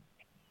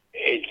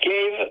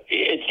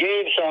 It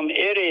gave some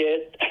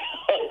idiot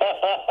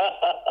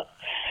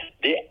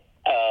the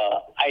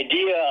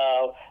idea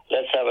of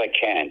let's have a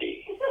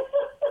candy.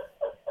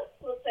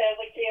 Let's have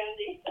a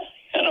candy.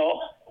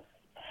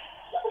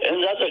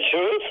 Isn't that the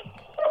truth?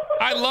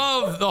 I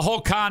love the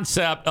whole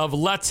concept of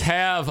let's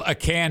have a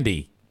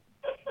candy.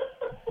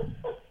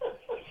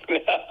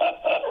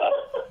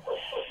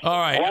 All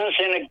right. Once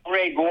in a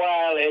great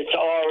while, it's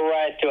all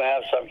right to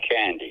have some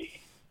candy.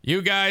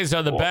 You guys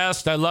are the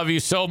best. I love you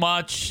so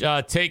much.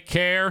 Take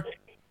care.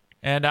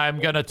 And I'm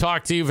going to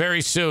talk to you very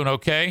soon,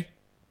 okay?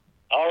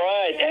 All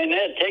right. And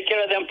then take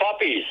care of them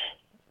puppies.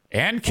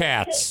 And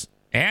cats.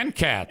 And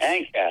cats.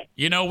 And cats.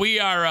 We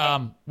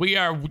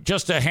are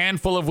just a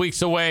handful of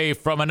weeks away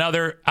from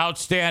another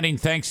outstanding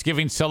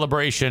Thanksgiving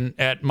celebration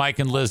at Mike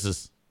and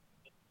Liz's.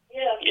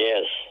 Yeah.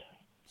 Yes.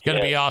 It's going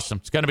to be awesome.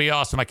 It's going to be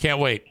awesome. I can't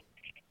wait.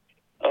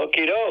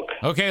 Okie doke.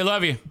 Okay,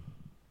 love you.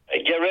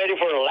 Get ready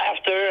for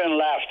laughter and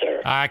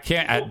laughter. I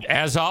can't.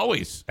 As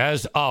always.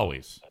 As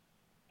always.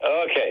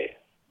 Okay.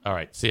 All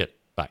right. See you.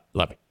 Bye.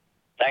 Love you.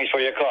 Thanks for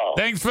your call.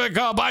 Thanks for the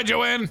call. Bye,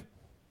 Joanne.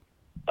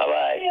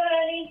 Bye-bye. See you,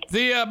 honey.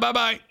 See ya.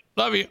 Bye-bye.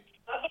 Love you.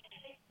 Bye-bye.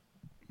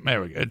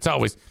 There we go. It's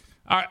always,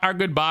 our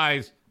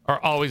goodbyes are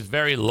always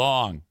very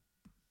long.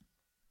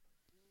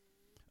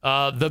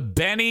 The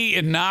Benny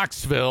in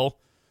Knoxville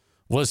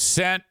was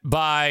sent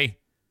by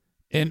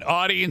an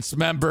audience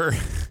member.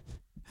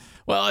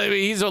 Well, I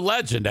mean, he's a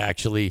legend,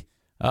 actually.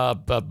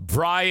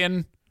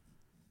 Brian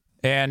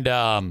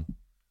and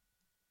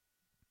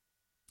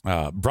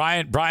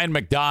Brian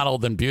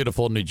McDonald in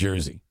beautiful New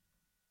Jersey.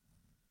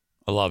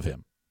 I love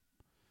him.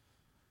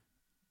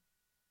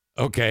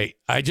 Okay,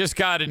 I just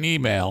got an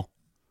email.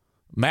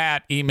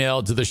 Matt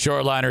emailed to the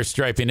Shoreliner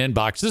Striping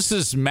inbox. This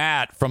is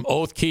Matt from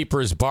Oath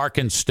Keepers Bark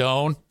and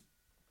Stone.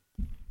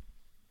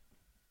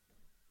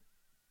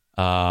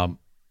 I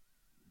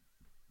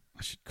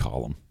should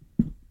call him.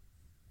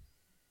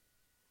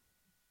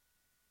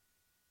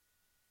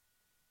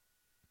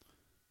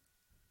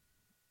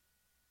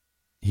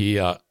 He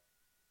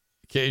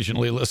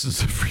occasionally listens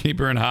to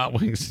Freeburn Hot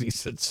Wings, and he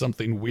said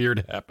something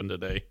weird happened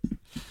today.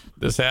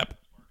 This happened.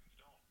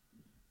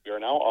 We are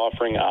now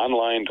offering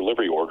online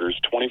delivery orders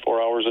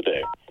 24 hours a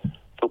day.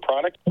 For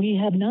product, we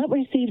have not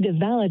received a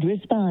valid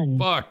response.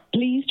 Fuck.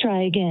 Please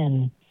try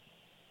again.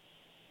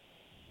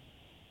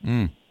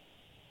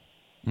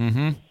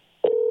 Mm-hmm.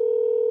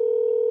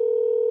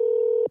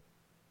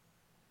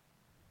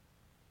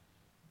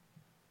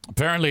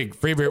 Apparently,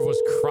 Freeburn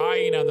was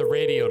crying on the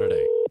radio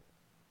today.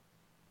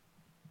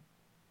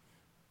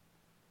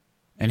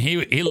 And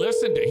he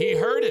listened, he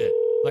heard it.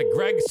 Like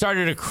Greg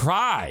started to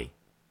cry.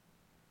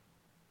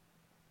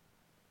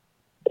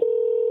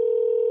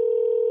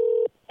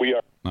 we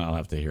are. I'll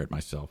have to hear it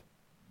myself.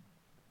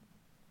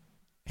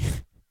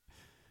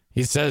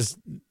 He says,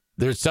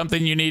 there's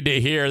something you need to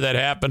hear that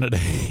happened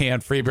today on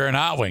Freeburn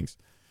Hot Wings.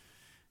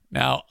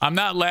 Now, I'm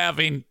not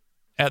laughing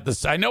at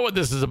this. I know what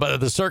this is about,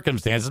 the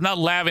circumstances. I'm not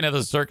laughing at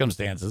the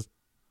circumstances.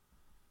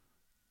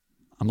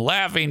 I'm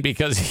laughing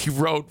because he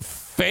wrote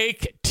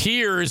fake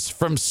tears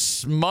from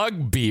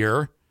Smug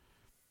Beer.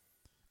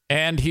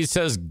 And he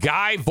says,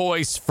 guy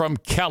voice from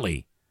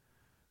Kelly.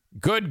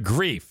 Good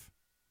grief.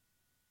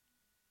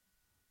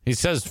 He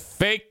says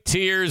fake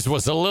tears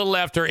was a little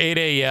after 8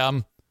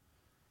 a.m.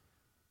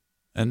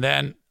 And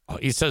then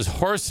he says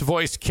horse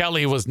voice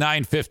Kelly was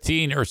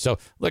 9:15 or so.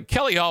 Look,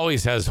 Kelly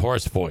always has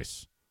horse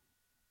voice.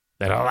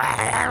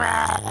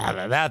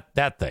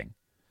 That thing.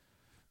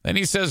 Then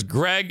he says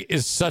Greg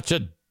is such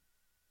a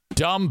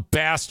dumb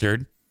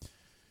bastard.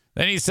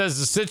 Then he says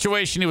the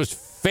situation he was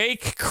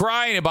fake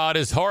crying about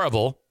is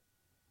horrible.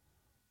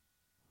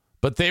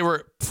 But they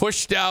were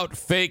pushed out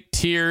fake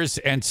tears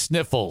and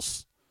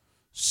sniffles.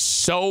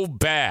 So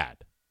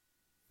bad.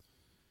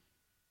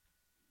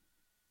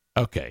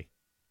 Okay.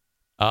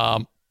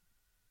 Yeah,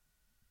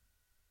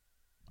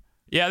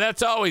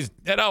 that always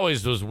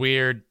was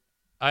weird.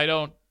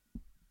 I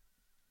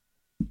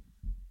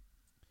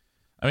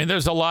mean,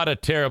 there's a lot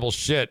of terrible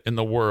shit in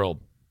the world,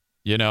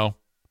 you know?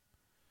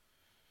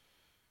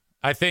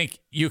 I think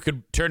you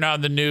could turn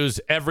on the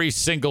news every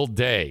single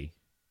day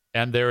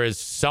and there is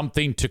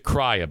something to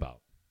cry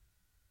about.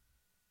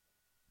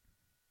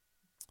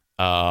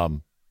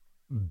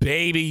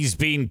 Babies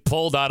being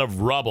pulled out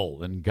of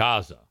rubble in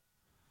Gaza.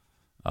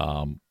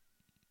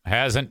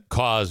 Hasn't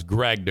caused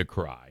Greg to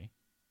cry.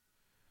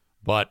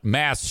 But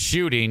mass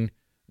shooting,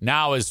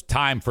 now is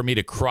time for me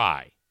to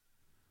cry.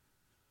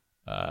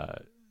 Come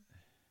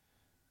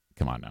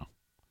on now.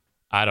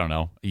 I don't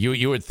know.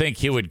 You would think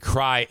he would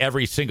cry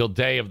every single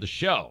day of the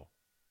show.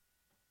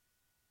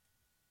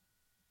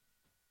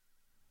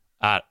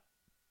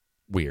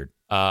 Weird.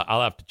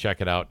 I'll have to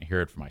check it out and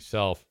hear it for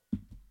myself.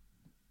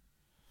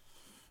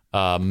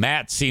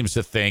 Matt seems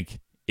to think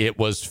it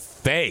was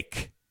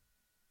fake.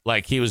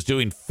 Like he was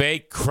doing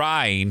fake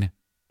crying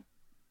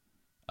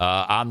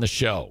on the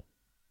show.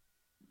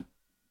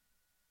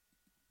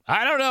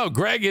 I don't know.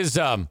 Greg is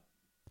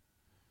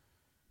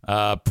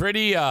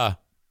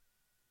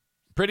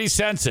pretty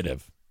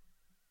sensitive.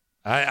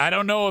 I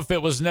don't know if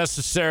it was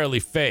necessarily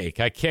fake.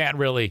 I can't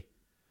really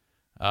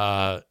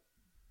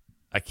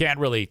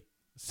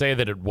say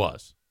that it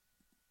was.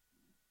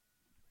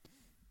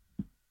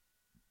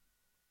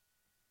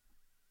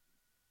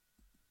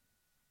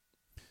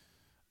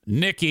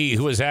 Nikki,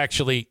 who is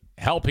actually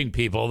helping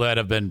people that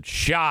have been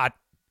shot,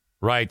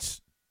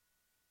 writes,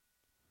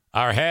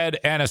 our head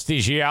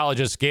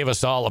anesthesiologist gave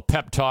us all a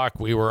pep talk.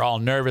 We were all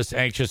nervous,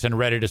 anxious, and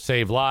ready to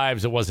save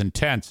lives. It was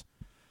intense.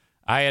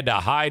 I had to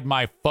hide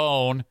my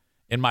phone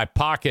in my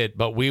pocket,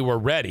 but we were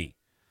ready.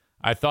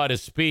 I thought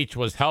his speech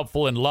was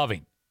helpful and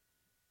loving.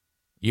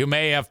 You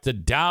may have to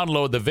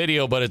download the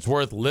video, but it's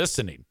worth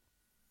listening.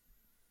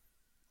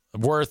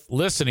 Worth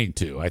listening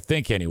to, I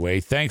think, anyway.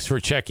 Thanks for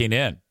checking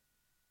in.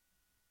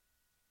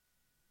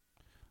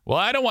 Well,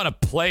 I don't want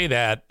to play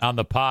that on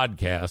the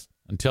podcast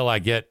until I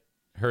get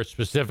her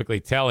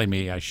specifically telling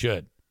me I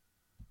should.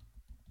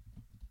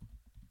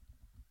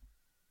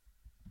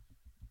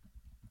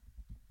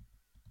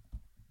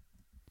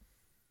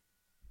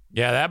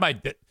 Yeah, that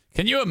might.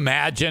 Can you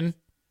imagine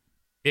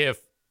if,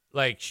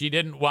 like, she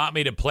didn't want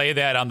me to play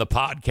that on the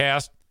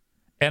podcast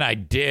and I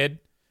did,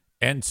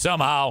 and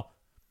somehow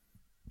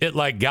it,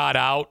 like, got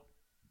out,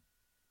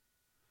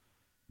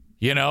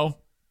 you know?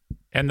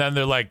 And then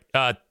they're like,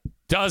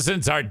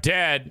 dozens are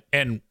dead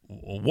and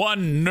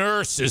one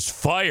nurse is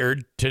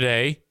fired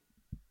today.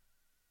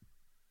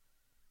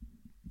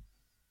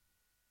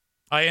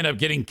 I end up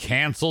getting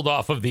canceled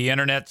off of the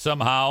internet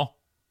somehow.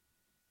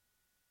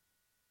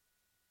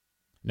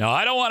 No,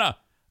 I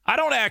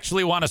don't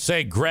actually want to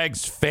say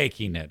Greg's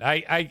faking it.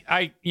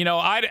 I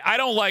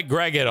don't like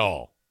Greg at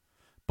all.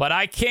 But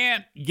I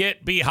can't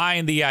get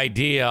behind the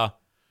idea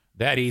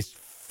that he's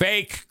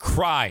fake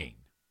crying.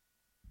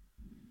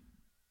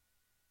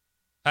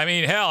 I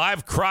mean, hell,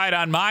 I've cried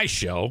on my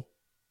show.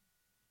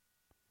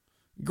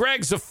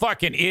 Greg's a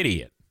fucking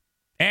idiot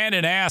and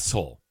an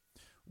asshole.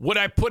 Would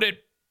I put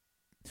it?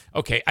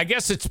 Okay, I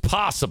guess it's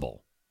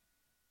possible.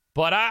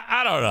 But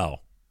I don't know.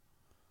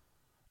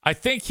 I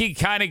think he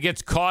kind of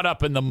gets caught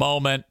up in the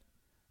moment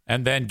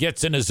and then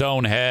gets in his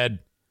own head.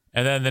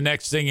 And then the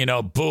next thing you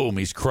know, boom,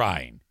 he's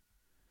crying.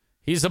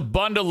 He's a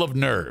bundle of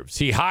nerves.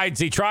 He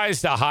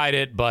tries to hide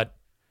it, but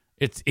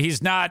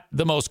he's not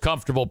the most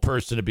comfortable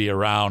person to be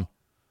around.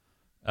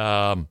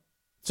 So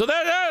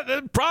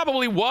that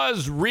probably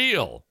was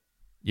real,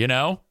 you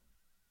know,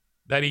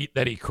 that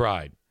he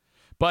cried.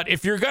 But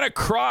if you're going to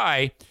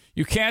cry,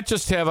 you can't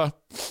just have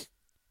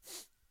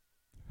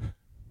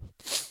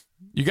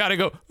you got to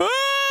go,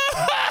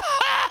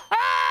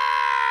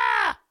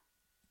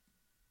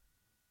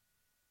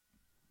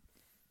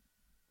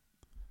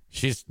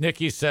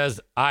 Nikki says,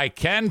 I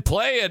can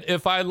play it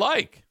if I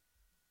like.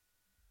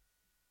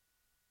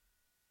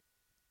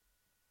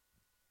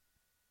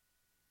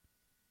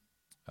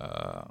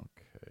 Okay.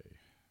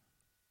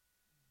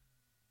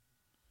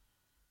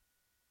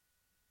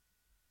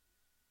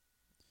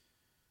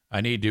 I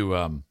need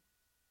to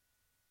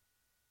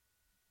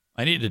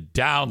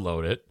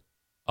download it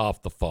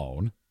off the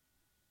phone.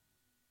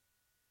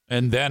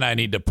 And then I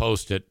need to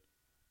post it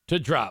to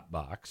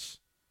Dropbox,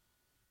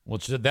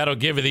 which that'll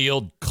give you the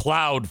old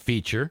cloud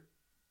feature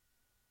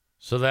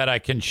so that I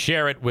can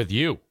share it with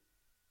you.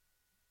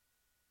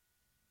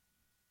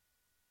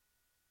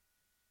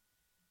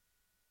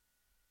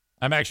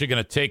 I'm actually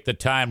going to take the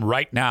time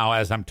right now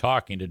as I'm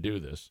talking to do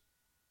this.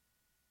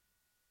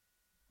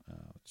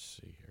 Let's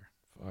see here.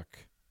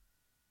 Fuck.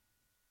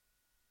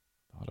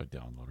 Thought I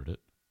downloaded it.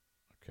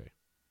 Okay.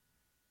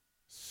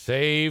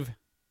 Save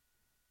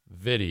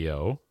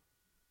video.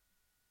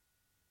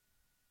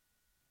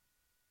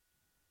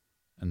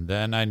 And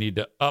then I need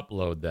to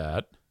upload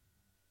that.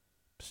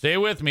 Stay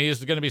with me. This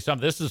is going to be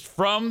something. This is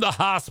from the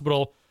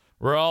hospital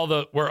where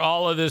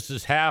all of this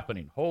is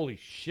happening. Holy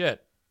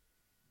shit.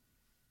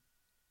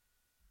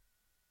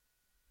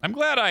 I'm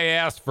glad I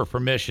asked for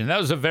permission. That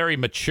was a very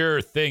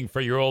mature thing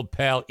for your old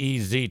pal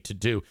EZ to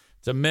do.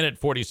 It's a minute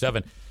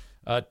 47.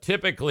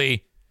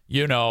 Typically,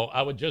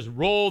 I would just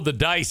roll the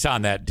dice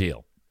on that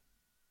deal.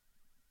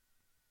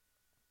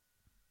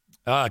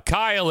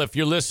 Kyle, if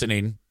you're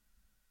listening,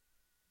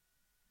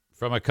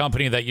 from a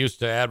company that used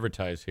to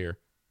advertise here,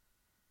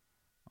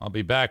 I'll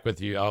be back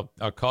with you.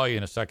 I'll call you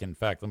in a second. In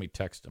fact, let me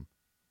text him.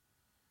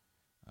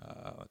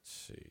 Let's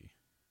see.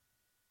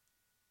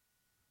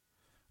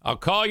 I'll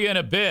call you in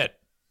a bit.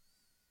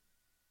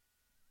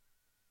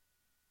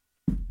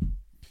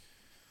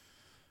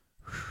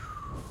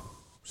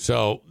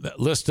 So,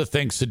 list of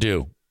things to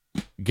do.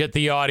 Get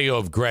the audio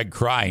of Greg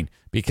crying,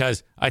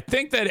 because I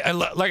think that,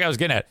 like I was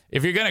getting at,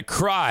 if you're going to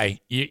cry,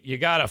 you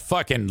got to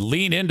fucking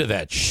lean into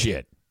that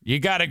shit. You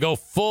got to go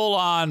full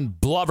on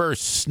blubber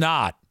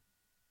snot.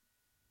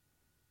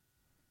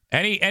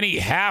 Any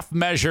half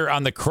measure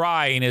on the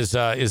crying is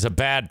a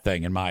bad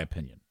thing, in my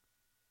opinion.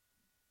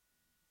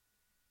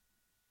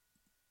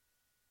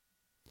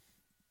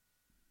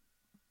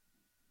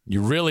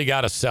 You really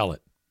got to sell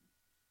it.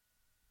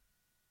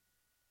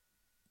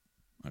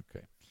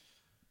 Okay.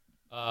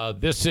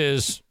 This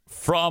is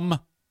from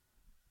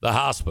the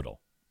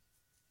hospital.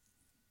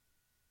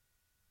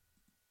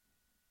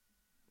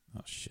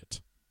 Oh,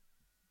 shit.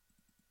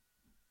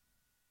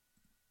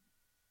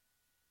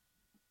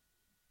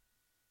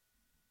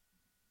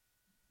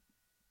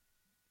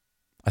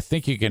 I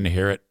think you can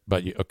hear it,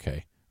 but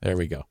okay. There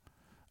we go.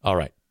 All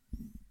right.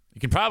 You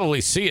can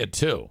probably see it,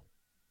 too.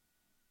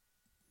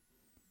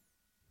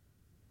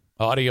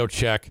 Audio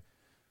check.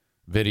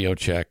 Video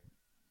check.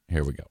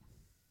 Here we go.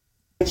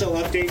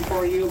 Update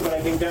for you, but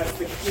I think that's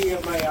the key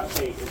of my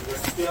update, is we're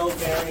still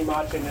very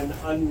much in an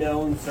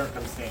unknown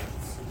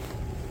circumstance.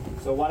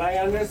 So what I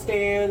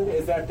understand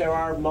is that there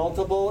are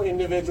multiple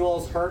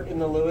individuals hurt in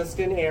the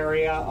Lewiston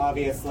area,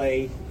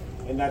 obviously,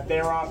 and that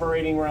their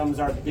operating rooms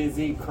are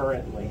busy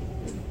currently.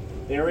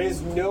 There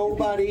is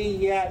nobody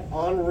yet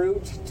en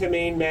route to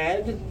main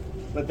med,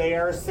 but they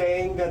are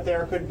saying that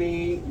there could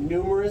be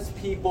numerous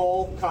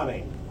people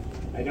coming.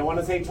 I don't want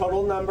to say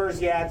total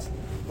numbers yet,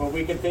 but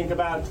we could think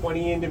about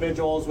 20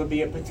 individuals would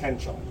be a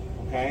potential,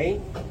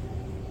 okay?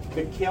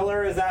 The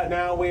killer is that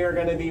now we are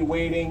going to be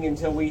waiting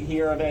until we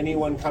hear of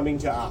anyone coming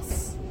to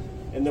us.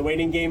 And the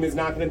waiting game is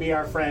not going to be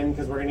our friend,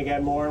 because we're going to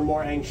get more and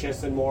more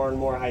anxious and more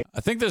hyped.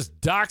 I think this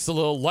doc's a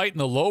little light in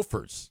the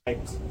loafers.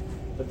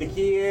 But the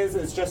key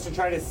is just to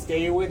try to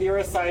stay with your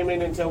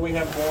assignment until we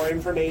have more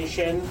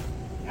information.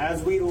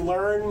 As we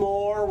learn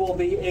more, we'll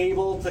be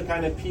able to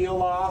kind of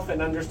peel off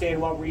and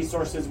understand what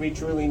resources we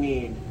truly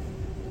need.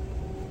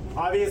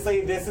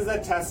 Obviously, this is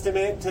a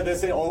testament to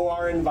this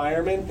OR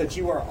environment that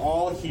you are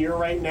all here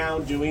right now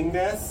doing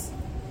this.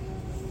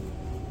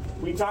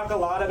 We talk a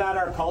lot about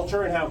our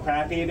culture and how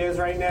crappy it is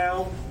right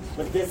now,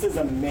 but this is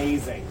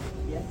amazing.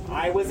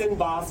 I was in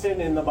Boston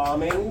in the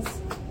bombings,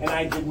 and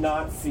I did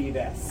not see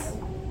this.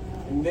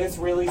 And this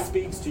really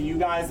speaks to you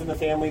guys and the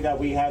family that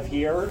we have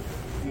here.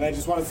 And I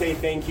just want to say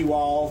thank you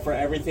all for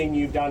everything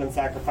you've done and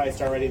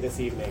sacrificed already this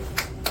evening.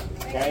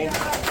 Okay?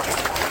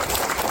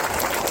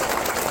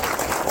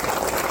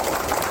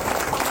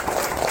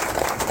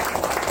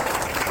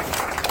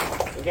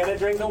 Get a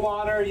drink of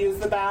water, use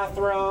the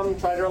bathroom,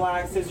 try to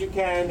relax as you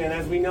can, and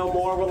as we know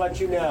more, we'll let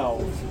you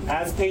know.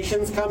 As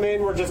patients come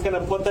in, we're just going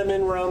to put them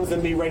in rooms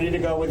and be ready to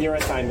go with your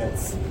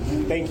assignments.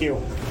 Thank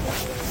you.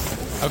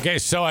 Okay,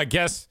 so I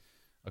guess,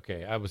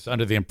 I was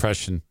under the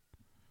impression,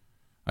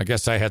 I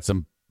guess I had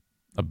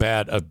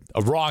a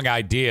wrong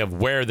idea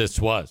of where this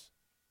was.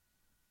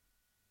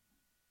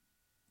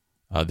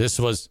 This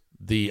was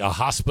a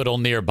hospital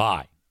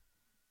nearby,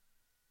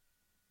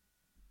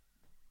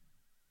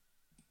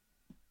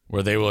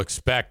 where they will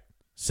expect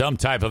some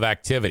type of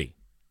activity.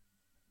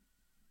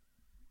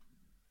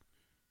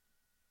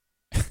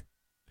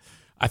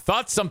 I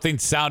thought something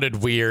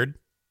sounded weird.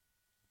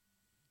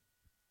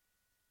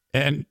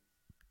 And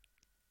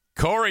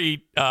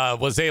Corey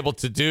was able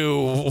to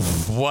do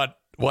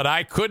what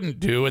I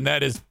couldn't do, and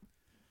that is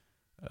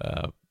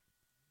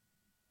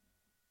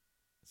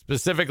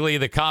specifically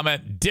the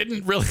comment,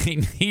 didn't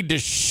really need to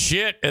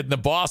shit in the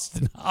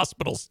Boston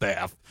hospital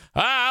staff.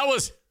 I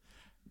was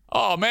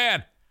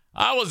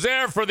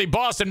there for the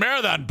Boston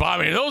Marathon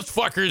bombing. Those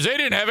fuckers, they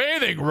didn't have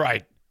anything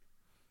right.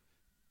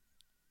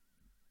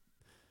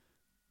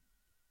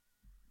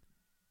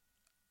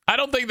 I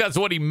don't think that's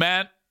what he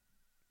meant.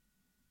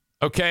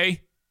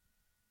 Okay?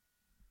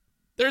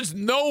 There's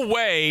no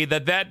way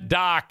that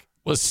doc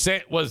was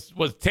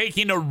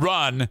taking a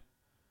run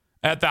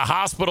at the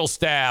hospital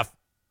staff.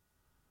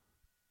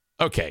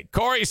 Okay,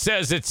 Corey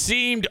says it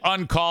seemed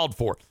uncalled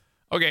for.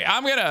 Okay,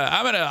 I'm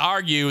gonna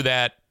argue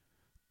that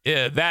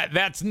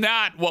that's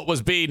not what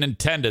was being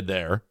intended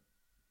there.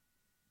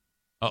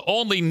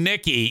 Only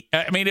Nikki.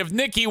 I mean, if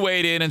Nikki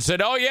weighed in and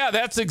said, "Oh yeah,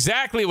 that's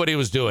exactly what he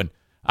was doing,"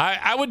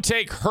 I would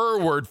take her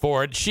word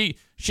for it. She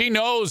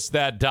knows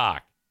that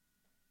doc.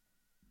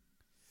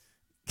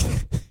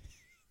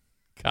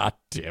 God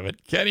damn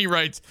it. Kenny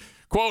writes,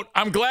 quote,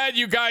 "I'm glad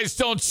you guys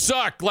don't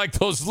suck like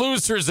those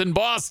losers in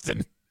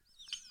Boston."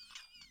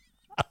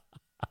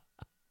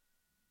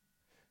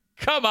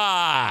 Come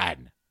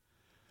on.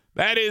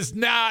 That is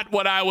not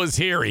what I was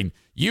hearing.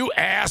 You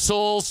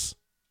assholes.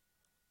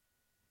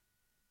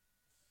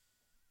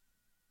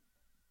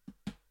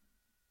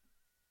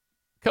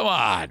 Come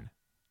on.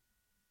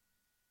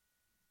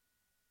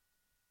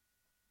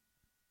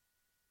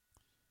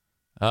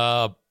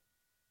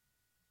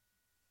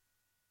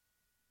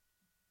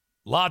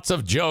 Lots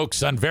of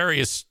jokes on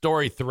various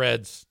story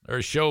threads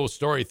or show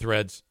story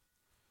threads.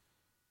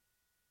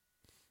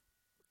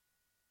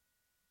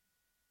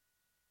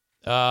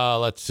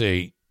 Let's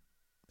see.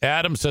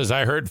 Adam says,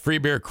 I heard Free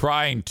Beer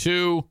crying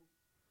too.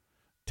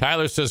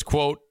 Tyler says,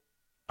 quote,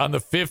 on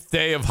the 5th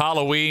day of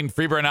Halloween,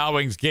 Free Beer and Hot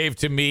Wings gave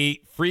to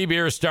me. Free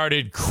Beer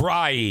started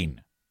crying.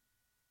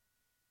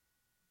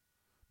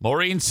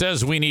 Maureen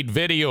says we need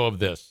video of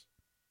this.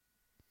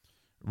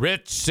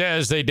 Rich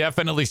says they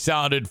definitely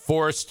sounded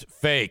forced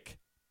fake.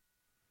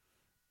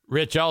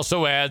 Rich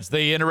also adds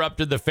they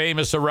interrupted the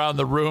famous around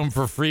the room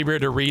for Free Beer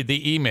to read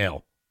the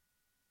email.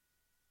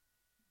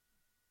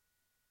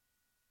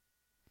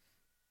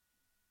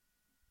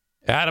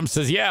 Adam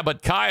says, yeah,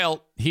 but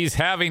Kyle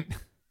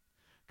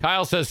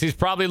says he's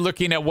probably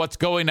looking at what's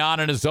going on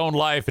in his own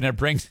life and it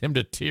brings him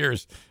to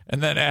tears.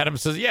 And then Adam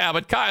says, yeah,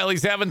 but Kyle,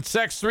 he's having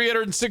sex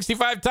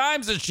 365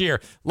 times this year.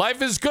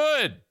 Life is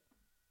good.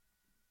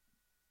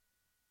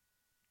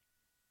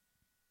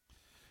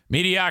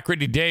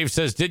 Mediocrity Dave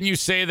says, didn't you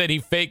say that he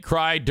fake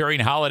cried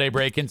during holiday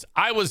break-ins?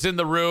 I was in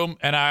the room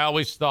and I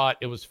always thought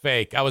it was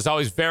fake. I was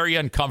always very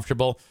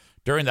uncomfortable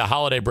during the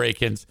holiday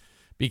break-ins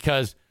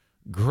because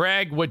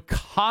Greg would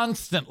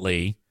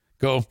constantly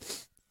go,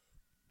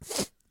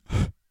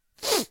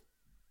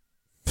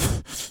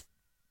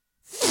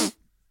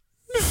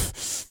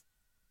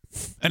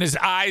 and his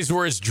eyes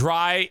were as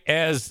dry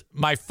as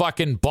my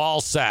fucking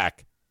ball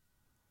sack.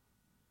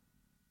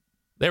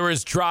 They were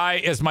as dry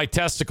as my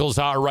testicles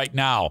are right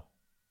now.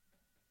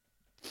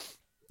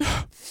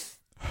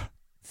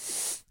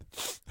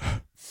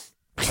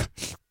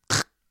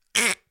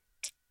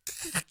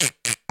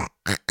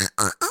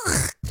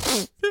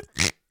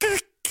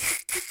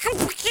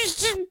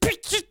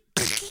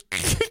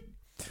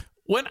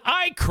 When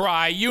I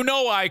cry, you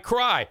know I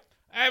cry.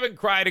 I haven't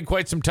cried in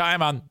quite some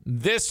time on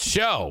this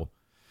show.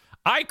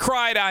 I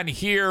cried on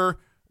here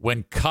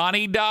when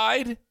Connie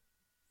died.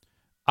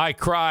 I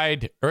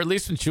cried, or at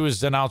least when she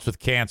was announced with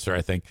cancer,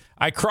 I think.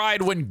 I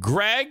cried when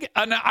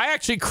I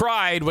actually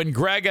cried when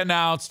Greg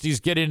announced he's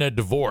getting a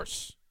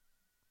divorce.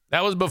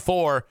 That was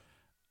before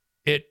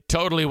it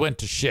totally went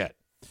to shit.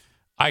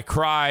 I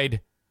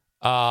cried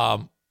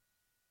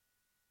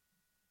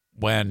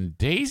when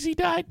Daisy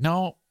died.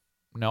 No,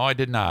 I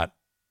did not.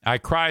 I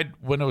cried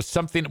when it was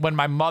something, when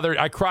my mother,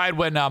 I cried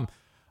when, I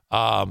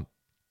cried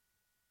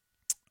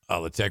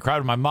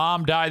when my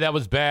mom died. That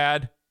was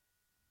bad.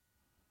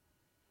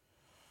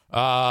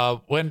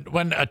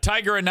 When a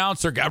Tiger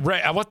announcer got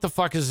what the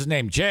fuck is his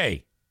name?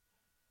 Jay.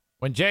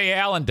 When Jay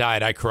Allen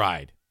died, I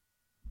cried.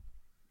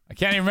 I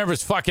can't even remember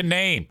his fucking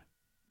name.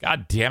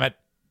 God damn it.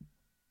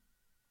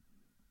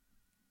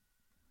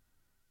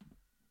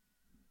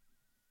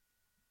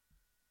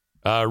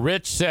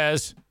 Rich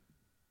says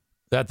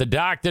that the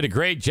doc did a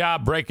great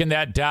job breaking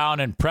that down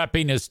and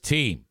prepping his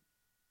team.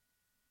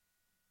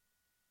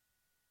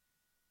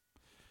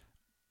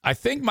 I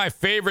think my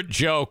favorite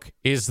joke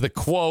is the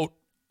quote,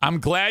 I'm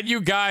glad you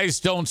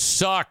guys don't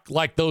suck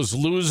like those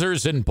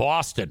losers in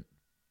Boston.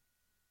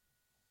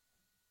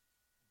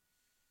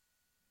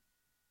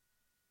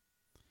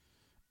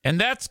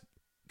 And that's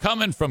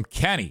coming from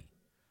Kenny.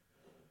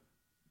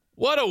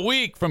 What a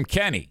week from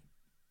Kenny.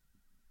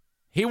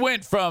 He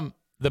went from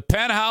the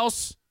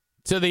penthouse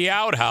to the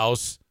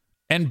outhouse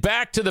and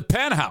back to the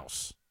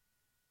penthouse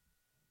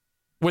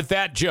with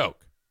that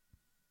joke.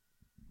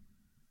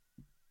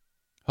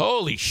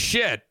 Holy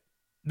shit.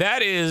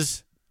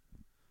 That's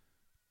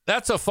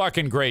a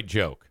fucking great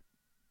joke.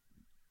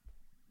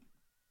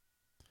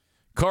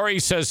 Corey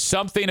says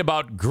something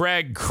about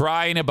Greg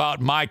crying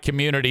about my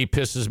community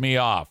pisses me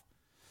off.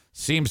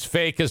 Seems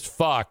fake as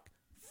fuck.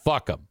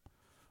 Fuck him.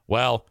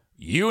 Well,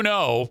 you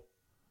know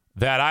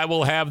that I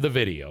will have the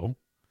video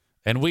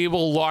and we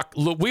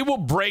will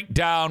break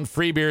down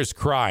Free Beer's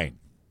crying.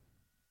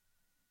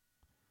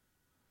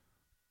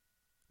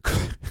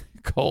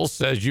 Cole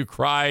says you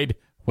cried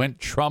when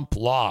Trump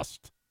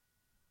lost.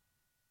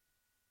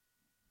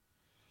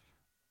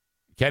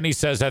 Kenny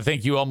says, I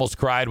think you almost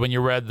cried when you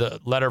read the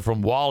letter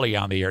from Wally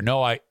on the air.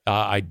 No,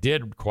 I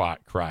did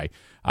cry.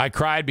 I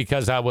cried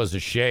because I was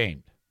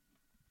ashamed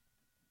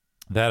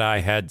that I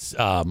had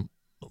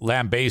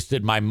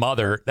lambasted my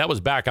mother. That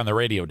was back on the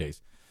radio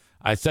days.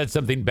 I said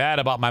something bad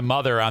about my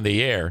mother on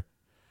the air,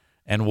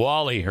 and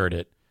Wally heard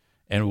it.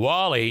 And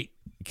Wally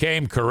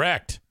came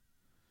correct,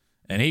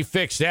 and he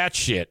fixed that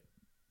shit.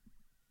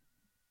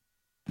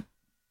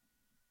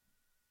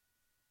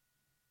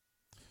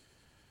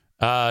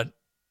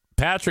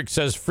 Patrick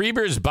says,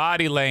 Freeber's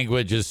body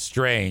language is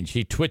strange.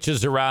 He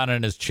twitches around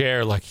in his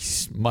chair like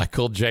he's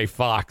Michael J.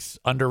 Fox.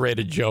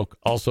 Underrated joke.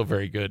 Also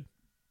very good.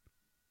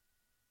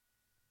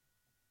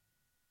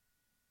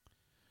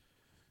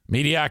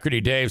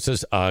 Mediocrity Dave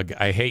says, ugh,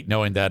 I hate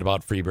knowing that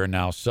about Freeber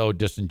now. So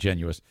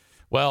disingenuous.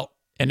 Well,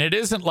 and it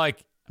isn't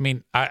like, I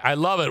mean, I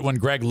love it when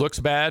Greg looks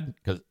bad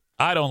because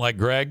I don't like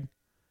Greg.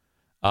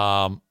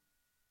 But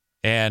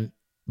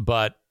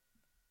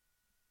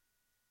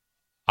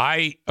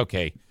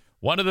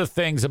one of the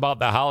things about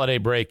the holiday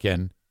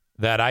break-in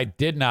that I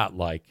did not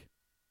like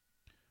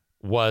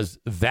was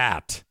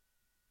that.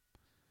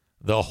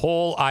 The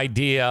whole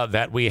idea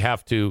that we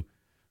have to,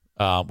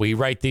 we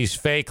write these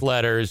fake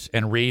letters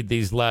and read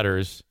these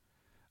letters,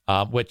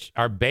 which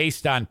are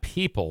based on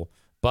people,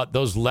 but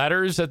those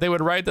letters that they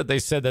would write that they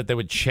said that they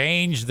would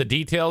change the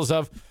details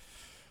of,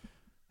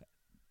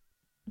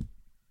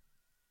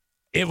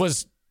 it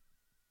was,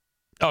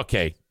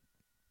 okay,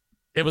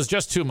 it was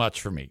just too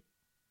much for me.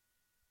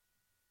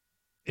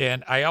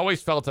 And I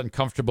always felt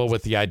uncomfortable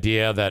with the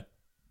idea that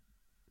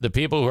the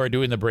people who are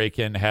doing the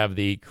break-in have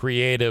the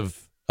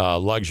creative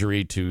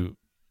luxury to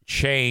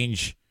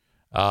change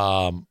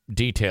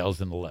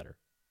details in the letter.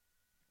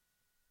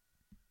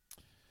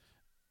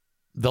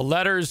 The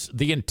letters,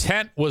 the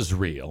intent was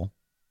real,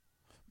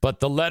 but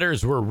the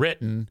letters were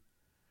written.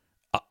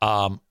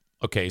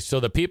 Okay, so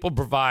the people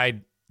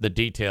provide the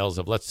details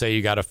of, let's say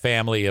you got a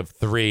family of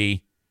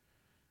 3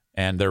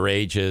 and their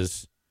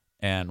ages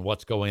and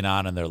what's going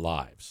on in their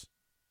lives.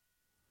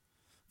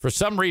 For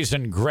some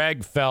reason,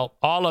 Greg felt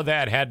all of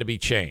that had to be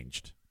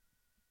changed.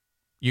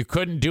 You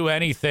couldn't do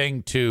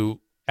anything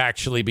to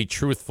actually be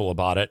truthful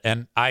about it.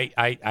 And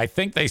I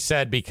think they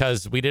said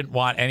because we didn't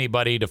want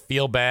anybody to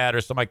feel bad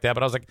or something like that.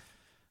 But I was like,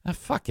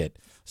 fuck it.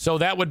 So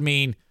that would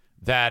mean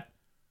that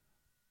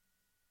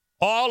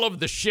all of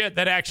the shit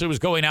that actually was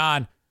going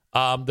on,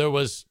 there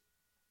was,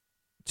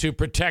 to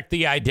protect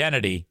the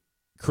identity,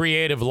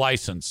 creative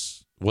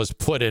license was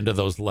put into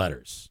those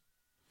letters.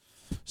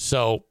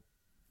 So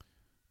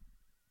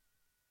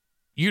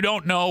you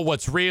don't know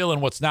what's real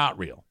and what's not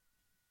real.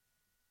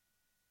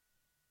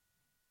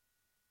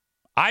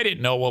 I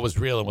didn't know what was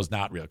real and was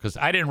not real because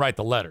I didn't write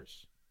the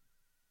letters.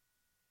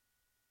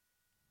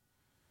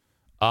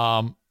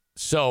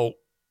 So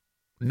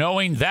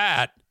knowing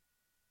that,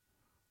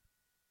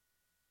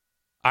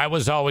 I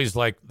was always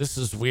like, this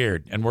is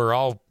weird. And we're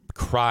all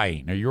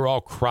crying, or you're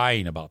all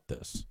crying about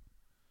this.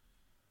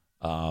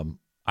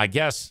 I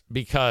guess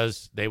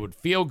because they would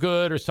feel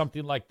good or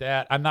something like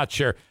that. I'm not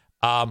sure.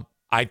 I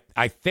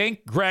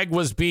think Greg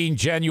was being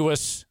genuine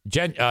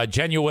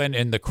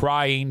in the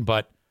crying,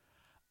 but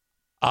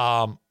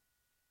I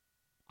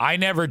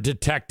never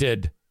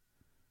detected,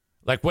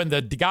 like when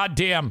the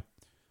goddamn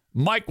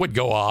mic would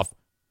go off,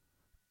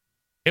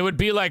 it would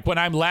be like when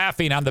I'm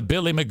laughing on the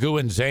Billy Magoo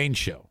and Zane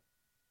show.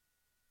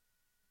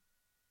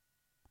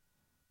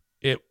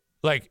 It,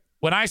 like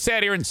when I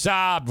sat here and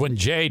sobbed when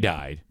Jay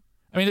died,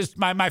 I mean,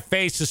 my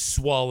face is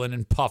swollen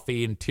and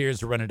puffy and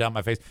tears are running down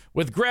my face.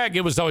 With Greg,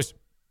 it was always,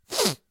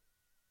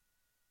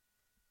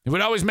 he would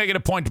always make it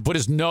a point to put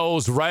his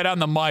nose right on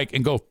the mic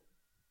and go,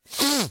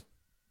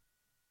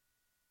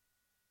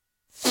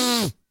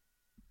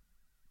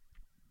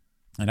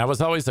 and I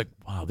was always like,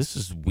 wow, this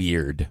is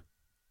weird.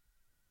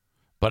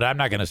 But I'm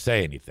not going to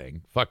say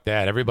anything. Fuck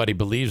that. Everybody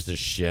believes this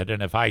shit.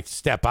 And if I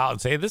step out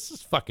and say, this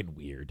is fucking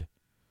weird,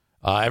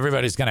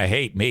 everybody's going to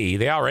hate me.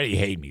 They already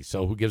hate me,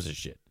 so who gives a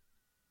shit?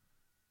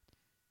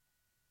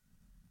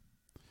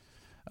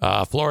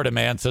 Florida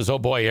man says, oh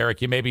boy,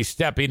 Eric, you may be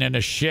stepping in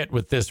a shit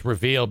with this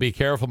reveal. Be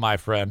careful, my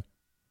friend.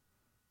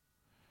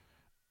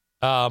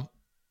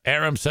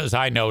 Aram says,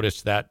 I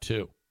noticed that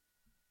too.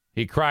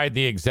 He cried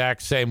the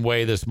exact same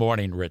way this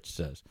morning, Rich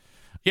says.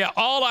 Yeah,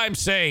 all I'm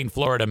saying,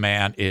 Florida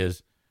man,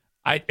 is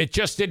it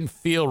just didn't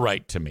feel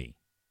right to me.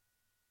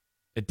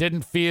 It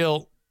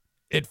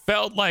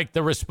felt like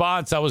the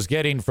response I was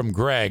getting from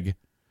Greg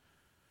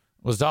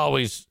was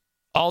always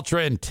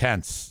ultra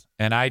intense.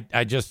 And I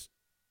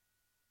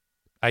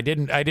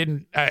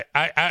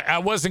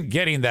wasn't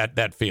getting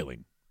that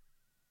feeling.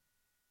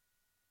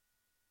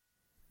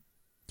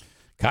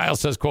 Kyle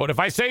says, quote, if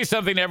I say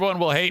something, everyone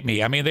will hate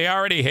me. I mean, they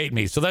already hate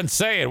me. So then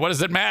say it. What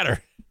does it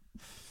matter?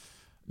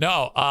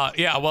 No.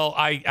 Yeah, well,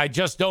 I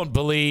just don't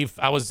believe.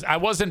 I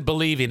wasn't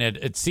believing it.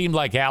 It seemed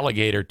like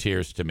alligator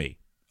tears to me.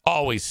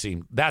 Always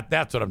seemed.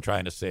 That's what I'm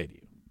trying to say to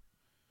you.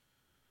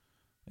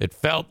 It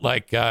felt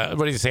like, what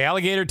do you say,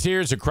 alligator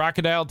tears or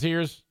crocodile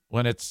tears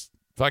when it's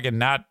fucking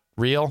not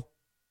real?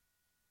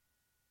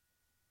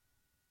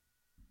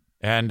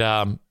 And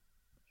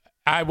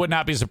I would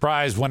not be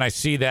surprised when I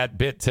see that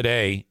bit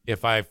today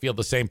if I feel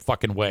the same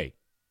fucking way.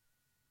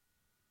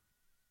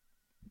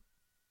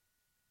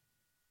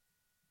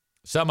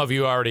 Some of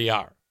you already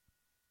are.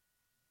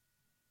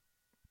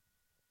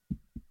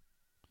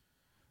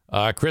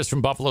 Chris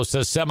from Buffalo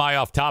says, semi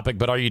off topic,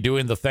 but are you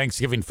doing the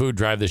Thanksgiving food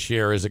drive this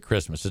year or is it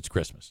Christmas? It's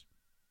Christmas.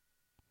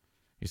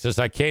 He says,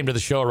 I came to the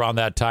show around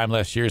that time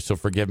last year, so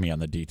forgive me on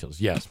the details.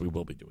 Yes, we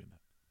will be doing that.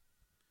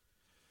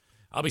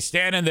 I'll be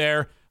standing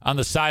there on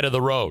the side of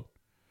the road.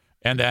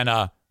 And then,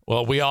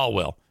 well, we all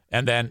will.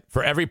 And then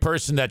for every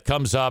person that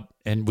comes up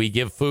and we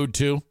give food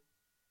to,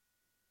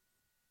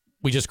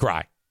 we just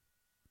cry.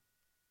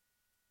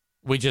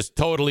 We just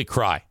totally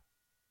cry.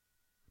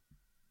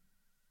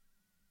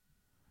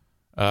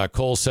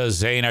 Cole says,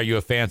 Zane, are you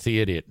a fancy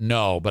idiot?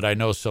 No, but I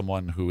know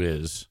someone who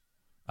is.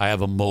 I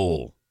have a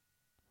mole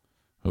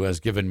who has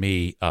given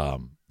me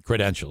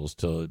credentials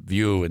to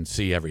view and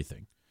see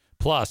everything.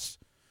 Plus,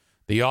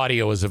 the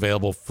audio is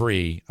available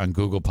free on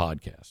Google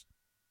Podcast.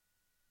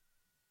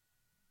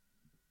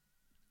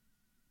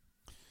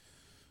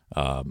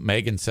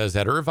 Megan says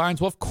at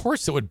Irvine's. Well, of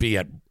course it would be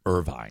at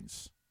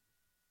Irvine's.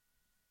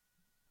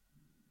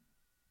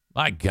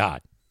 My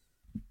God.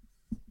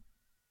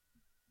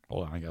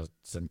 Hold on, I got to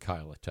send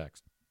Kyle a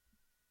text.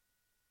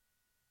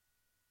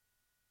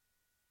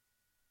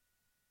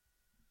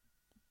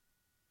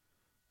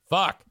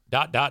 Fuck. ...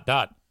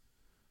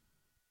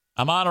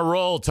 I'm on a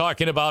roll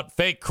talking about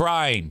fake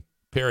crying,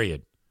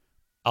 period.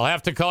 I'll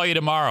have to call you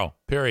tomorrow,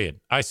 period.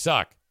 I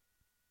suck.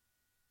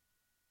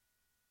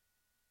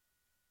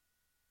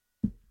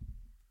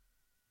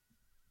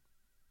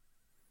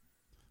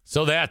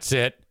 So that's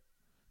it.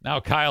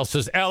 Now Kyle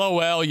says,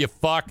 LOL, you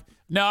fuck.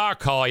 No, I'll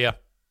call you.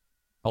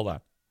 Hold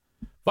on.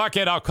 Fuck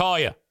it, I'll call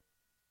you.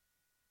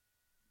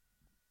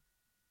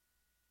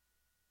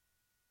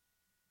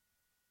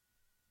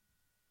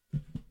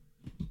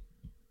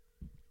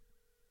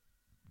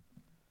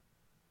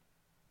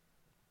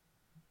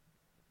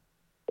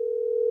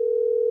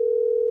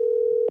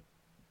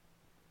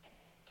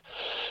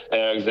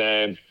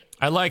 Alexander.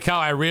 I like how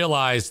I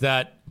realized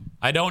that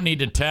I don't need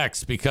to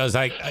text because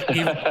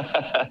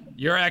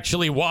you're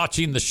actually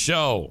watching the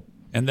show.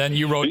 And then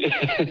you wrote,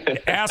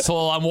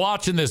 asshole, I'm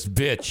watching this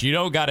bitch. You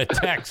don't got to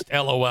text,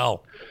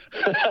 LOL.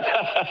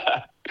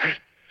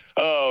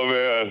 Oh,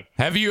 man.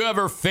 Have you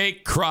ever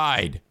fake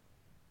cried?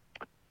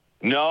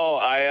 No,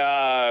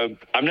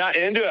 I'm not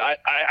into it. I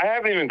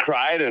haven't even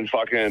cried in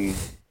fucking,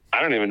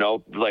 I don't even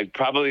know, like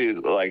probably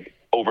like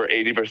over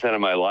 80% of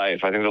my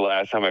life. I think the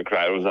last time I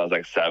cried was when I was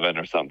like 7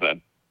 or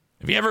something.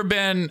 Have you ever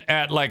been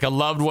at like a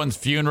loved one's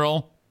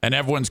funeral and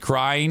everyone's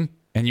crying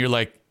and you're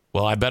like,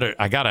 well, I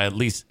gotta at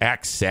least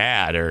act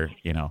sad or,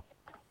 you know.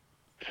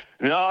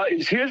 No,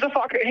 here's the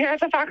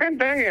fucking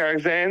thing,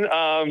 Eric Zane.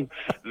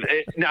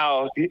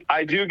 Now,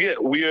 I do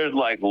get weird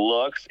like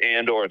looks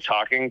and or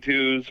talking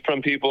tos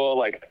from people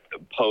like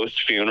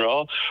post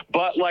funeral,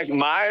 but like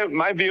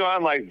my view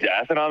on like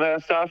death and all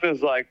that stuff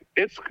is like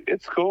it's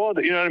cool.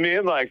 You know what I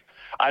mean? Like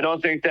I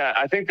think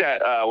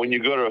that when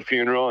you go to a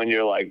funeral and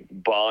you're like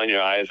bawling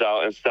your eyes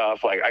out and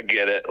stuff, like I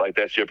get it, like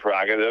that's your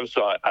prerogative,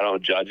 so I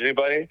don't judge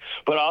anybody.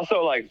 But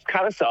also like it's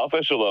kind of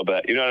selfish a little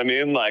bit. You know what I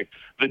mean? Like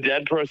the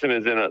dead person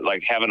is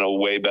like having a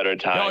way better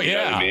time. Oh, yeah. You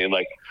know what I mean?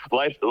 Like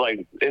life,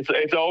 like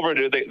it's over,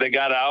 dude. They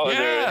got out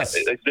yes.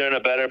 and they're in a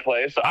better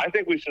place. So I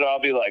think we should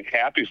all be like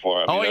happy for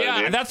them. Oh, you know yeah. what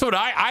I mean? That's what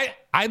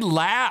I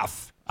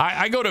laugh.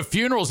 I go to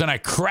funerals and I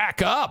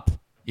crack up,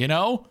 you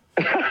know?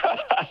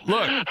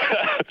 Look.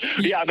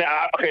 Yeah, I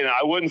mean,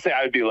 I wouldn't say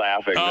I would be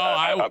laughing.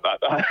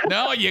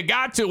 No, you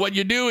got to. What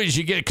you do is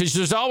you get, because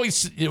there's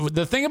always,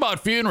 the thing about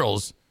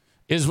funerals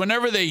is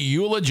whenever they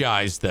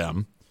eulogize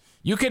them,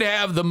 you could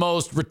have the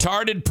most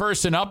retarded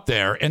person up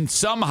there and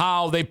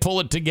somehow they pull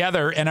it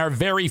together and are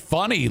very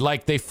funny,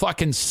 like they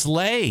fucking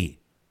slay.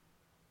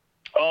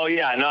 Oh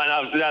yeah,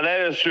 no, that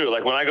is true.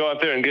 Like when I go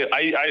up there and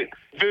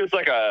if it was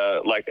like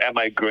at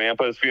my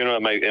grandpa's funeral,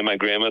 at my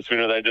grandma's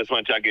funeral that I just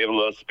went to, I gave a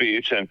little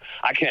speech, and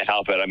I can't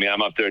help it. I mean,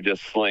 I'm up there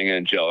just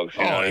slinging jokes.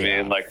 You know what I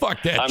mean? Like,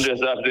 fuck that. I'm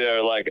just up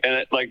there like, and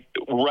it, like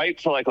right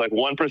to like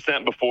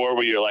 1% before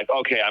where you're like,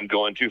 okay, I'm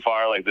going too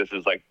far. Like this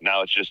is like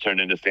now it's just turned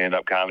into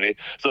stand-up comedy.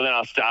 So then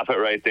I'll stop it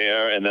right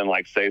there and then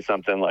like say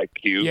something like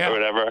cute or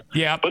whatever.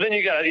 Yeah. But then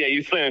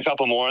you sling a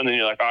couple more and then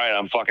you're like, all right,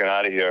 I'm fucking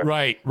out of here.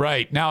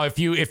 Right. Now if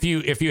you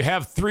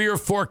have 3 or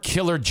 4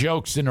 killer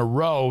jokes in a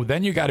row,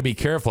 then you got to be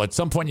careful. At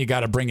some point, you got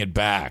to bring it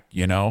back.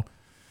 You know.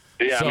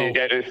 Yeah, so, I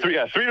mean,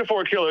 3 to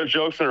 4 killer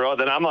jokes in a row.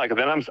 Then I'm like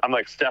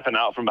stepping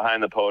out from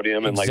behind the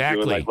podium and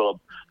exactly. like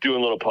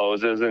doing little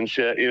poses and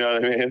shit. You know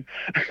what I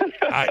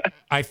mean?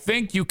 I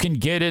think you can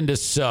get into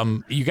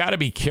some. You got to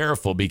be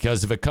careful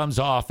because if it comes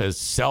off as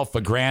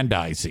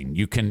self-aggrandizing,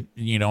 you can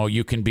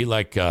be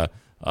like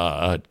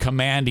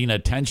commanding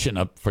attention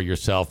up for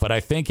yourself. But I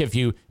think if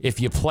you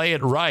play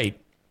it right,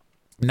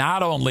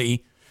 not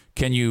only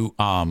can you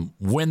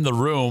win the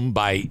room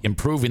by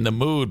improving the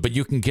mood, but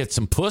you can get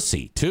some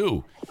pussy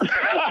too.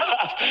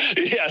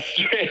 Yeah,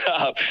 straight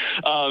up.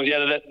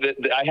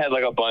 I had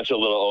like a bunch of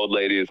little old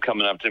ladies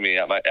coming up to me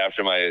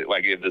after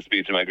I gave the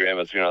speech at my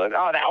grandma's funeral. Like,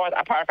 oh, that was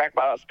a perfect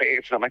little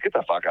speech. And I'm like, get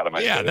the fuck out of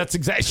my Yeah, face. that's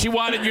exactly. She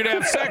wanted you to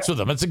have sex with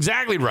them. That's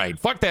exactly right.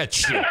 Fuck that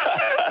shit.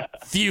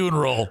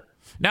 Funeral.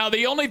 Now,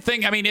 the only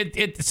thing, I mean,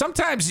 it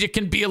sometimes it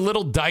can be a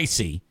little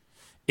dicey.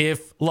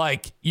 If,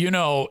 like,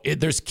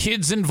 there's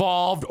kids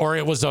involved or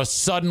it was a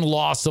sudden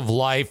loss of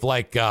life,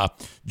 like a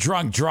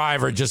drunk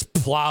driver just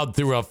plowed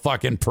through a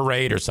fucking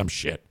parade or some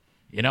shit,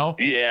 you know?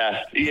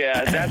 Yeah,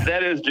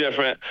 that is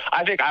different.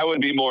 I think I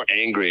would be more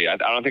angry. I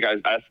don't think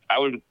I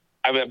would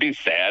be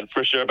sad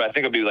for sure, but I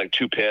think I'd be, like,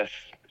 too pissed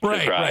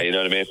to cry, you know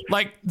what I mean?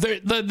 Like,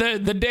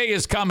 the day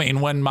is coming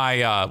when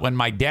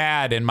my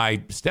dad and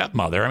my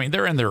stepmother, I mean,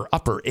 they're in their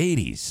upper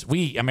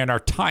 80s. Our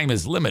time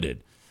is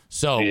limited.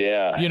 So,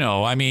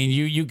 I mean,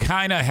 you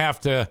kind of have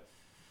to,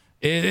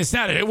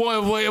 it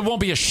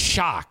won't be a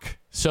shock.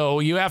 So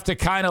you have to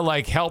kind of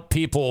like help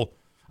people.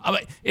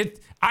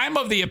 I'm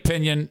of the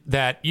opinion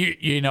that,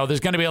 there's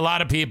going to be a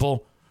lot of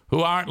people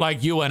who aren't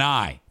like you and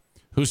I,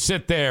 who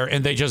sit there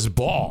and they just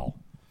bawl.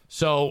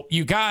 So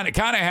you kind of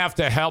have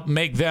to help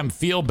make them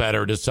feel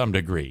better to some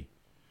degree.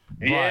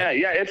 Yeah,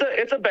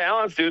 it's a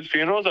balance, dude.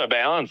 Funerals are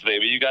balance,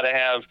 baby. You can't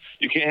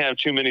have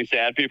too many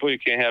sad people. You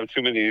can't have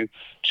too many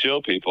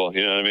chill people.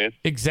 You know what I mean?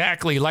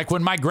 Exactly. Like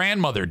when my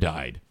grandmother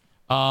died.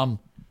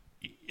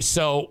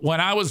 So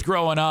when I was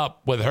growing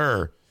up with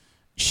her,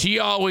 she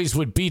always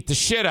would beat the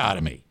shit out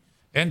of me.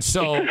 And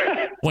so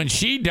when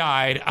she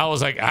died, I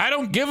was like, I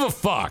don't give a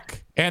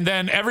fuck. And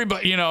then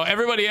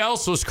everybody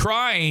else was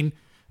crying,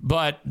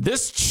 but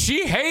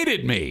she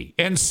hated me.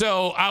 And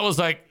so I was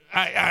like,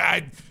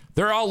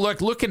 they're all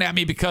looking at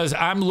me because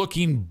I'm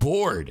looking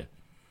bored,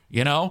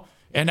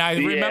 And I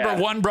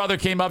remember one brother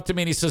came up to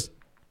me and he says,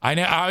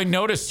 I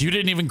noticed you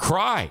didn't even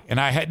cry. And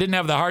I didn't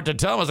have the heart to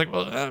tell him. I was like,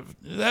 well,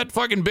 that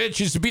fucking bitch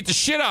used to beat the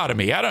shit out of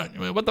me.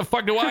 What the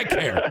fuck do I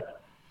care?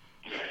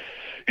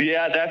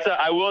 Yeah,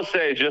 I will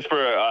say, just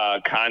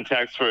for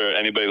context for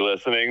anybody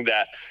listening,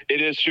 that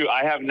it is true.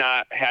 I have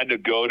not had to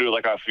go to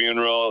like a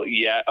funeral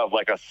yet of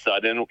like a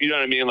sudden, you know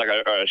what I mean? Like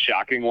a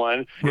shocking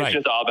one. Right. It's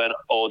just all been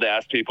old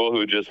ass people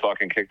who just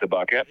fucking kick the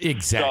bucket.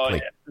 Exactly.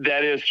 So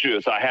that is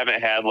true. So I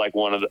haven't had like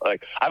one of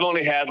I've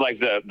only had like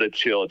the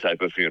chill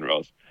type of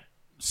funerals.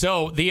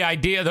 So the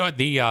idea,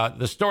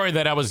 the story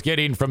that I was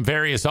getting from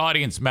various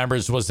audience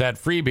members was that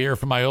Free Beer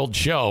from my old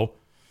show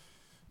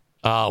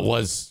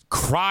was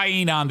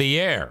crying on the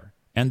air.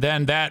 And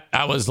then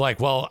I was like,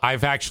 well,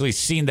 I've actually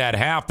seen that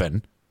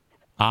happen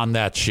on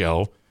that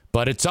show.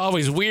 But it's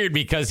always weird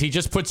because he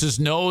just puts his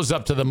nose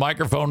up to the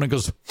microphone and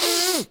goes.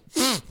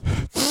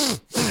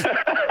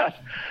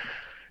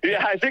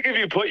 Yeah, I think if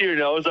you put your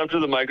nose up to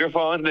the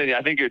microphone, then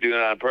I think you're doing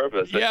it on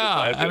purpose.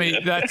 I mean,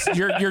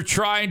 you're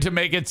trying to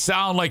make it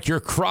sound like you're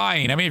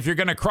crying. I mean, if you're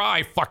gonna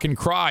cry, fucking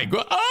cry.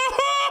 Go,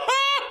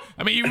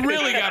 I mean, you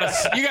really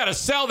gotta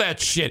sell that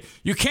shit.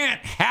 You can't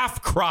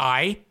half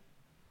cry.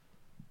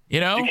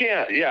 You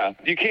can't. Yeah,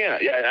 you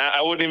can't. Yeah,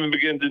 I wouldn't even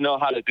begin to know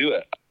how to do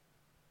it.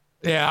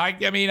 Yeah,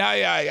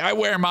 I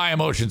wear my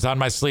emotions on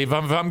my sleeve.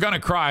 If I'm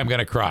gonna cry, I'm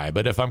gonna cry.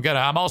 But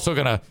I'm also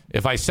gonna.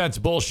 If I sense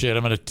bullshit,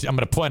 I'm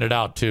gonna point it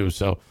out too.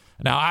 So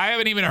now I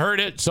haven't even heard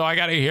it, so I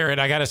gotta hear it.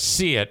 I gotta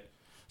see it.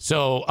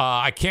 So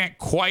I can't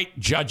quite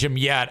judge him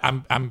yet.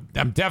 I'm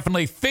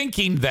definitely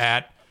thinking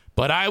that,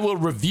 but I will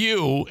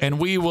review and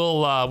we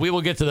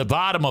will get to the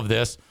bottom of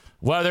this,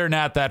 whether or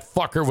not that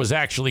fucker was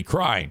actually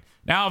crying.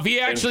 Now, if he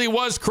actually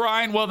was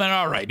crying, well then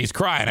all right, he's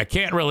crying. I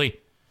can't really.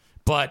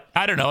 But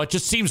I don't know. It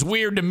just seems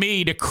weird to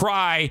me to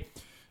cry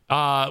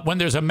when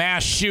there's a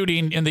mass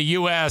shooting in the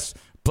U.S.,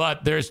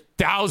 but there's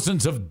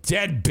thousands of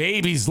dead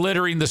babies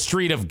littering the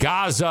street of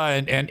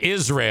Gaza and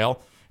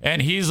Israel.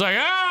 And he's like,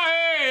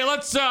 hey,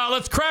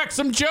 let's crack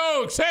some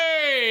jokes.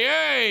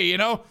 Hey,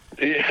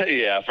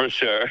 Yeah, for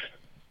sure.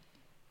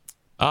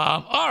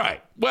 All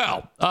right.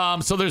 Well,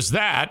 so there's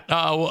that.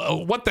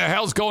 What the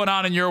hell's going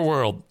on in your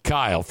world,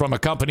 Kyle, from a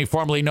company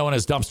formerly known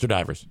as Dumpster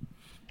Divers?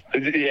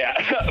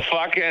 Yeah,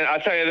 fucking. I'll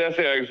tell you this,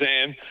 Eric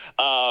Zane.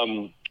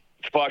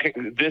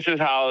 This is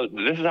how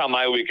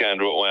my weekend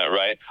went.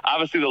 Right.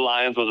 Obviously, the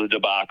Lions was a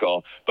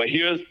debacle, but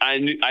I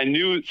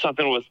knew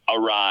something was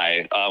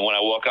awry when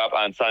I woke up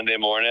on Sunday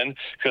morning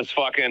because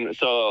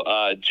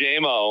JMO,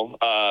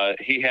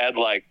 he had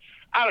like.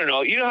 I don't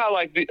know. You know how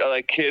like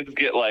kids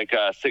get like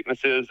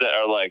sicknesses that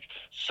are like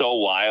so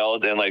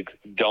wild and like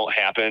don't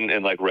happen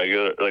in like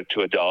regular like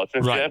to adults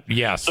and shit.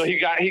 Yes. So he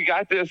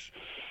got this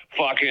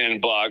fucking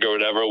bug or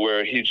whatever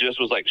where he just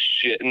was like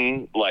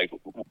shitting like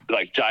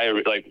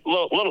diarrhea, like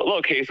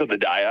little case of the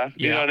dia,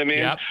 you know what I mean?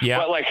 Yeah.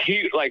 But like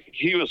he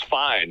was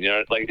fine,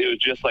 like it was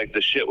just like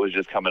the shit was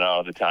just coming out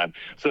all the time.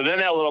 So then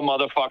that little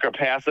motherfucker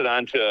passed it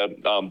on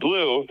to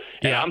Blue,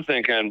 and I'm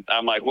thinking,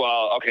 I'm like,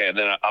 well, okay,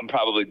 then I'm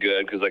probably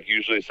good because like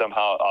usually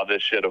somehow all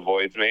this shit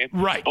avoids me.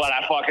 Right. But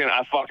I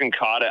fucking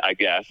caught it, I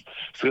guess.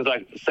 Because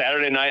like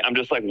Saturday night, I'm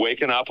just like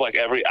waking up like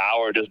every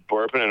hour, just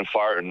burping and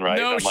farting. Right.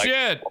 No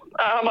shit.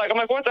 I'm like,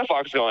 what the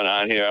fuck's going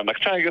on here? I'm like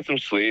trying to get some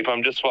sleep.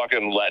 I'm just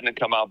fucking letting it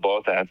come out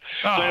both ends.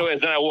 Oh. So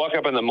anyways, then I woke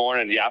up in the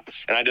morning,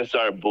 and I just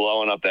started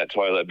blowing up that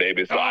toilet,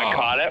 baby. So I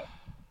caught it.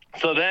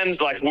 So then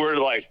like we're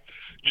like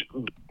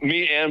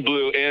me and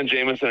Blue and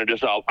Jameson are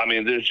just all, I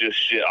mean, there's just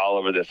shit all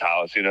over this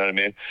house, you know what I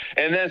mean?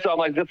 And then, so I'm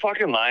like, the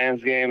fucking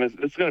Lions game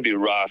it's going to be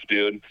rough,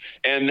 dude.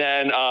 And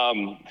then,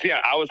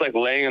 I was like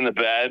laying in the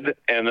bed,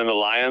 and then the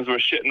Lions were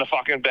shitting the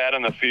fucking bed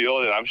on the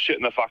field, and I'm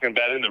shitting the fucking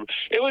bed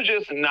it was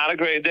just not a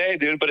great day,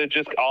 dude, but it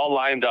just all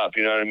lined up,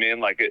 you know what I mean?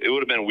 Like, it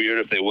would have been weird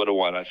if they would have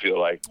won, I feel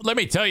like. Let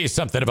me tell you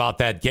something about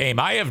that game.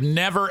 I have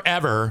never,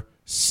 ever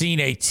seen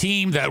a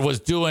team that was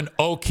doing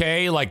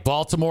okay like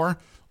Baltimore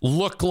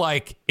look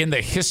like in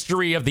the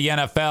history of the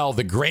NFL,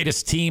 the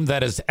greatest team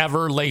that has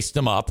ever laced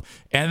them up.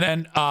 And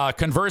then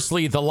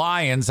conversely, the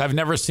Lions, I've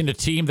never seen a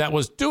team that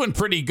was doing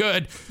pretty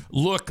good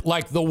look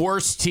like the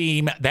worst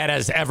team that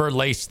has ever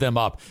laced them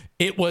up.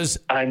 It was,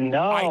 I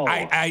know.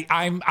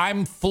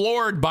 I'm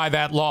floored by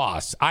that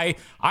loss. I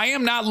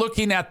am not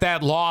looking at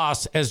that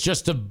loss as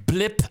just a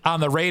blip on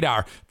the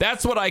radar.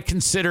 That's what I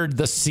considered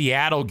the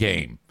Seattle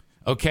game.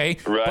 Okay.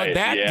 Right. But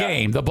that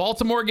game, the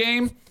Baltimore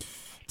game,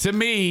 to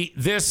me,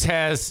 this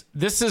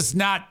is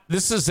not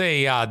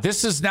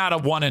a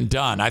one and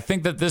done. I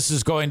think that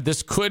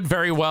this could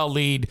very well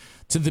lead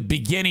to the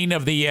beginning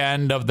of the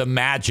end of the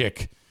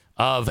magic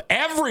of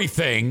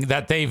everything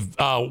that they've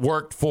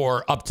worked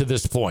for up to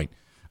this point.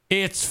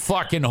 It's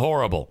fucking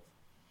horrible.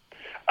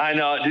 I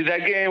know, dude.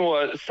 That game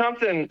was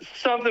something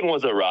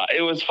was awry.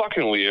 It was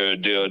fucking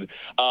weird, dude.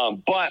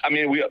 But I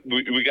mean,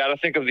 we got to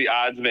think of the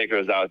odds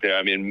makers out there.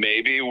 I mean,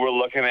 maybe we're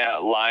looking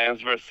at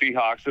Lions versus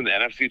Seahawks in the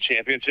NFC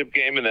Championship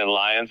game, and then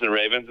Lions and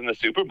Ravens in the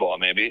Super Bowl.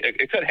 Maybe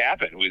it could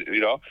happen.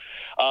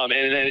 And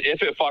then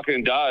if it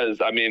fucking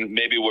does, I mean,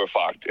 maybe we're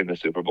fucked in the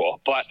Super Bowl.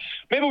 But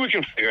maybe we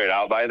can figure it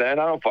out by then.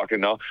 I don't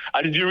fucking know.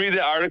 Did you read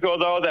the article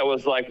though? That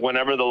was like,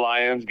 whenever the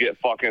Lions get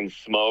fucking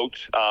smoked,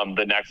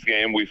 the next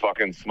game we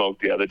fucking smoke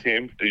the other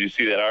team. Did you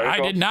see that article? I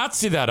did not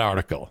see that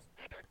article.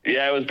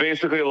 Yeah, it was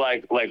basically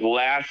like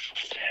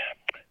last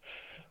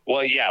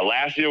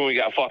year when we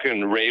got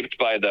fucking raped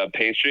by the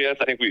Patriots.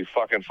 I think we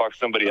fucking fucked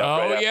somebody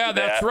up. Oh yeah,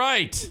 that's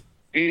right.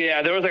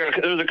 Yeah, there was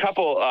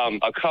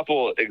a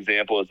couple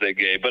examples they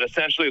gave, but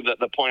essentially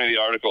the point of the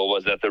article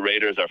was that the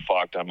Raiders are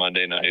fucked on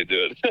Monday night,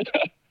 dude.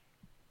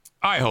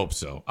 I hope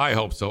so.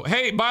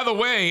 Hey, by the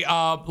way,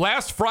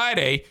 last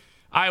Friday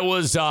I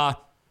was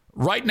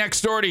right next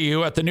door to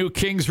you at the new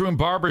King's Room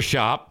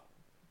Barbershop.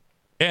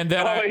 And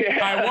then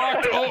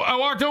I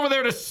walked over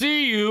there to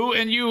see you,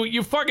 and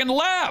you fucking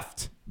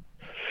left.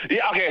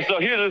 Yeah, okay,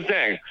 so here's the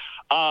thing.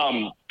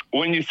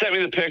 When you sent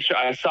me the picture,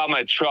 I saw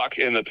my truck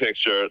in the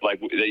picture, like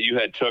that you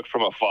had took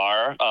from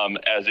afar,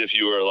 as if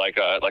you were like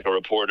a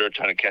reporter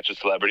trying to catch a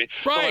celebrity.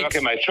 Right. So okay,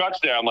 my truck's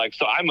there. I'm like,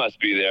 so I must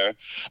be there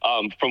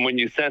from when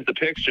you sent the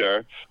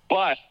picture.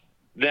 But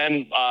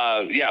then,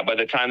 by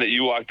the time that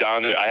you walked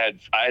down there,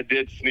 I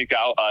did sneak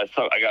out.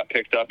 So I got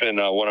picked up in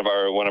one of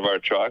our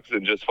trucks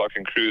and just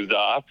fucking cruised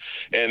off.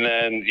 And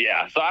then,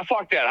 so I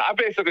fucked that. I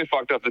basically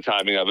fucked up the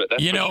timing of it.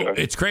 That's sure.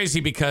 It's crazy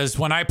because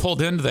when I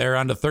pulled into there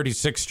onto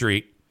 36th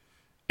Street,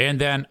 and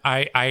then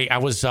I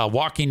was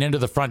walking into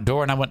the front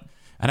door, and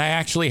I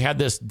actually had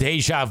this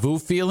deja vu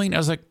feeling. I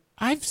was like,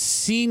 I've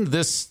seen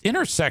this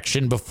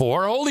intersection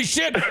before. Holy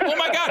shit. Oh,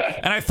 my God.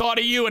 And I thought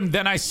of you, and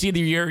then I see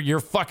your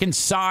fucking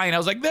sign. I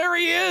was like, there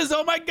he is.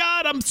 Oh, my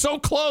God. I'm so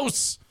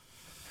close.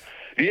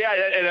 Yeah,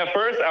 and at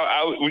first,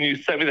 when you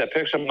sent me that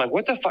picture, I'm like,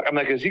 what the fuck? I'm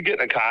like, is he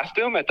getting a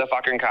costume at the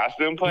fucking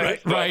costume place?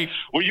 Right.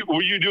 Were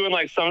you doing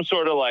like some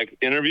sort of like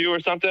interview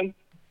or something?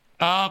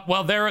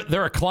 Well,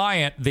 they're a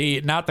client,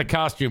 not the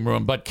costume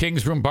room, but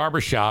King's Room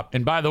Barbershop.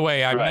 And by the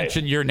way, I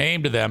mentioned your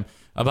name to them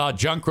about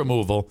junk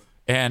removal.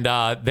 And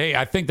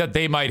I think that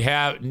they might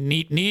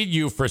need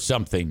you for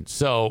something.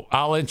 So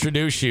I'll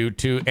introduce you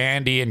to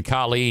Andy and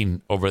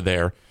Colleen over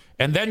there.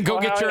 And then go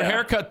get your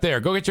haircut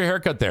there. Go get your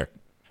haircut there.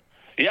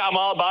 Yeah, I'm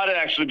all about it,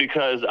 actually,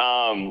 because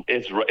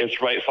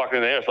it's right fucking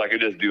there. So I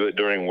could just do it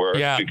during work.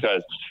 Yeah.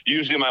 Because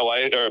usually my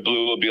wife or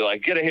Blue will be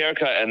like, get a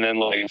haircut. And then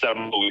like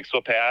several weeks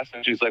will pass.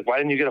 And she's like, why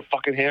didn't you get a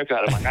fucking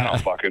haircut? I'm like, I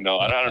don't fucking know.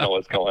 I don't know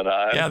what's going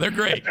on. Yeah, they're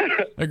great.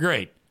 They're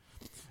great.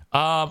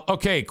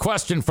 Okay,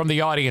 question from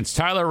the audience.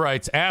 Tyler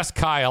writes, ask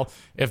Kyle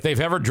if they've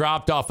ever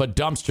dropped off a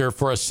dumpster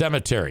for a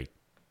cemetery.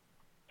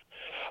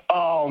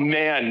 Oh,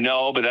 man,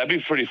 no, but that'd be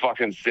pretty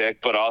fucking sick,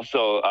 but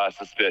also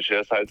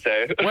suspicious, I'd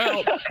say.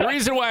 Well, the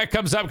reason why it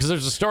comes up, because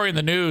there's a story in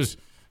the news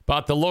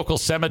about the local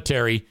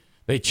cemetery.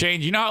 They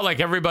change. You know how, like,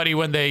 everybody,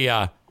 when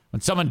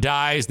someone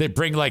dies, they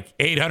bring, like,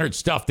 800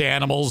 stuffed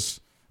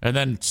animals and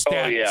then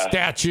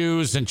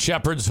statues and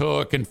shepherd's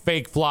hook and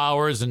fake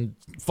flowers and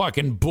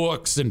fucking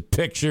books and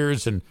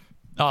pictures and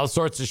all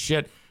sorts of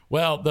shit.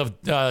 Well,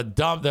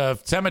 the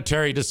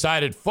cemetery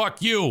decided, fuck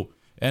you.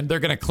 And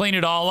they're going to clean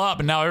it all up,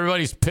 and now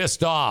everybody's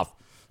pissed off.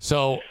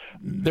 So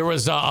there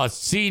was a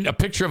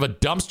picture of a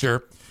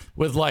dumpster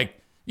with, like,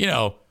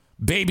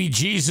 baby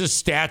Jesus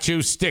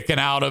statue sticking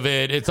out of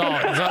it.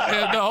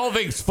 The whole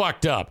thing's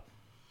fucked up.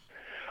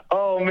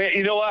 Oh man,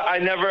 you know what? I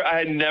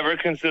had never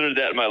considered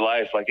that in my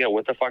life. Like,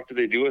 what the fuck do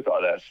they do with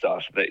all that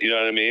stuff? You know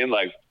what I mean?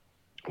 Like,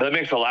 that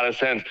makes a lot of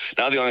sense.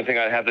 Now the only thing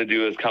I'd have to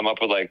do is come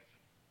up with like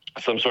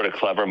some sort of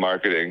clever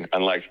marketing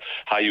on like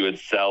how you would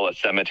sell a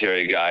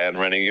cemetery guy on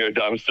renting your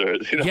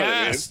dumpsters. You know what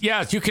I mean?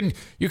 Yes.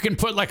 You can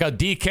put like a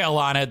decal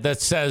on it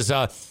that says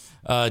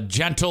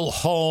gentle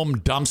home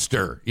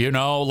dumpster.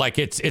 Like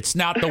it's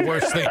not the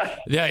worst thing.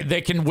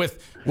 They can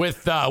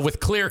with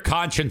clear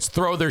conscience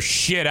throw their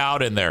shit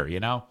out in there.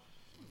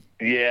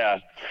 Yeah,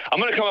 I'm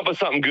gonna come up with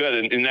something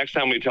good, and next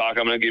time we talk,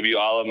 I'm gonna give you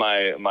all of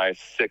my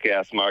sick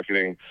ass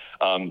marketing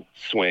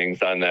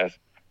swings on this.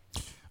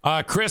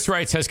 Chris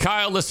writes, has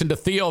Kyle listened to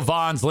Theo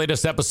Vaughn's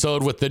latest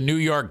episode with the New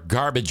York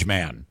Garbage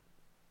Man?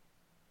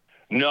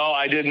 No,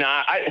 I did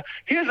not.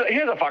 Here's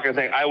a fucking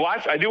thing.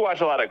 I do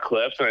watch a lot of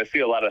clips, and I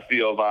see a lot of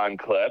Theo Vaughn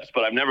clips,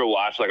 but I've never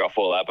watched like a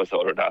full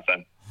episode or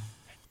nothing.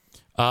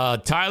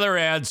 Tyler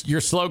adds,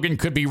 your slogan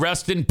could be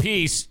rest in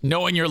peace,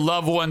 knowing your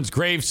loved one's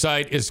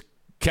gravesite is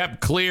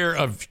kept clear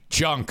of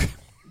junk.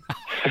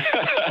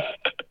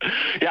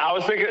 Yeah, I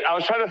was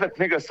trying to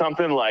think of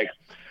something like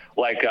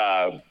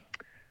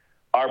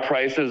our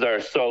prices are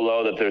so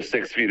low that they're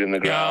 6 feet in the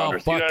ground. Oh, or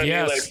fuck you know what I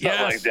mean? Like, yes. something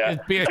Yes. like that.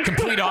 It'd be a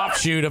complete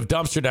offshoot of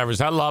Dumpster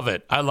Divers. I love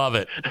it.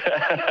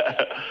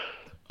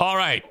 All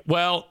right.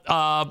 Well,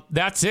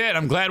 that's it.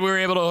 I'm glad we were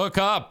able to hook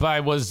up. I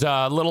was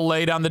a little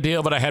late on the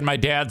deal, but I had my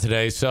dad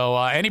today. So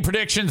any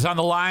predictions on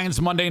the Lions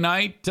Monday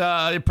night?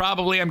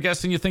 Probably, I'm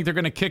guessing you think they're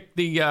going to kick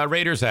the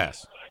Raiders'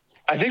 ass.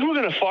 I think we're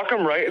going to fuck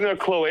them right in their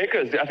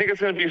cloacas. I think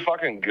it's going to be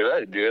fucking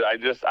good, dude.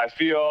 I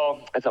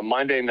feel it's a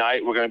Monday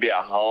night. We're going to be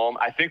at home.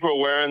 I think we're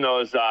wearing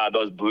those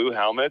blue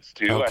helmets,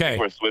 too. Okay. I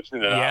think we're switching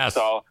it up.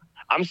 So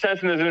I'm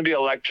sensing there's going to be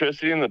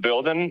electricity in the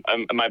building.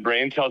 My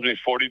brain tells me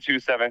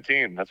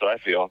 42-17. That's what I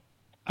feel.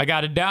 I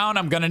got it down.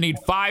 I'm going to need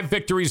 5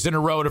 victories in a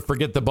row to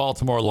forget the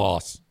Baltimore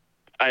loss.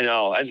 I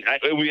know. And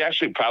we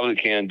actually probably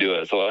can do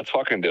it. So let's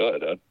fucking do it,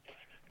 dude.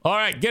 All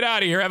right. Get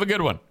out of here. Have a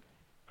good one.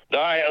 All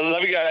right. I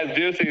love you guys.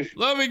 Deuces.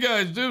 Love you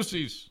guys.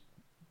 Deuces.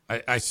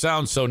 I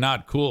sound so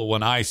not cool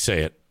when I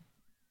say it.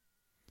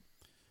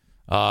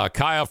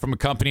 Kyle from a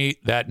company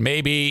that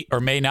may be or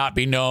may not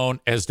be known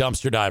as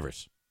Dumpster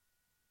Divers.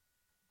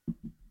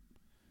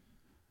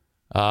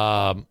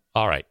 All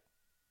right.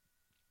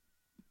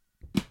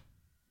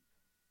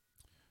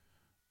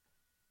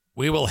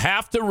 We will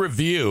have to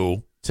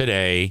review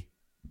today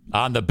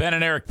on the Ben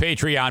and Eric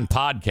Patreon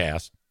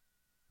podcast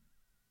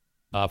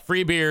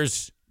Free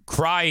Beers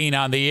crying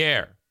on the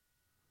air.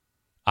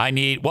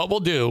 What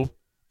we'll do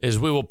is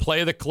we will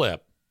play the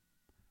clip,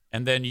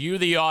 and then you,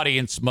 the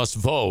audience, must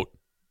vote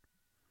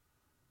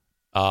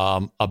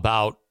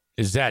about,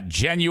 is that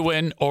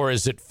genuine or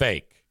is it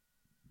fake?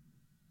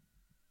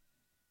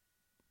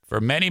 For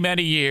many,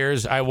 many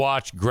years, I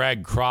watched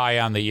Greg cry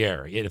on the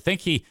air. I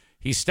think he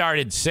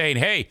started saying,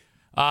 hey,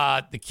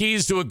 the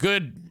keys to a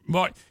good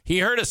morning. He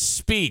heard a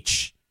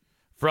speech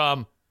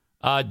from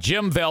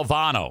Jim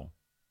Valvano.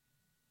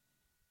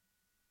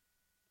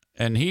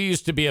 And he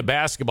used to be a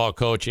basketball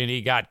coach, and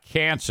he got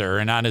cancer.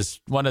 And on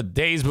one of the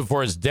days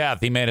before his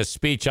death, he made a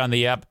speech on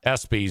the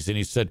ESPYs, and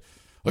he said,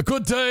 a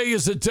good day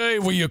is a day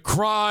where you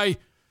cry,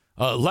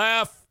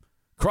 laugh,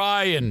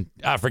 cry, and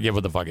I forget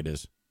what the fuck it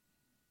is.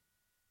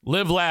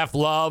 Live, laugh,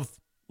 love,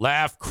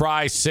 laugh,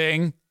 cry,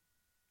 sing.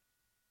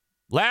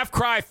 Laugh,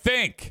 cry,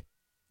 think.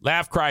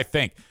 Laugh, cry,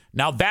 think.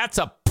 Now, that's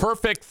a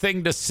perfect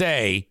thing to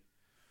say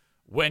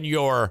when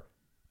you're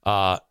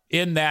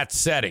in that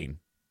setting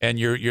and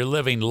you're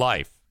living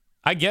life.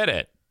 I get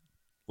it.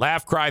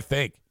 Laugh, cry,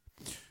 think.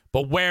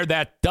 But where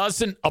that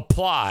doesn't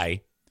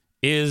apply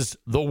is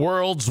the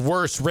world's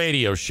worst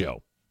radio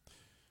show.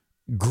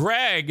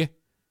 Greg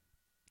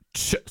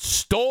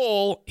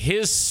stole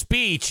his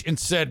speech and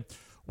said,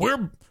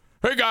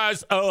 hey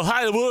guys,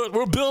 hi,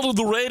 we're building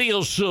the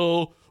radio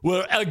show.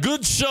 Where a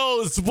good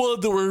show is one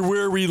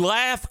where we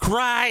laugh,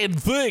 cry,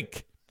 and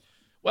think.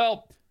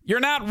 Well, you're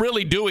not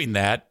really doing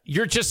that.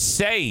 You're just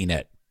saying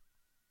it.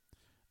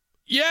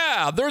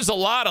 Yeah, there's a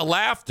lot of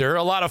laughter,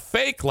 a lot of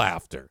fake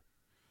laughter.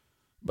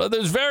 But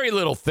there's very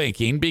little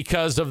thinking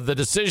because of the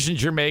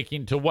decisions you're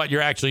making to what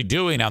you're actually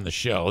doing on the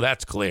show.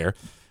 That's clear.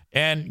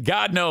 And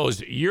God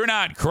knows you're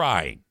not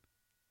crying.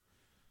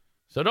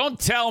 So don't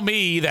tell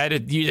me that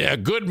a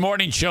good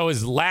morning show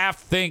is laugh,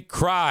 think,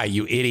 cry,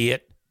 you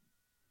idiot.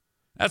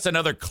 That's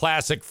another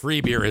classic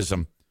free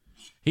beerism.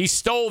 He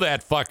stole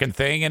that fucking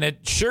thing, and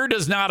it sure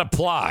does not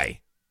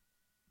apply.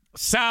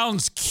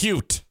 Sounds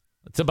cute.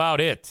 That's about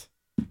it.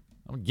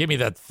 Give me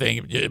that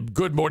thing.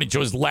 Good morning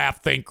show is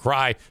laugh, think,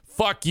 cry.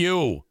 Fuck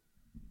you.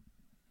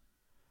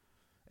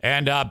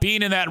 And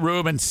being in that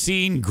room and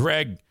seeing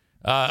Greg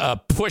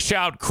push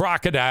out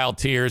crocodile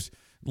tears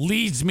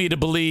leads me to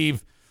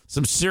believe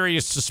some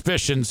serious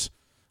suspicions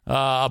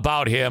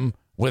about him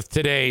with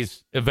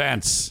today's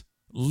events,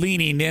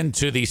 leaning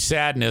into the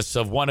sadness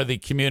of one of the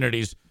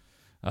communities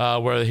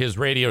where his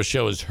radio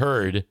show is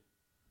heard,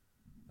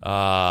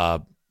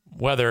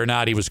 whether or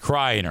not he was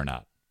crying or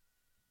not.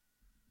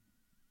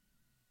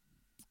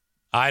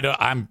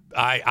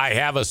 I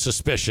have a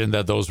suspicion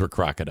that those were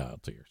crocodile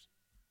tears.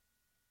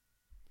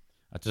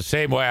 That's the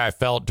same way I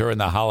felt during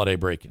the holiday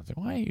break. I was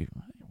like,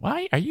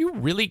 why are you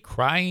really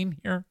crying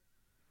here?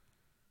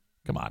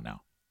 Come on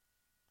now.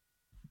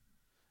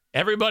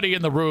 Everybody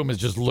in the room is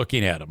just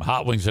looking at him.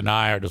 Hot Wings and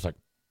I are just like,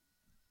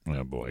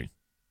 oh boy.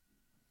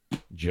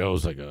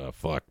 Joe's like, oh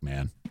fuck,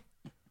 man.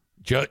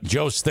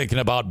 Joe's thinking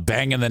about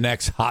banging the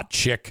next hot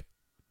chick.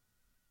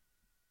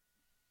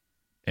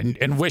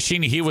 And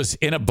wishing he was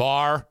in a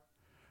bar.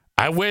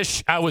 I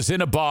wish I was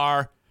in a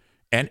bar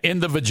and in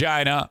the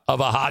vagina of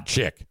a hot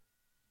chick.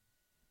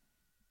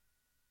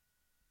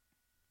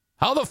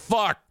 How the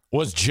fuck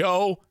was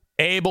Joe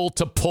able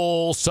to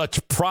pull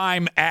such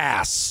prime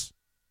ass?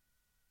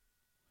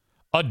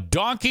 A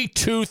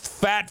donkey-toothed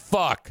fat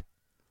fuck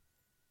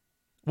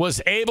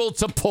was able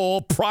to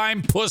pull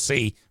prime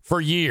pussy for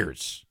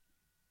years.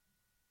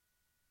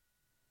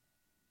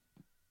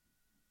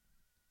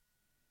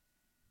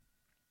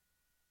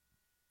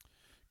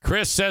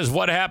 Chris says,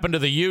 what happened to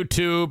the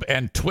YouTube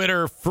and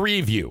Twitter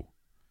free view?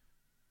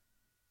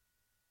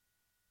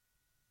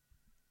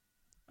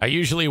 I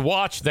usually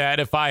watch that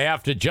if I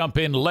have to jump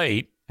in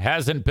late.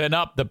 Hasn't been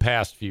up the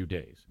past few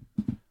days.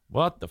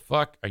 What the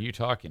fuck are you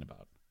talking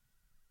about?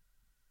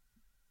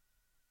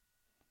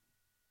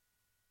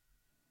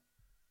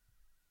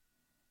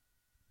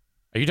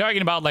 Are you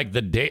talking about like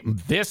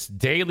this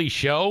daily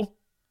show?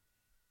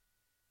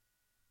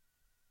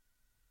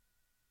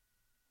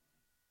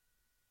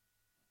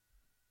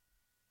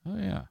 Oh,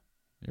 yeah.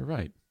 You're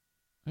right.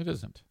 It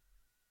isn't.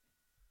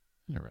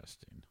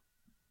 Interesting.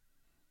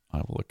 I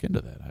will look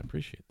into that. I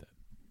appreciate that.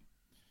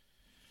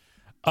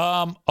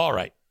 All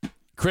right.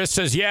 Chris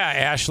says, yeah,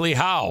 Ashley,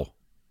 how?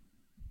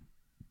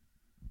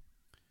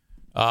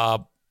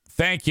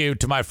 Thank you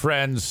to my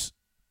friends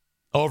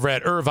over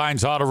at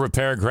Irvine's Auto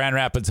Repair, Grand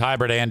Rapids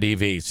Hybrid and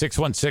EV.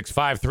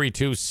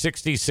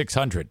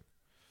 616-532-6600.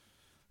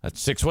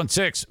 That's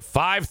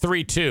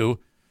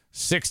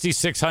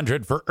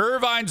 616-532-6600 for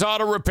Irvine's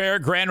Auto Repair,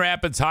 Grand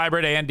Rapids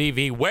Hybrid and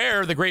EV,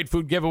 where the Great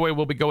Food Giveaway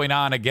will be going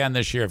on again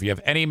this year. If you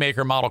have any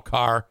maker model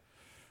car,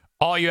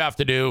 all you have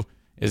to do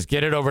is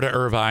get it over to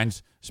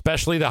Irvine's,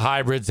 especially the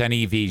hybrids and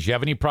EVs. You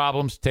have any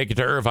problems, take it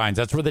to Irvine's.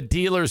 That's where the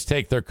dealers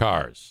take their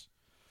cars.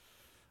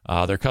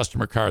 Their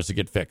customer cars to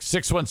get fixed.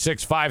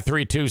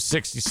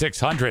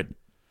 616-532-6600.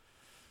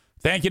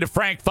 Thank you to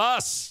Frank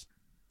Fuss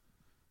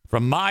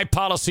from My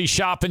Policy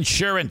Shop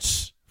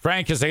Insurance.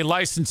 Frank is a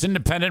licensed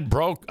independent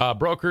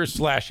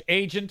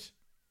broker/agent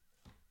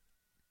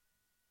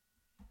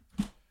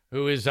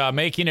who is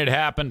making it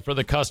happen for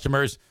the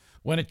customers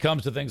when it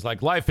comes to things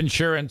like life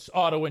insurance,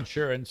 auto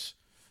insurance,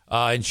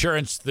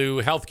 insurance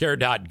through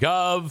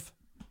healthcare.gov,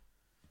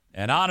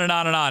 and on and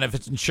on and on. If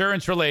it's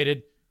insurance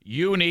related,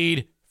 you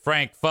need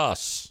Frank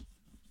Fuss.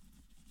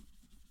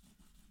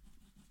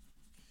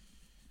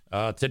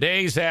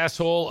 Today's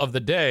asshole of the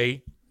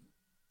day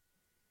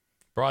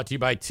brought to you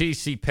by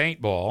TC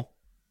Paintball.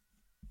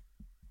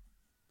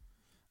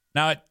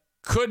 Now, it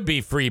could be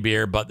free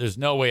beer, but there's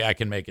no way I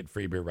can make it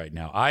free beer right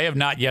now. I have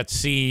not yet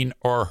seen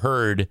or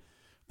heard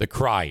the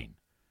crying.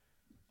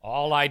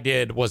 All I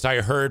did was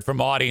I heard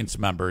from audience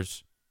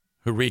members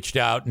who reached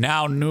out.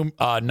 Now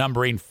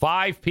numbering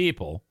 5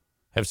 people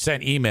have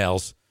sent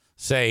emails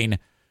saying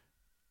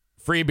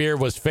free beer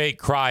was fake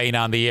crying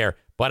on the air.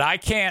 But I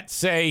can't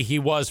say he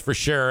was for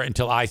sure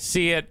until I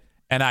see it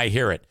and I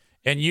hear it.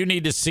 And you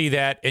need to see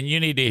that, and you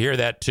need to hear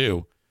that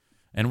too.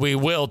 And we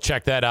will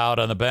check that out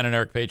on the Ben and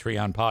Eric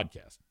Patreon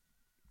podcast.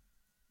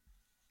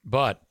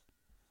 But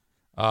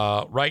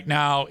right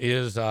now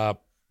is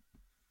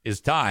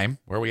time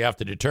where we have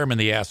to determine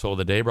the asshole of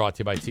the day, brought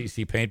to you by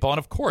TC Paintball. And,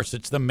 of course,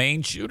 it's the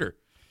main shooter.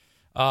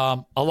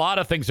 A lot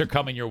of things are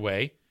coming your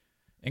way,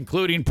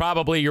 including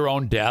probably your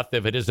own death,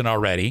 if it isn't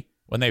already,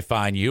 when they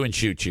find you and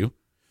shoot you,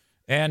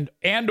 and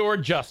or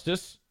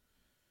justice,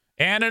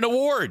 and an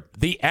award.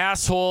 The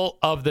asshole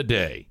of the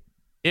day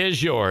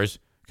is yours.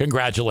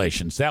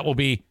 Congratulations. That will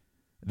be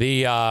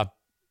the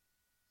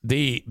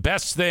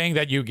best thing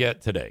that you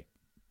get today.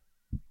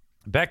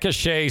 Becca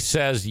Shea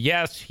says,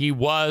 yes, he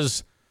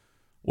was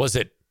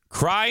it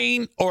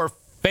crying or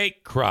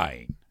fake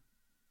crying?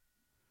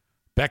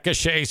 Becca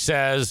Shea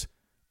says,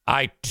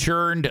 I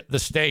turned the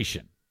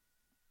station.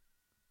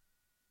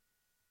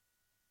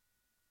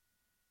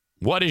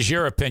 What is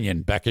your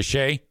opinion, Becca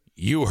Shea?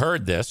 You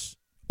heard this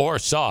or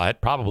saw it,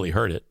 probably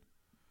heard it.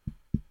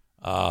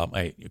 Of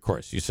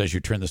course, he says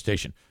you turned the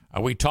station.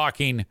 Are we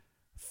talking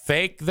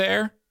fake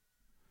there?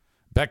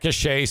 Becca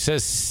Shea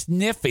says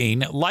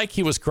sniffing like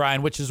he was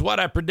crying, which is what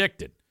I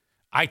predicted.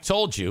 I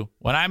told you,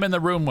 when I'm in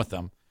the room with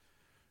him,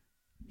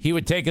 he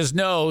would take his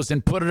nose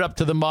and put it up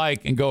to the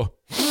mic and go,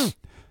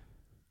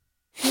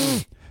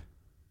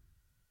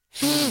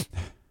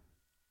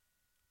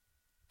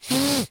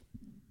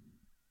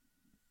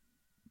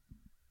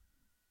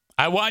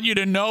 I want you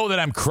to know that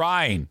I'm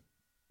crying.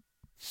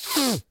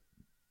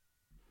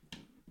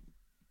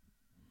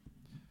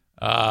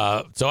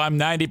 So I'm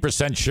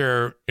 90%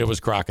 sure it was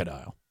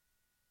Crocodile.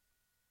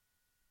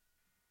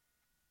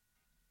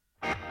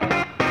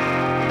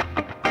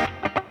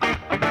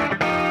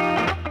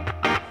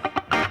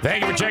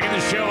 Thank you for checking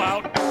this show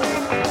out.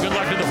 Good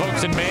luck to the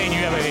folks in Maine. You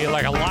have a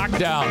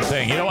lockdown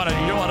thing. You don't want to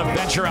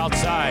venture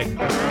outside.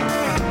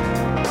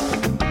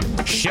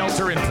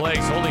 Shelter in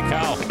place. Holy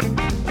cow.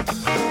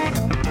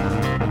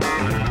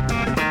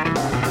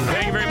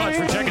 Thank you very much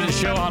for checking the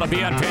show out. I'll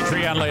be on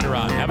Patreon later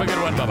on. Have a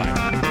good one.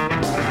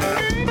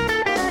 Bye-bye.